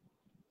Warriors?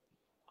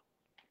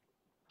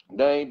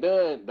 They ain't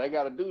done. They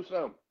got to do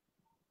something.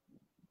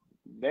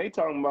 They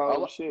talking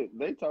about shit.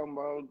 They talking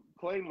about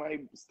Clay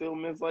might still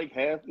miss like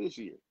half this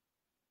year.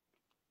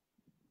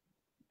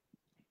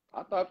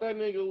 I thought that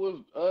nigga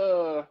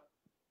was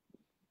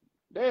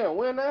damn,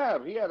 when that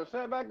happened? He had a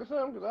setback or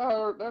something? Because I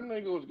heard that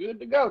nigga was good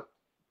to go.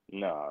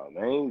 Nah,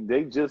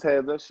 they just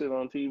had that shit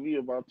on TV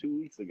about 2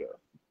 weeks ago.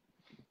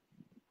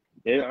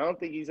 And I don't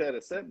think he's had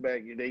a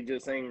setback. They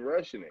just ain't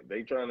rushing it.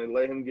 They trying to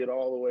let him get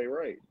all the way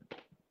right.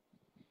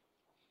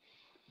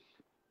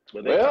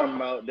 But they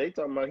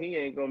talking about he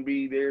ain't gonna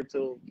be there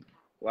till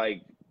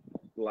like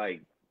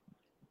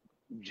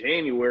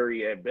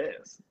January at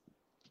best.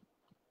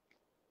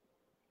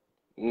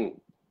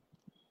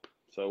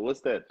 So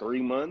what's that,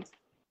 3 months?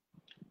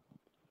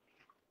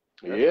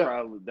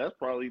 That's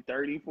probably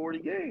 30, 40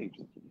 games.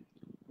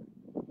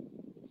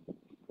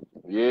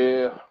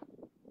 Yeah.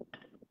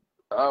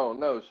 I don't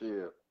know,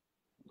 shit.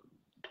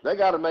 They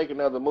got to make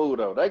another move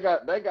though. They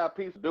got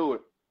pieces to do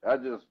it. I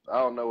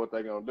don't know what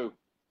they're gonna do.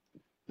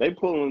 They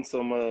pulling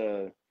some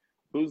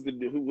what's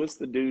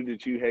the dude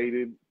that you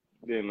hated?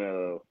 Then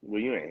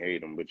well, you ain't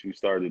hate him, but you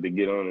started to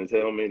get on his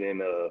helmet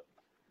in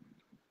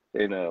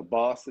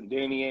Boston,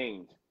 Danny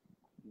Ainge,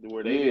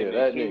 where they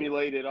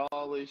accumulated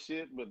all this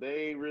shit, but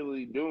they ain't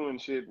really doing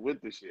shit with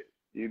the shit.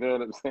 You know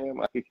what I'm saying?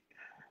 Like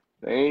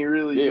they ain't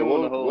really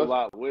doing a whole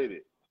lot with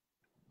it.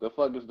 The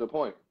fuck is the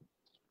point?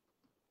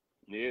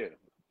 Yeah,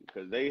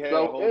 because they had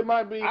it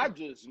might be. I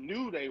just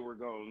knew they was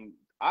gonna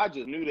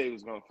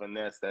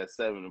finesse that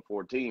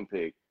 7-14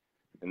 pick,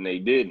 and they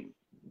didn't.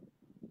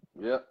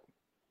 Yep.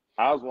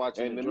 I was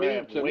watching the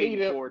draft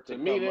waiting for it to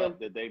come up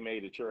that they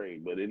made a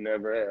trade, but it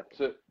never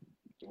happened.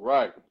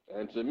 Right.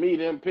 And to me,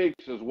 them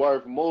picks is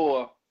worth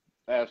more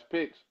as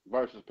picks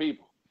versus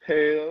people.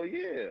 Hell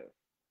yeah.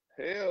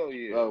 Hell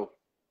yeah. So,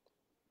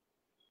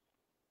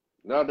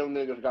 now them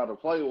niggas got to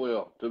play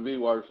well to be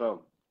worth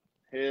something.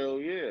 Hell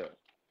yeah.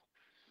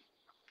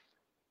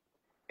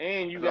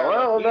 And you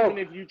even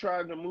if you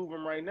tried to move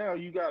them right now,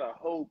 you gotta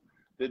hope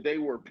that they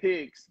were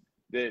picks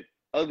that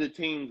other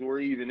teams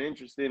were even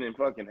interested in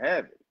fucking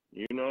having.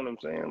 You know what I'm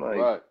saying? Like,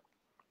 right.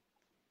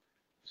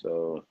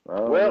 So I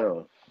don't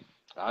know.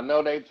 I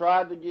know they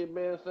tried to get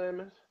Ben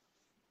Simmons.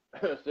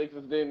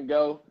 Sixers didn't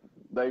go.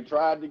 They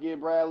tried to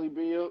get Bradley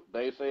Beal.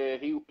 They said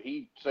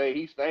he said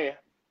he stand.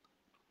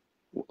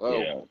 Well,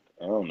 yeah,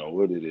 I don't know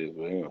what it is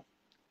with him.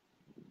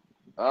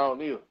 I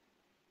don't either.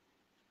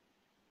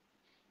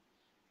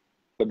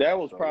 But that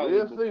was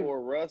probably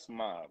before Russ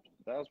mobbed.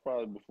 That was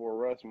probably before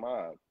Russ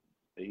mobbed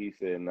that he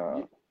said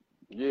nah.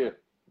 Yeah.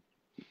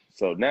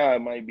 So now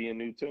it might be a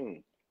new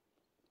tune.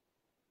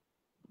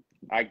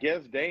 I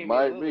guess Damian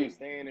Lillard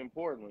staying in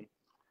Portland.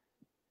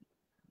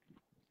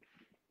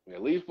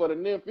 At least for the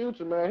near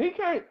future, man. He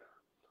can't.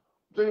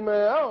 See,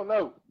 man, I don't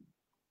know.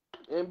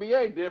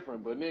 NBA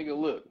different, but nigga,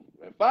 look.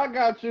 If I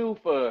got you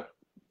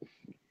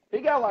he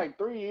got like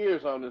 3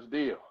 years on this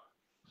deal.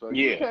 So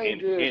yeah, you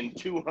can't and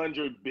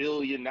 $200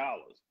 billion.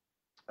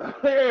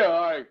 Yeah,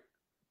 all right.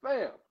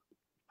 Fam,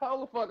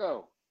 hold the fuck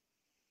on.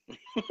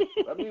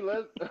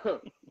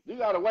 You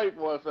gotta wait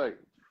for a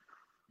second.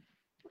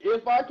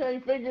 If I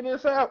can't figure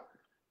this out,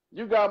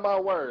 you got my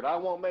word. I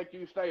won't make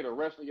you stay the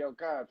rest of your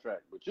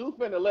contract. But you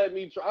finna let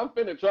me try. I'm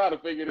finna try to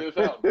figure this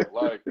out.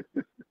 Like,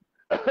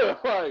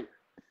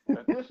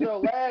 if this your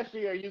last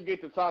year, you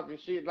get to talking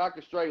shit, and I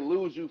can straight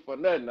lose you for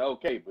nothing.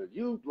 Okay, but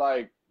you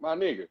like my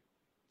nigga.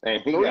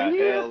 And he got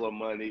hella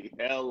money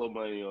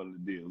on the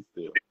deal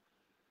still.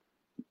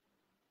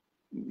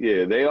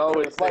 Yeah, they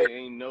always say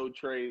ain't no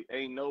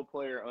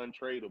player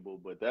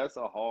untradeable, but that's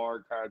a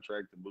hard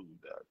contract to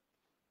move, dog.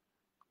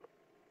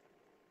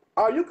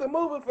 Oh, you can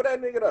move it for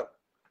that nigga though.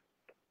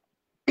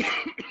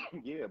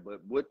 Yeah, but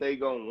what they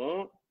gonna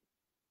want?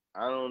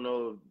 I don't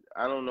know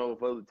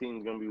if other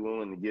teams gonna be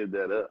willing to give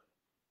that up.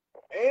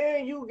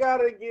 And you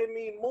gotta give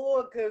me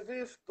more because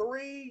it's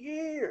 3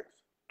 years.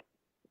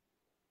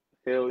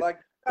 Hell, like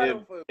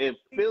if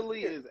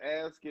Philly is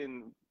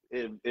asking,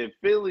 if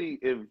Philly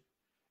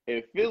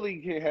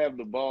can have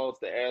the balls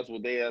to ask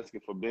what they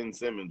asking for Ben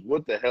Simmons,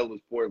 what the hell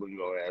is Portland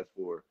gonna ask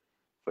for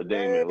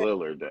Damian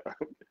Lillard?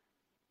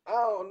 I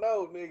don't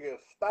know, nigga.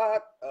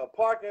 Stock, a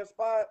parking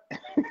spot,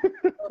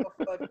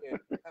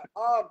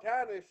 all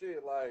kind of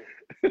shit. Like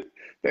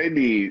they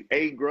need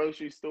 8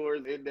 grocery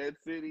stores in that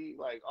city,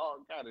 like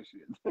all kind of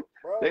shit.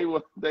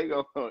 Bro. They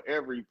go on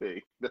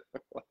everything.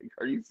 Like,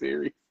 are you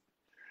serious?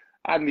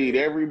 I need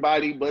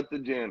everybody but the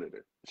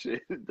janitor.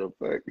 Shit, the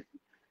fuck.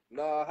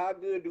 Nah, how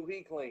good do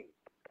he clean?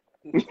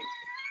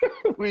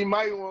 We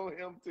might want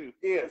him to.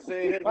 Yeah,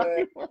 say his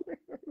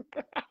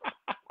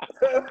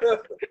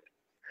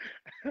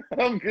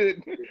I'm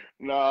good.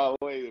 No,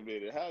 wait a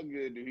minute. How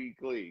good do he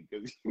clean?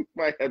 Because you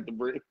might have to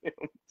bring him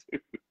too.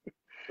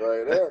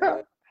 Right there,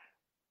 man.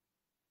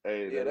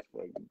 Hey, that's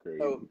fucking crazy.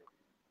 So,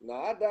 No,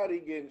 I doubt he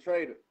getting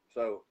traded.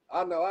 So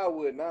I know I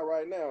would, not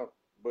right now.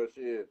 But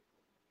shit,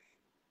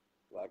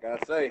 like I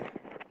say,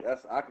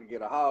 I could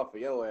get a haul for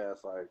your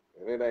ass, like,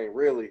 and it ain't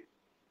really.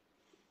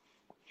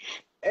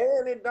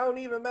 And it don't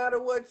even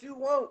matter what you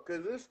want,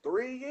 cause it's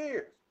 3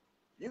 years.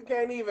 You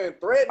can't even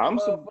threaten a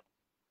motherfucker.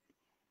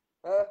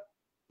 Huh?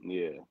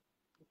 Yeah.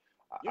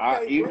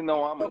 Even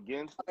though I'm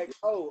against like,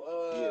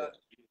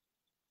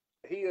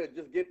 he'll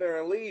just get there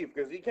and leave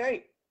because he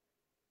can't.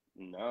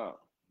 No.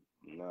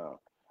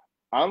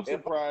 I'm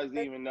surprised,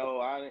 even though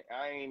I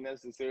ain't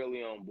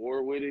necessarily on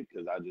board with it,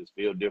 because I just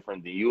feel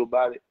different than you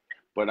about it.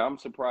 But I'm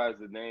surprised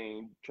that they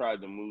ain't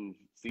tried to move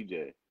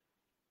CJ.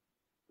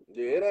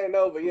 Yeah, it ain't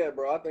over yet,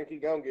 bro. I think he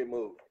gonna get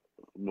moved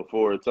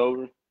Before it's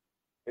over?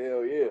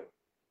 Hell yeah.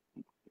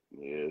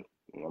 Yeah.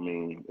 I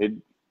mean, it.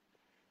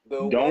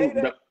 The way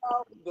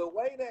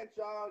that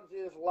y'all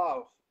just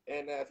lost,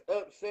 and as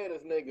upset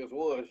as niggas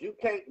was, you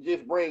can't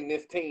just bring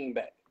this team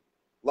back.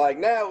 Like,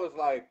 now it's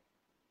like,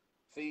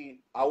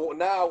 see, I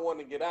want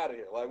to get out of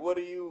here. Like, what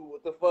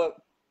the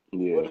fuck?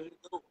 Yeah. What did you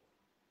do?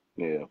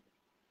 Yeah.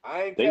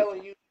 I ain't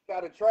telling you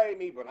gotta trade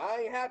me, but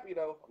I ain't happy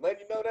though. I'm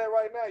letting you know that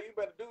right now. You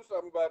better do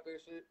something about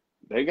this shit.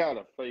 They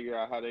gotta figure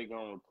out how they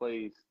gonna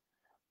replace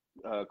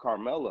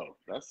Carmelo.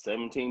 That's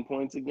 17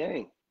 points a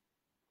game.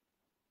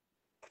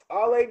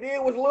 All they did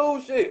was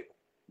lose shit.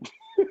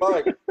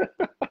 Like,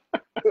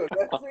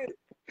 that's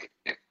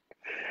it.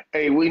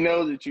 Hey, we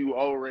know that you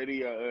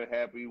already are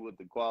unhappy with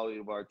the quality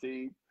of our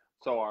team.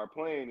 So our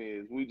plan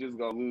is we just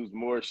gonna lose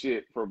more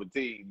shit from a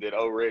team that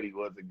already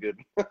wasn't good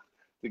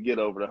to get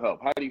over the hump.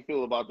 How do you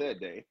feel about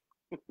that, Dave?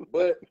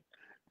 But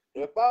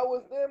if I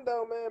was them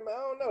though, man, I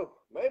don't know.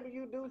 Maybe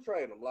you do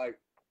trade him, like,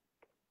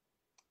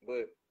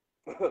 but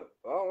I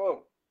don't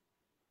know.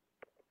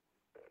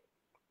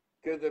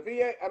 Cause if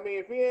he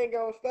ain't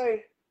gonna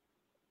stay,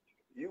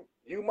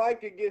 you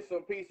might could get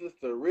some pieces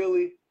to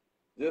really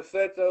just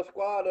set your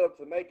squad up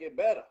to make it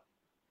better.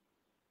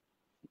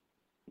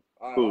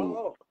 I don't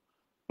know.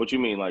 What you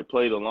mean, like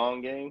play the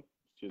long game?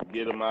 Just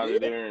get them out of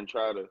there and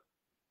try to,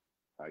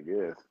 I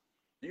guess.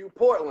 You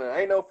Portland,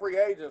 ain't no free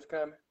agents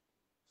coming.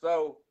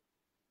 So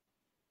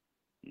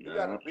you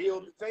gotta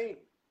build the team.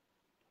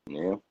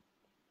 Yeah.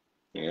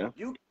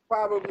 You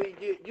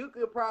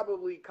could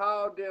probably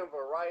call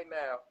Denver right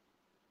now,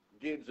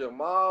 get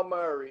Jamal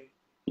Murray.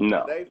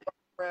 No. They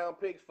first-round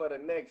picks for the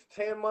next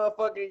 10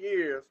 motherfucking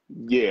years.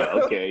 Yeah,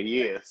 okay,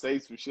 yeah. Say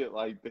some shit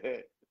like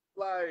that.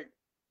 Like,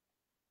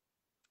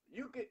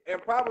 you could,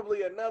 and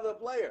probably another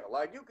player.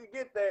 Like, you could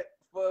get that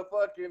for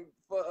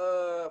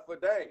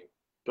Dame.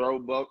 Throw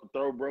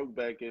Broke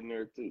back in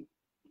there too.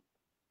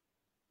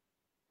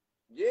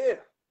 Yeah,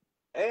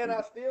 and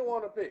I still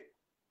want to pick.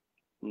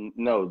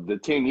 No, the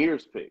 10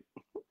 years pick.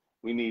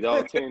 We need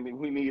all 10.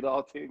 We need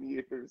all 10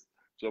 years.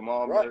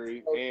 Jamal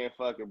Murray and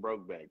fucking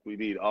Brokeback. We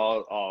need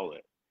all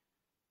it.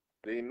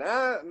 See,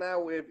 now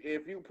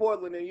if you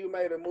Portland and you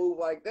made a move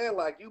like that,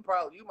 like you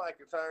might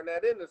could turn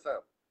that into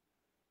something.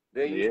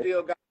 Then you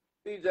still got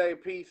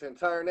CJ piece and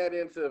turn that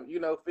into,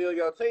 fill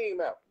your team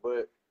out.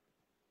 But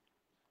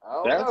I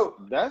don't know.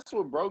 That's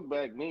what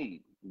Brokeback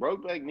need.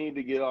 Brokeback need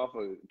to get off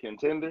a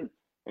contender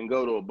and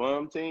go to a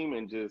bum team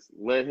and just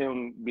let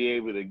him be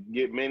able to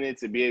get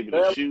minutes and be able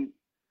to shoot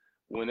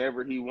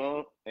whenever he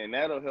wants, and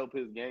that'll help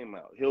his game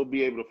out. He'll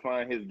be able to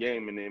find his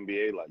game in the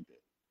NBA like that.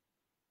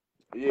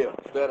 Yeah,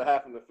 instead of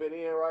having to fit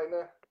in right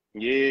now.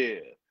 Yeah.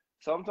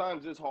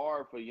 Sometimes it's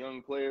hard for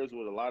young players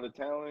with a lot of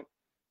talent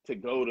to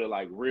go to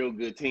like real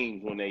good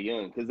teams when they're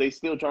young because they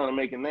still trying to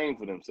make a name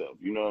for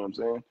themselves. You know what I'm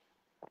saying?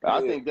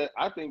 Yeah.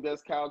 I think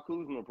that's Kyle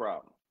Kuzma's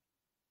problem.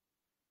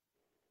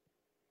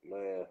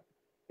 Man,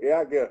 yeah,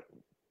 I guess.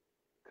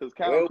 Because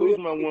Kyle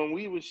Kuzma, when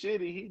we was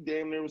shitty, he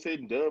damn near was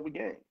hitting dub a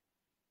game.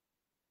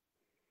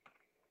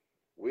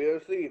 We'll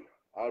see.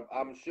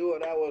 I'm sure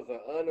that was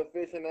an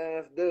inefficient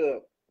ass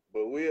dub,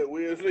 but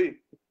we'll see.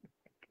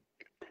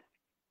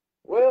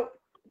 Well,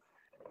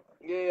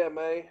 yeah,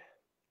 man.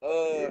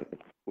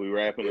 We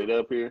wrapping it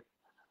up here.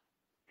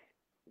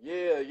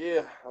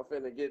 Yeah. I'm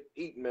finna get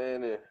eating,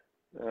 man.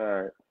 All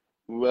right.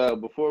 Well,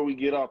 before we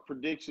get off,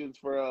 predictions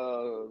for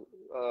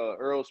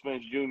Earl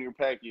Spence Jr.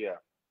 Pacquiao.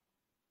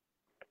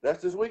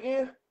 That's this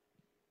weekend?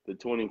 The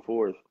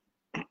 24th.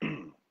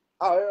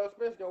 Earl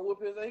Spence gonna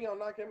whoop his ass. He gonna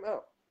knock him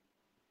out.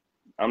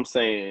 I'm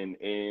saying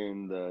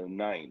in the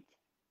 9th.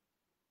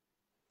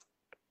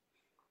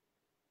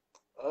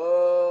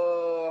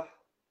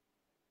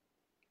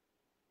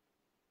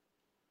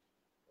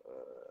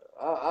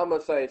 I'm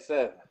gonna say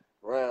 7.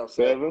 Round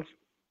 7.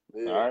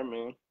 Yeah. All right,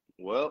 man.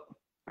 Well,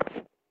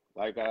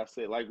 like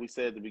we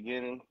said at the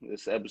beginning,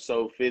 this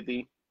episode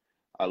 50.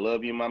 I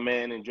love you, my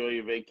man. Enjoy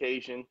your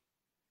vacation.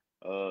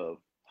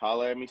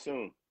 Holler at me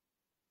soon.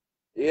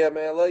 Yeah,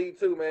 man. Love you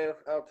too, man.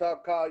 I'll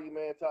call you,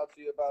 man. Talk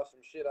to you about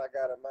some shit I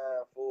got in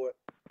mind for it.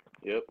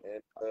 Yep.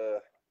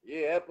 And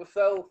yeah,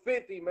 episode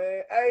 50,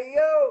 man. Hey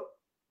yo.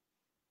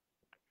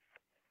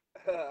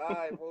 All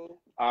right,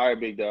 fool. All right,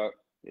 big dog.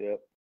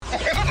 Yep.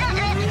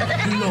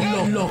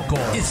 Loco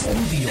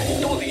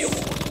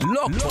Estudio.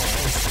 Loco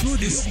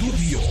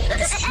Studios.